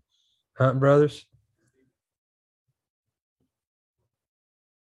 Hunt brothers.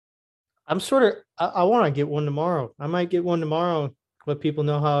 I'm sort of. I want to get one tomorrow. I might get one tomorrow. Let people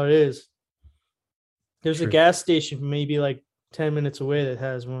know how it is. There's a True. gas station maybe like 10 minutes away that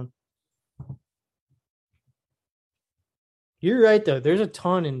has one. You're right though. There's a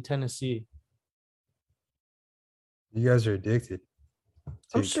ton in Tennessee. You guys are addicted. I'm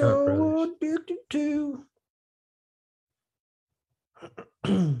to Hunt so brothers. addicted to.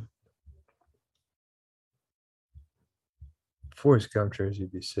 Forrest Gump jersey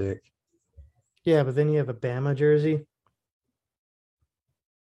would be sick. Yeah, but then you have a Bama jersey.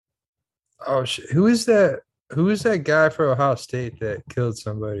 Oh shit! Who is that? Who is that guy for Ohio State that killed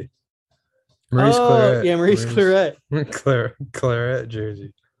somebody? Maurice Claret. Yeah, Maurice Claret. Claret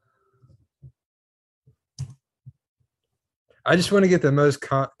jersey. I just want to get the most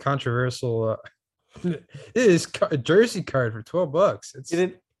controversial. It is a jersey card for $12. It's Get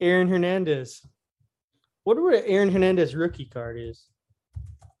it, Aaron Hernandez. Wonder what an Aaron Hernandez rookie card is.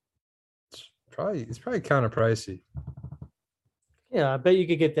 probably kind of pricey. Yeah, I bet you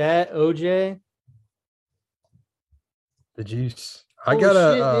could get that. OJ. The juice. Holy I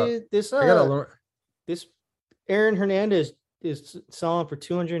got shit, dude. This Aaron Hernandez is selling for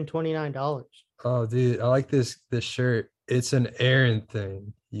 $229. Oh, dude, I like this shirt. It's an Aaron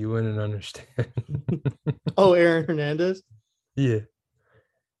thing. You wouldn't understand. Oh, Aaron Hernandez. Yeah.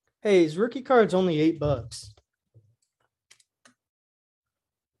 Hey, his rookie card's only $8.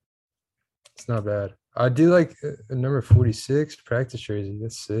 It's not bad. I do like a number 46 practice jersey.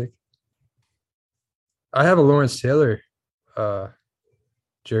 That's sick. I have a Lawrence Taylor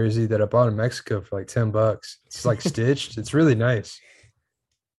jersey that I bought in Mexico for like $10. It's like stitched. It's really nice.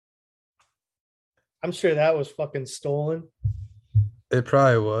 I'm sure that was fucking stolen. It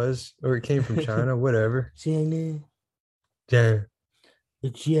probably was, or it came from China, whatever. China. Yeah.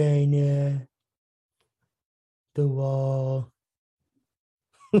 China. The wall.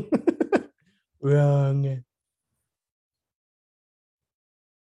 Wrong.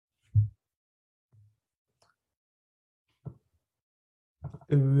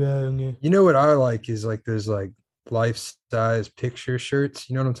 Wrong. You know what I like is like those like life-size picture shirts.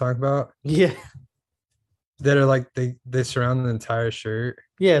 You know what I'm talking about? Yeah. That are like they surround the entire shirt.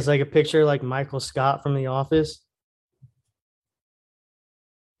 Yeah, it's like a picture like Michael Scott from The Office.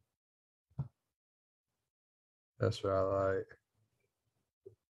 That's what I like.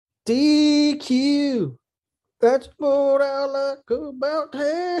 DQ. That's what I like about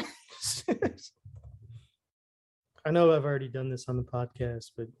Texas. I know I've already done this on the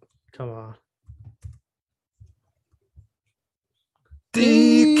podcast, but come on.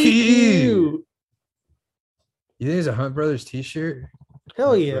 DQ. You think it's a Hunt Brothers t-shirt? Hell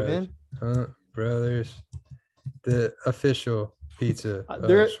Hunt yeah, Brothers. man. Hunt Brothers. The official pizza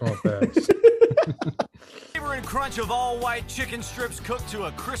they're- of Swamp Bags. Flavor and crunch of all white chicken strips cooked to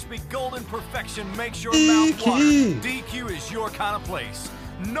a crispy golden perfection makes your mouth water. DQ is your kind of place.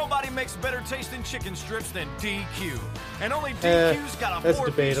 Nobody makes better tasting chicken strips than DQ. And only DQ's got a that's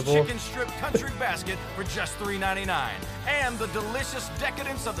 4-piece debatable. chicken strip country basket for just $3.99. And the delicious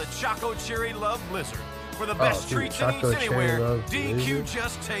decadence of the Choco Cherry Love Blizzard. For the best dude, treats and eats Choco Cherry anywhere, Love DQ Blizzard.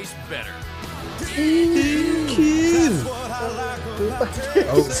 just tastes better. DQ.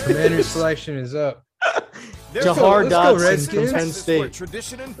 Oh, Commander's selection is up. Jahar let's go Dodson from Redskins. Penn State.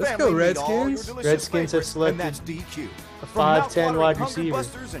 Tradition and Let's family go meet all your Redskins. delicious Redskins have favorites, selected and that's DQ. a From 5'10" wide mouthwatering Hungry receiver.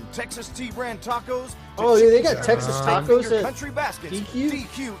 Busters and Texas Tea brand tacos. to Oh, yeah, they got chicken Texas strips tacos in your at country baskets. DQ?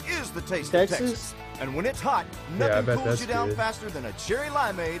 DQ is the taste Texas? of Texas. And when it's hot, Yeah, I nothing bet cools that's you down good. faster than a cherry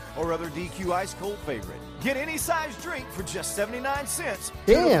limeade or other DQ ice cold favorite. Get any size drink for just 79 cents.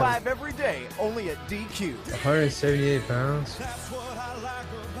 2 to Damn. 5 every day, only at DQ. 178 pounds.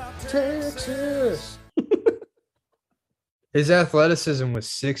 Texas. His athleticism was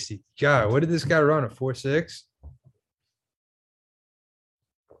 60. God, what did this guy run? A 4.6?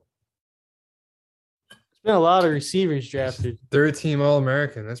 There's been a lot of receivers drafted. Third team All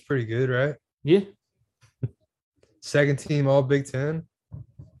American. That's pretty good, right? Yeah. Second team All Big Ten.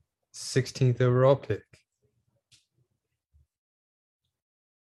 16th overall pick.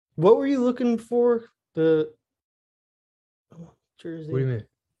 What were you looking for? The jersey. What do you mean?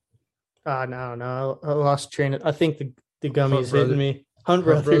 No. I lost train of. I think the gummy's Brother- hitting me. Hunt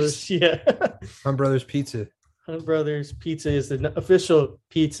Hunt Brothers. Yeah. Hunt Brothers Pizza. Hunt Brothers Pizza is the official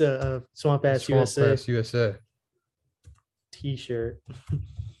pizza of Swamp Ass Swamp USA Pass USA. t-shirt.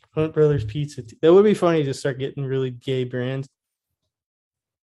 Hunt Brothers Pizza. That would be funny to start getting really gay brands.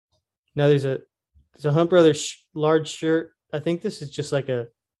 Now there's a Hunt Brothers large shirt. I think this is just like an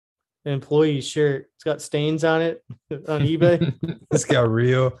employee shirt. It's got stains on it on eBay. It's got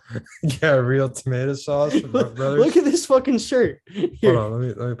real tomato sauce from Hunt Brothers. Look at this fucking shirt. Here. Hold on,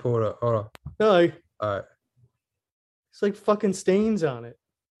 let me pull it up. Hold on. No, like, All right. it's like fucking stains on it.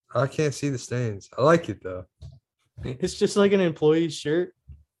 I can't see the stains. I like it though. It's just like an employee shirt.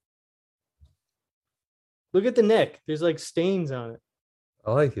 Look at the neck. There's like stains on it.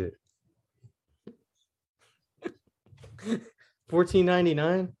 I like it.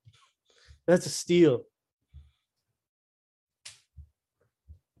 $14.99. That's a steal.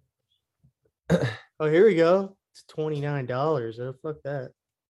 Oh, here we go. It's $29. Oh, fuck that.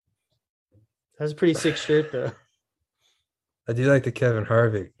 That's a pretty sick shirt, though. I do like the Kevin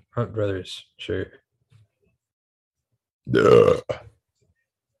Harvick Hunt Brothers shirt. Duh.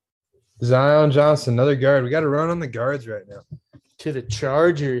 Zion Johnson, another guard. We got to run on the guards right now. To the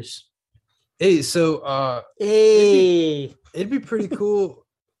Chargers. Hey, so Hey. it'd be pretty cool.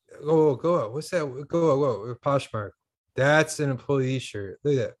 Oh, go out. What's that? Go Poshmark. That's an employee shirt.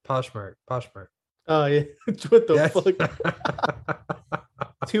 Look at that. Poshmark. Oh yeah. What the That's, fuck?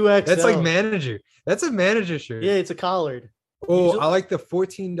 2X. that's like manager. That's a manager shirt. Yeah, it's a collared. Oh, Usually- I like the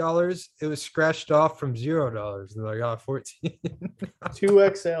 $14. It was scratched off from $0. And I got 14.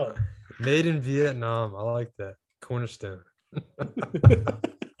 2XL. Made in Vietnam. I like that. Cornerstone.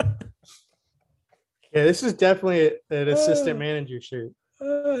 Yeah, this is definitely an assistant manager shirt.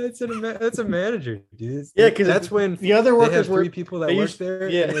 That's a manager, dude. Yeah, because that's when the other they workers have were three people that they work used- there.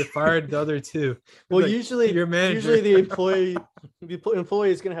 yeah. And they fired the other two. well. Like, Usually, your manager. usually the employee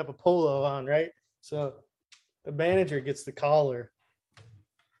is gonna have a polo on, right? So the manager gets the collar.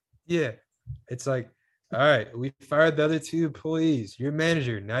 Yeah, it's like, all right, we fired the other two employees. You're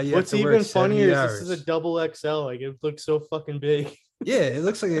manager now. You What's have to even work 70 funnier is hours. this is a double XL. Like it looks so fucking big. Yeah, it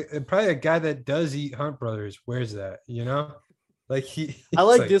looks like probably a guy that does eat Hunt Brothers wears that. You know, like he. I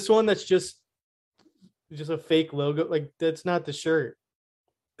it's like this one. That's just a fake logo. Like that's not the shirt.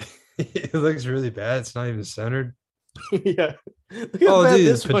 It looks really bad. It's not even centered. Yeah. Look how Oh, bad dude,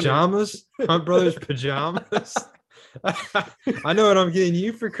 this one is. pajamas, Hunt Brothers pajamas. I know what I'm getting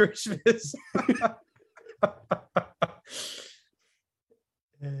you for Christmas.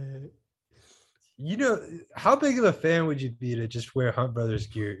 You know, how big of a fan would you be to just wear Hunt Brothers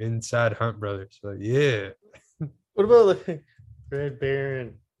gear inside Hunt Brothers? Like, yeah, What about the Red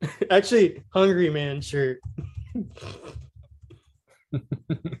Baron? Actually, Hungry Man shirt.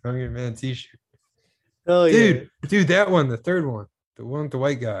 Hungry Man t-shirt. Oh yeah. Dude, that one, the third one, the one with the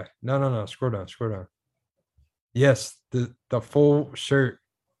white guy. No, scroll down. Yes, the full shirt.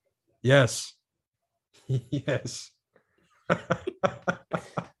 Yes, yes.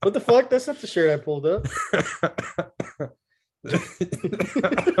 What the fuck? That's not the shirt I pulled up.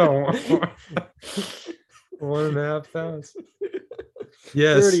 Oh, 1.5 pounds.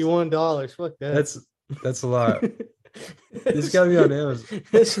 Yes, $31. Fuck that. that's a lot. It's got to be on Amazon.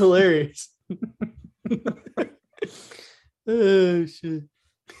 That's hilarious. Oh shit.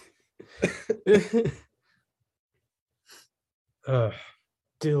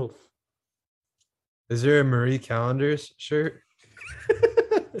 Dilf. Is there a Marie Callender's shirt?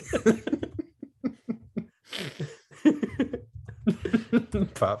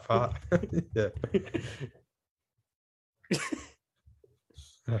 Pop. Yeah.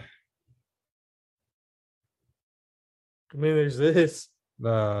 I mean, there's this.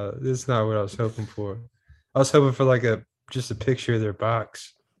 This is not what I was hoping for. I was hoping for like just a picture of their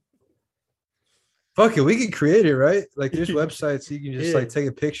box. Fuck it, we can create it, right? Like there's websites you can just Yeah. like take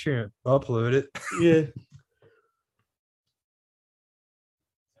a picture and upload it. Yeah.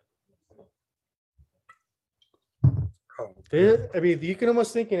 I mean, you can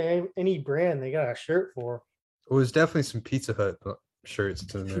almost think in any brand they got a shirt for. Well, there's definitely some Pizza Hut shirts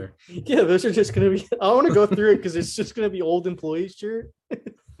in there. Yeah, those are just gonna be. I want to go through it because it's just gonna be old employees shirt.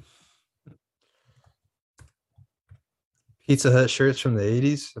 Pizza Hut shirts from the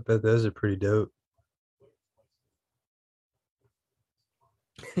 80s. I bet those are pretty dope.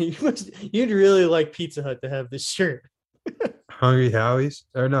 You'd really like Pizza Hut to have this shirt. Hungry Howie's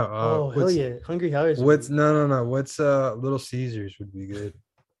or no? Oh hell yeah, Hungry Howie's. What's no? What's Little Caesars would be good.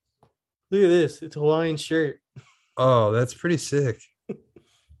 Look at this. It's a Hawaiian shirt. Oh, that's pretty sick.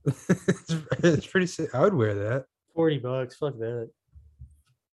 It's pretty sick. I would wear that. $40. Fuck that.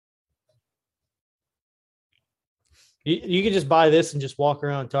 You could just buy this and just walk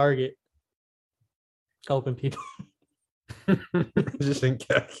around Target helping people. Just in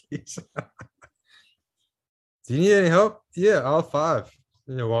khakis. Do you need any help? Yeah, all 5.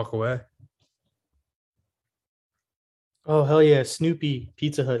 Then you walk away. Oh hell yeah, Snoopy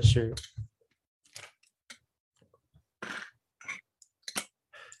Pizza Hut shirt.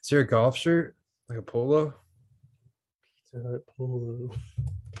 Is there a golf shirt? Like a polo? Pizza Hut polo.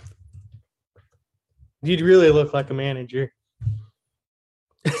 You'd really look like a manager.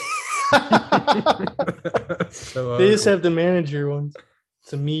 So, They just have the manager ones.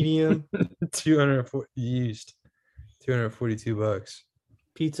 It's a medium. 240 used. $242.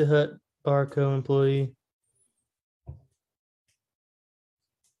 Pizza Hut Barco employee.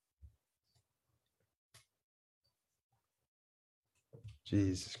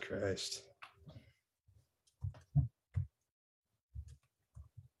 Jesus Christ.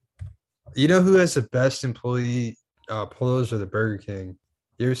 You know who has the best employee polos are the Burger King.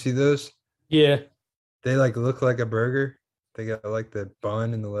 You ever see those? Yeah. They like look like a burger. They got like the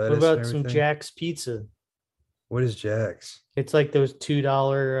bun and the lettuce. What and about some everything. Jack's Pizza? What is Jack's? It's like those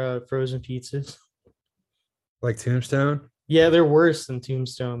 $2 frozen pizzas. Like Tombstone? Yeah, they're worse than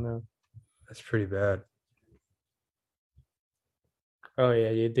Tombstone though. That's pretty bad. Oh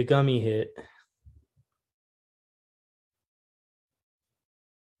yeah, dude, the gummy hit.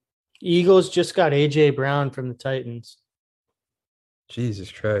 Eagles just got AJ Brown from the Titans. Jesus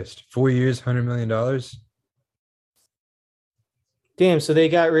Christ. 4 years, $100 million. Damn, so they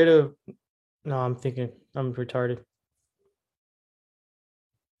got rid of. No, I'm retarded.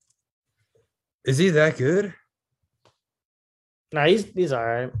 Is he that good? Nah, he's all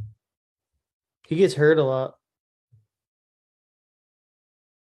right. He gets hurt a lot.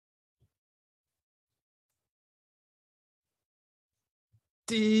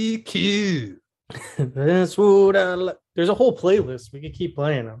 DQ. That's what I like. There's a whole playlist. We could keep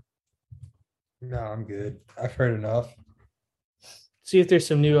playing them. No, I'm good. I've heard enough. See if there's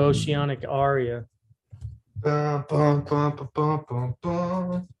some new Oceanic aria. Bum, bum, bum, bum, bum,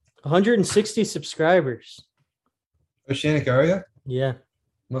 bum. 160 subscribers. Oceanic Aria? Yeah.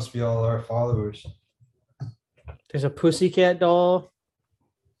 Must be all our followers. There's a Pussycat Doll.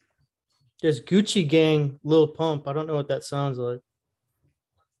 There's Gucci Gang, Lil Pump. I don't know what that sounds like.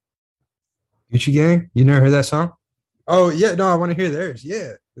 Gucci Gang? You never heard that song? Oh, yeah. No, I want to hear theirs.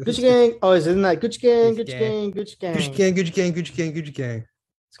 Yeah. Gucci Gang. Oh, isn't that Gucci Gang? Gucci Gucci Gang. Gang. Gucci Gang. Gucci Gang, Gucci Gang, Gucci Gang, Gucci Gang.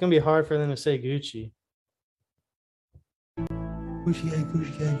 It's gonna be hard for them to say Gucci. Gucci Gang,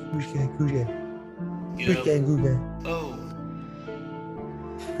 Gucci Gang, Gucci Gang, Gucci Gang. Gucci Gang, Gucci Gang. Oh,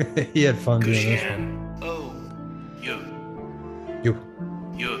 He had fun doing this Gucci one. Gang. Oh, you, You.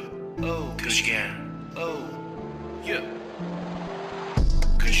 oh, Gucci Gang. Oh, you.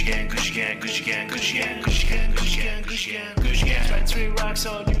 Gucci Gang, Gucci Gang, Gucci Gang, Gucci Gang, Gucci Gang, Gucci Gang, Gucci Gang, Gucci Gang. 23 racks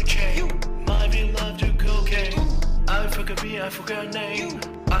on your chain. My V love to cocaine. I forgot me, I forgot name.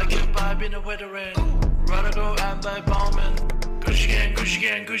 I get by in the weather rain. Rather go and buy bombing. Gucci Gang, Gucci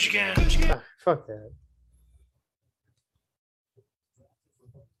Gang, Gucci Gang, Gucci Gang. Ah, fuck that.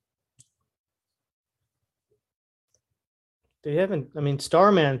 They haven't. I mean,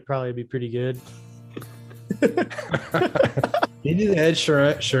 Starman would probably be pretty good. You did Ed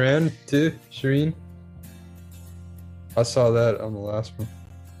Sheeran too? Shireen? I saw that on the last one.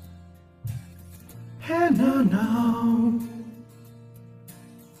 No.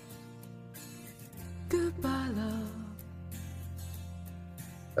 Goodbye, love.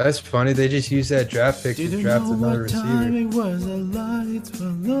 That's funny. They just used that draft pick to draft another receiver. It was a light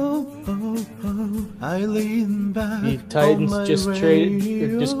below. I lean back. The Titans just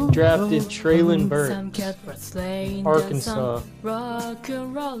drafted Traylon Some Burks, cat was slain. Arkansas. Some rock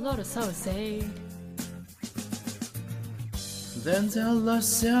and roll, Lord, that's how I say. Then the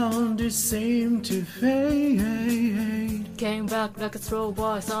last sound it seemed to fade. Came back like a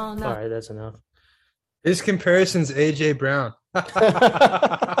throwboy song. All right, that's enough. His comparison's AJ Brown.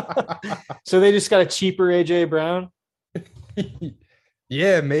 So they just got a cheaper AJ Brown.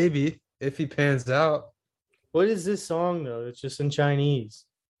 Yeah, maybe if he pans out. What is this song though? It's just in Chinese,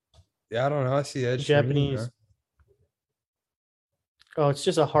 Yeah, I don't know. I see Ed Sheeran, Japanese. bro. Oh, it's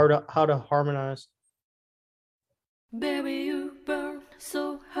just how to harmonize. Baby, you burn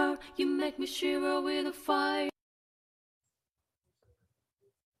so hard. You make me shiver with a fire.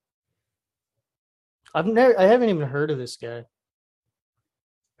 I haven't even heard of this guy,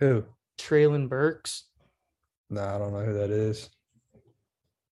 Who? Traylon Burks. Nah, I don't know who that is.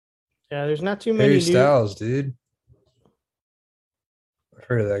 Yeah, there's not too many. Harry new- Styles, dude. I've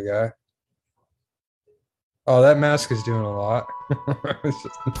heard of that guy. Oh, that mask is doing a lot. It's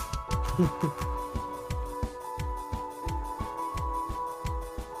just-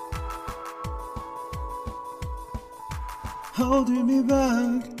 Holding me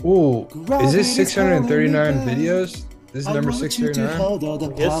back. Ooh, is this Gravity's 639 holding me videos? This is I number want you to 639. hold out the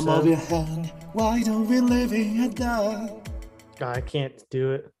I guess palm so. of your hand. Why don't we live in that? God, I can't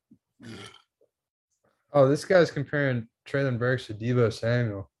do it. Oh, this guy's comparing Traylon Burks to Debo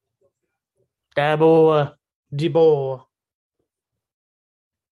Samuel. Debo.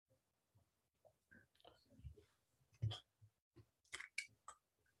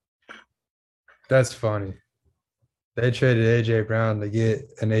 That's funny. They traded AJ Brown to get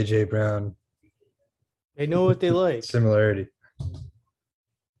an AJ Brown They know what they like. similarity.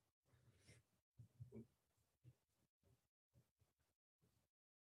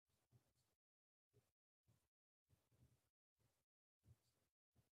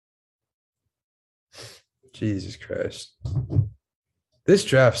 Jesus Christ. This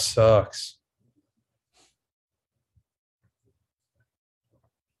draft sucks.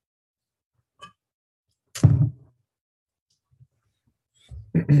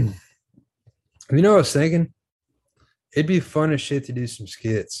 You know what I was thinking? it'd be fun as shit to do some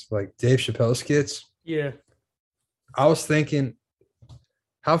skits, like Dave Chappelle skits. Yeah. I was thinking,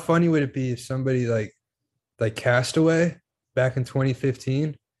 how funny would it be if somebody like Castaway back in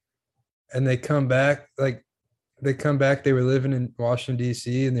 2015, and they come back, they were living in Washington,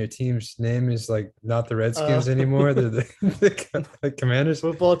 D.C., and their team's name is like not the Redskins anymore. They're the Commanders.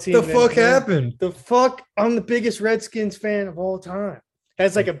 Football team. The fuck happened? The fuck? I'm the biggest Redskins fan of all time.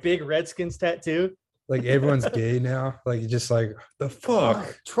 Has like a big Redskins tattoo. Like everyone's gay now. Like just like the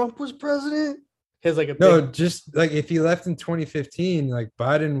fuck. Trump was president. Has like a No, big, just like if he left in 2015, like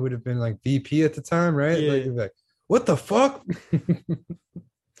Biden would have been like VP at the time, right? Yeah. Like, you'd be like, what the fuck?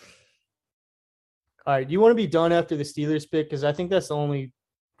 All right, do you want to be done after the Steelers pick? Because I think that's the only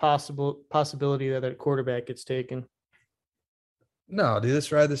possibility that a quarterback gets taken. No, dude,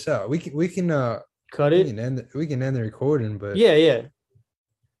 let's ride this out. We can Cut we it. can end the recording, but Yeah.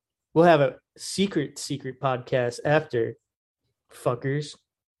 We'll have a secret podcast after. Fuckers.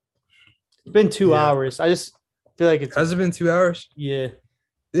 It's been 2 Yeah. hours. I just feel like it's has it been 2 hours? yeah,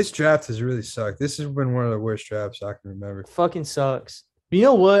 This draft has really sucked. This has been one of the worst drafts I can remember. fucking sucks. But you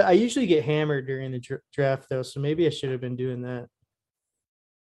know what? I usually get hammered during the draft though, so maybe I should have been doing that.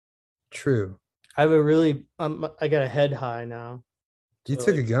 True. I have a really I got a head high now. You So,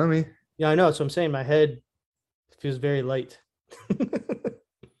 took a like, gummy. yeah, I know. So I'm saying my head feels very light.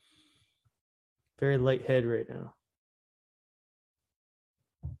 Very light head right now.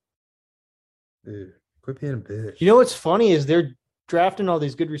 Dude, quit being a bitch. You know what's funny is they're drafting all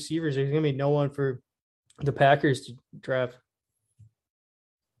these good receivers. There's gonna be no one for the Packers to draft.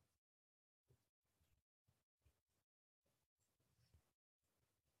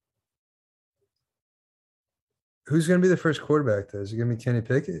 Who's gonna be the first quarterback though? Is it gonna be Kenny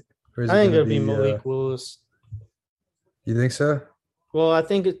Pickett? Or is I think gonna it'll be Malik Willis. You think so? Well, I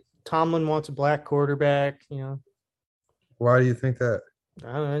think Tomlin wants a black quarterback. You know, Why do you think that?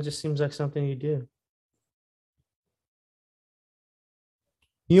 I don't know. It just seems like something you do.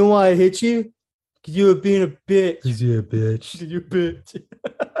 You know why I hit you? Because you were being a bitch. He's a bitch. You bitch.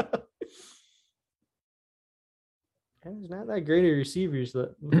 There's not that great of receivers.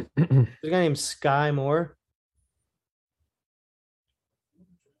 There's a guy named Sky Moore.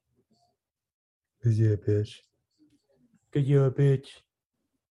 He's a bitch. Because you're a bitch.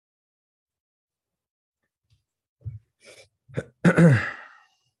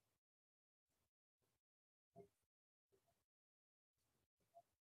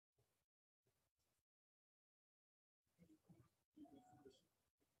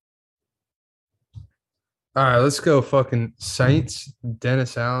 All right, let's go fucking Saints.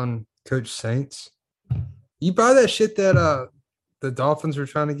 Dennis Allen, Coach Saints. You buy that shit that the Dolphins were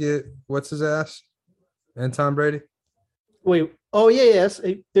trying to get what's his ass? And Tom Brady? Wait. Oh, yeah, yes.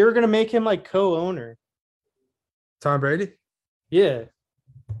 They were going to make him like co-owner. Tom Brady? Yeah.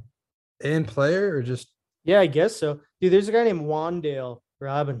 And player or just Yeah, I guess so. Dude, there's a guy named Wandale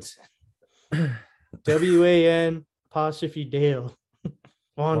Robinson. WAN apostrophe Dale.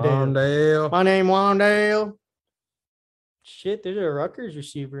 Wandale. Wandale. My name Wandale. Shit, there's a Rutgers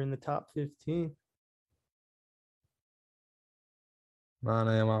receiver in the top 15. My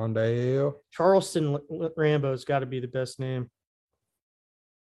name Wandale. Charleston Rambo's got to be the best name.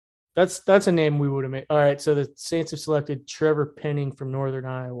 That's a name we would have made. All right, so the Saints have selected Trevor Penning from Northern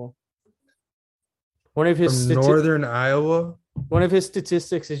Iowa. One of his From Northern Iowa. one of his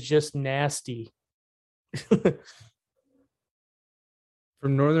statistics is just nasty.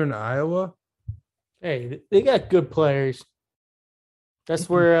 From Northern Iowa. Hey, they got good players. That's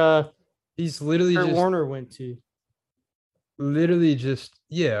where He's literally Kurt just Warner went to.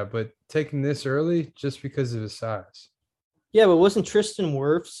 yeah, but taking this early just because of his size. Yeah, but wasn't Tristan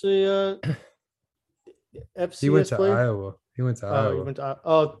Wirfs a FCS He went to player? Iowa. He went to Oh, Iowa. he went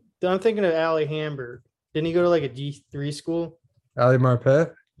to, I'm thinking of Allie Hamburg. Didn't he go to like a D3 school? Ali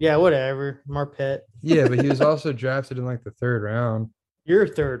Marpet. Yeah, whatever. Marpet. Yeah, but he was also drafted in like the third round. You're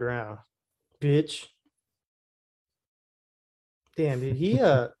third round, bitch. Damn, dude. He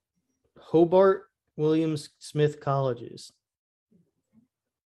Hobart Williams Smith colleges.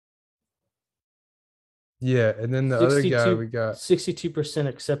 Yeah, and then the other guy we got 62%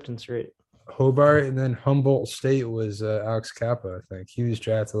 acceptance rate. Hobart, and then Humboldt State was Alex Kappa. I think he was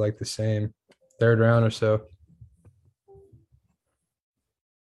drafted like the same third round or so.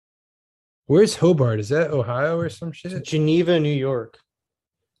 Where's Hobart? Is that Ohio or some shit? Geneva, New York.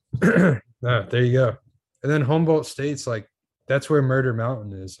 There you go. And then Humboldt State's like that's where Murder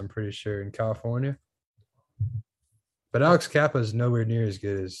Mountain is. I'm pretty sure in California. But Alex Kappa is nowhere near as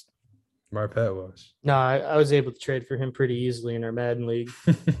good as Marpet was. No, I was able to trade for him pretty easily in our Madden league.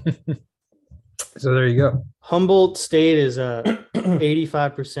 So there you go. Humboldt State is a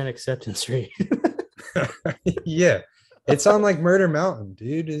 85% acceptance rate. Yeah. It's on like Murder Mountain,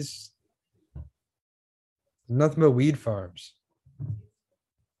 dude. Is nothing but weed farms.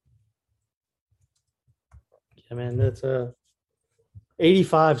 Yeah, man, that's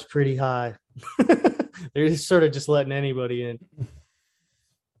 85 is pretty high. They're just sort of just letting anybody in.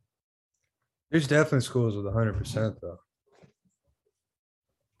 There's definitely schools with 100% though.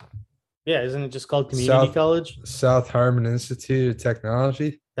 Yeah, isn't it just called community South- college? South Harmon Institute of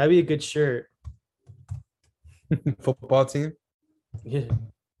Technology That'd be a good shirt. football team. Yeah.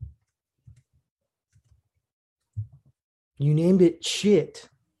 You named it shit.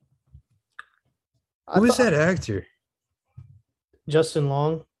 Who is that actor? Justin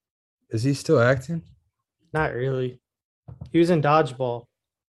Long? Is he still acting? Not really. He was in Dodgeball.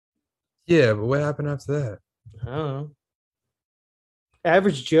 Yeah, but what happened after that? I don't know.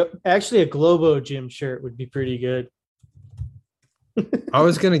 Average Joe. Actually, a Globo Gym shirt would be pretty good. I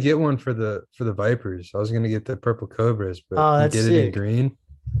was gonna get one for the Vipers. I was gonna get the purple Cobras, but Oh, you that's get it in sick. green.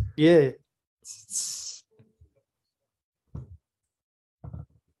 Yeah. It's-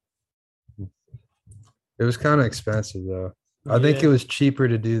 It was kind of expensive though. I think it Yeah. was cheaper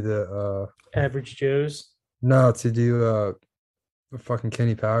to do the Average Joe's. no, to do the fucking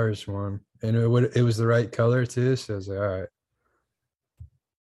Kenny Powers one. And it was the right color too. So I was like, all right.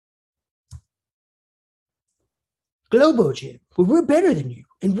 Globo Gym. Well, we're better than you,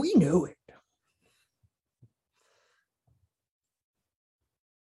 and we know it.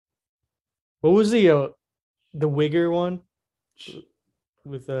 What was the Wigger one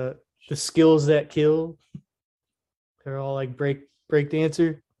with the skills that kill? They're all like break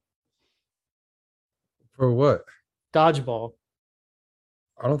dancer. For what? Dodgeball.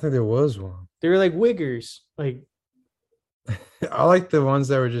 I don't think there was one. They were like Wiggers. Like I like the ones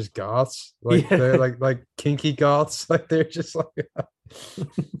that were just goths. Like Yeah. they're like kinky goths. Like they're just like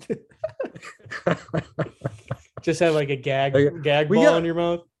just have like a gag Like, we ball got- in your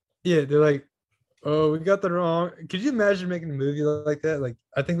mouth. yeah, they're like, oh, we got the wrong. Could you imagine making a movie like that? Like,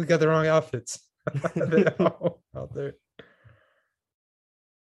 I think we got the wrong outfits. They're all out there.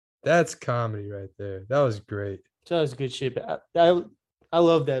 That's comedy right there. That was great. So that was good shit. But I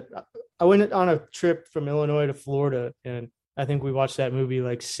love that. I went on a trip from Illinois to Florida, and I think we watched that movie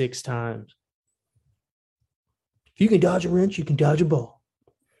like 6 times. If you can dodge a wrench, you can dodge a ball.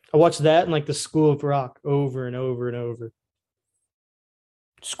 I watched that and like the School of Rock over and over and over.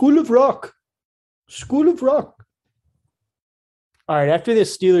 School of Rock. School of Rock. All right, after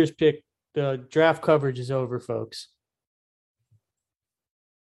this Steelers pick, the draft coverage is over, folks.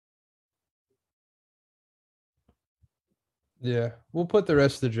 Yeah, we'll put the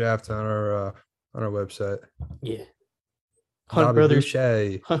rest of the draft on our website. Yeah. Hunt Bobby Brothers,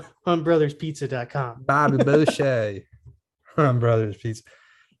 Boucher. huntbrotherspizza.com. Bobby Boucher. Brothers Pizza.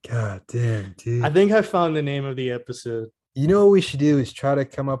 God damn, dude. I think I found the name of the episode. You know what we should do is try to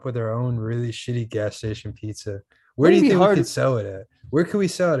come up with our own really shitty gas station pizza. Where do Wouldn't you be think hard. we could sell it at? Where could we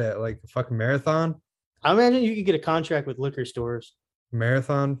sell it at? Like a fucking marathon? I imagine you could get a contract with liquor stores.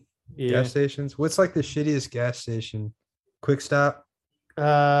 Marathon Yeah. gas stations? What's like the shittiest gas station? Quick Stop?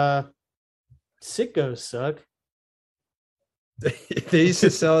 Sickos suck. They used to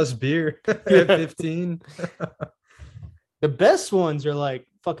sell us beer at Yeah. 15. The best ones are like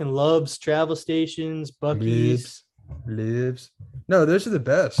fucking Lubs, travel stations, Bucky's. Libs. No, those are the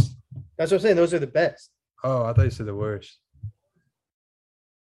best. That's what I'm saying. Those are the best. Oh, I thought you said the worst.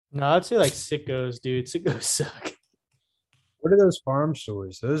 No, I'd say like Sickos, dude. Sickos suck. What are those farm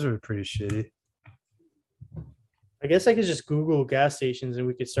stores? Those are pretty shitty. I guess I could just Google gas stations and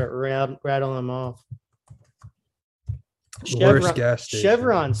we could start rattling them off. Worst gas station.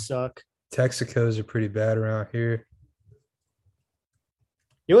 Chevrons suck. Texacos are pretty bad around here.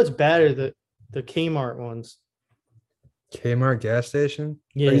 You know what's bad are the Kmart ones. Kmart gas station?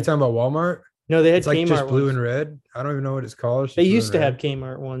 Yeah. Are you talking about Walmart? No, they had It's like Kmart just blue ones. and red. I don't even know what it's called. It's They just blue used and to red. have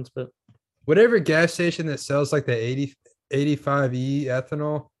Kmart ones, but Whatever gas station that sells like the 85E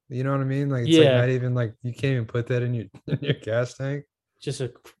ethanol. You know what I mean? Like it's Yeah. like not even like you can't even put that in your in your gas tank. just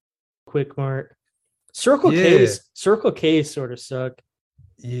a quick mart. Circle Yeah. K sort of suck.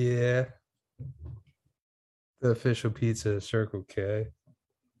 Yeah. The official pizza is Circle K.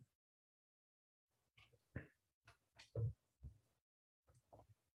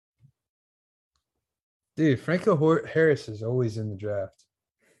 Dude, Franco Harris is always in the draft.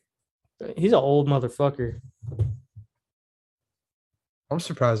 He's an old motherfucker. I'm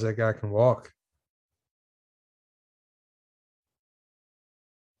surprised that guy can walk.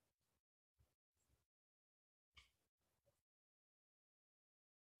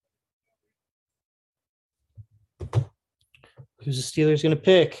 Who's the Steelers going to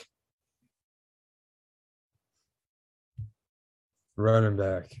pick? Running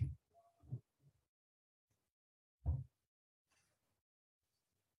back.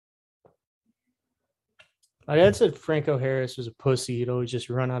 My dad said Franco Harris was a pussy. He'd always just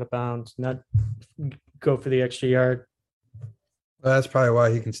run out of bounds, not go for the extra yard. Well, that's probably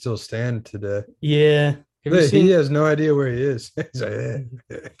why he can still stand today. Yeah. Have you seen- He has no idea where he is. He's like,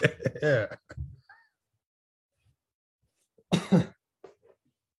 yeah.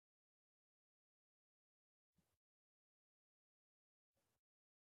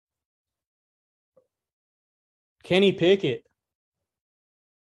 Kenny Pickett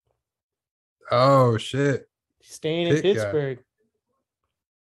Oh shit. staying in Pick guy. Pittsburgh.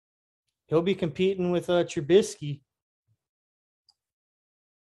 He'll be competing with Trubisky.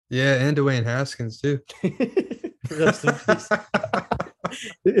 Yeah, and Dwayne Haskins too. Rest in peace.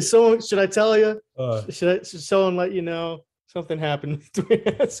 Is someone, should I tell you? Should someone let you know something happened with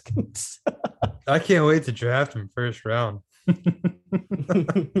Dwayne Haskins? I can't wait to draft him first round.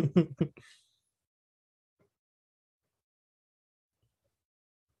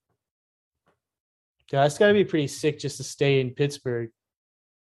 Yeah, it's got to be pretty sick just to stay in Pittsburgh,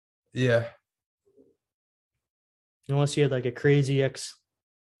 Yeah. unless you had like a crazy ex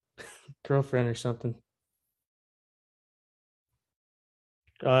girlfriend or something.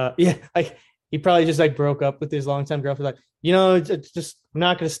 Yeah, he probably just like broke up with his longtime girlfriend. Like, it's just I'm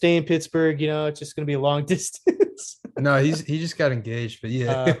not going to stay in Pittsburgh. It's just going to be a long distance. No, he just got engaged, but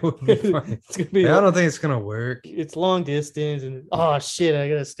yeah, it would be fine. It's gonna be. I don't think it's gonna work. It's long distance, and oh shit, I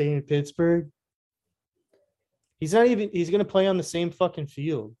gotta stay in Pittsburgh. He's not even. He's gonna play on the same fucking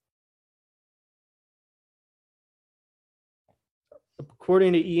field.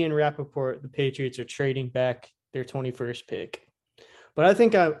 According to Ian Rappaport, the Patriots are trading back their 21st pick. But I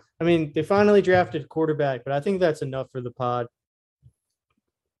think I mean, they finally drafted a quarterback, but I think that's enough for the pod.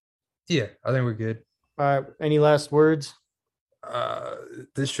 Yeah, I think we're good. All right. Any last words?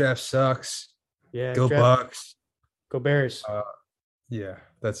 This draft sucks. Yeah. Go Bucks. Go Bears. Yeah,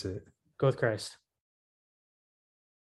 that's it. Go with Christ.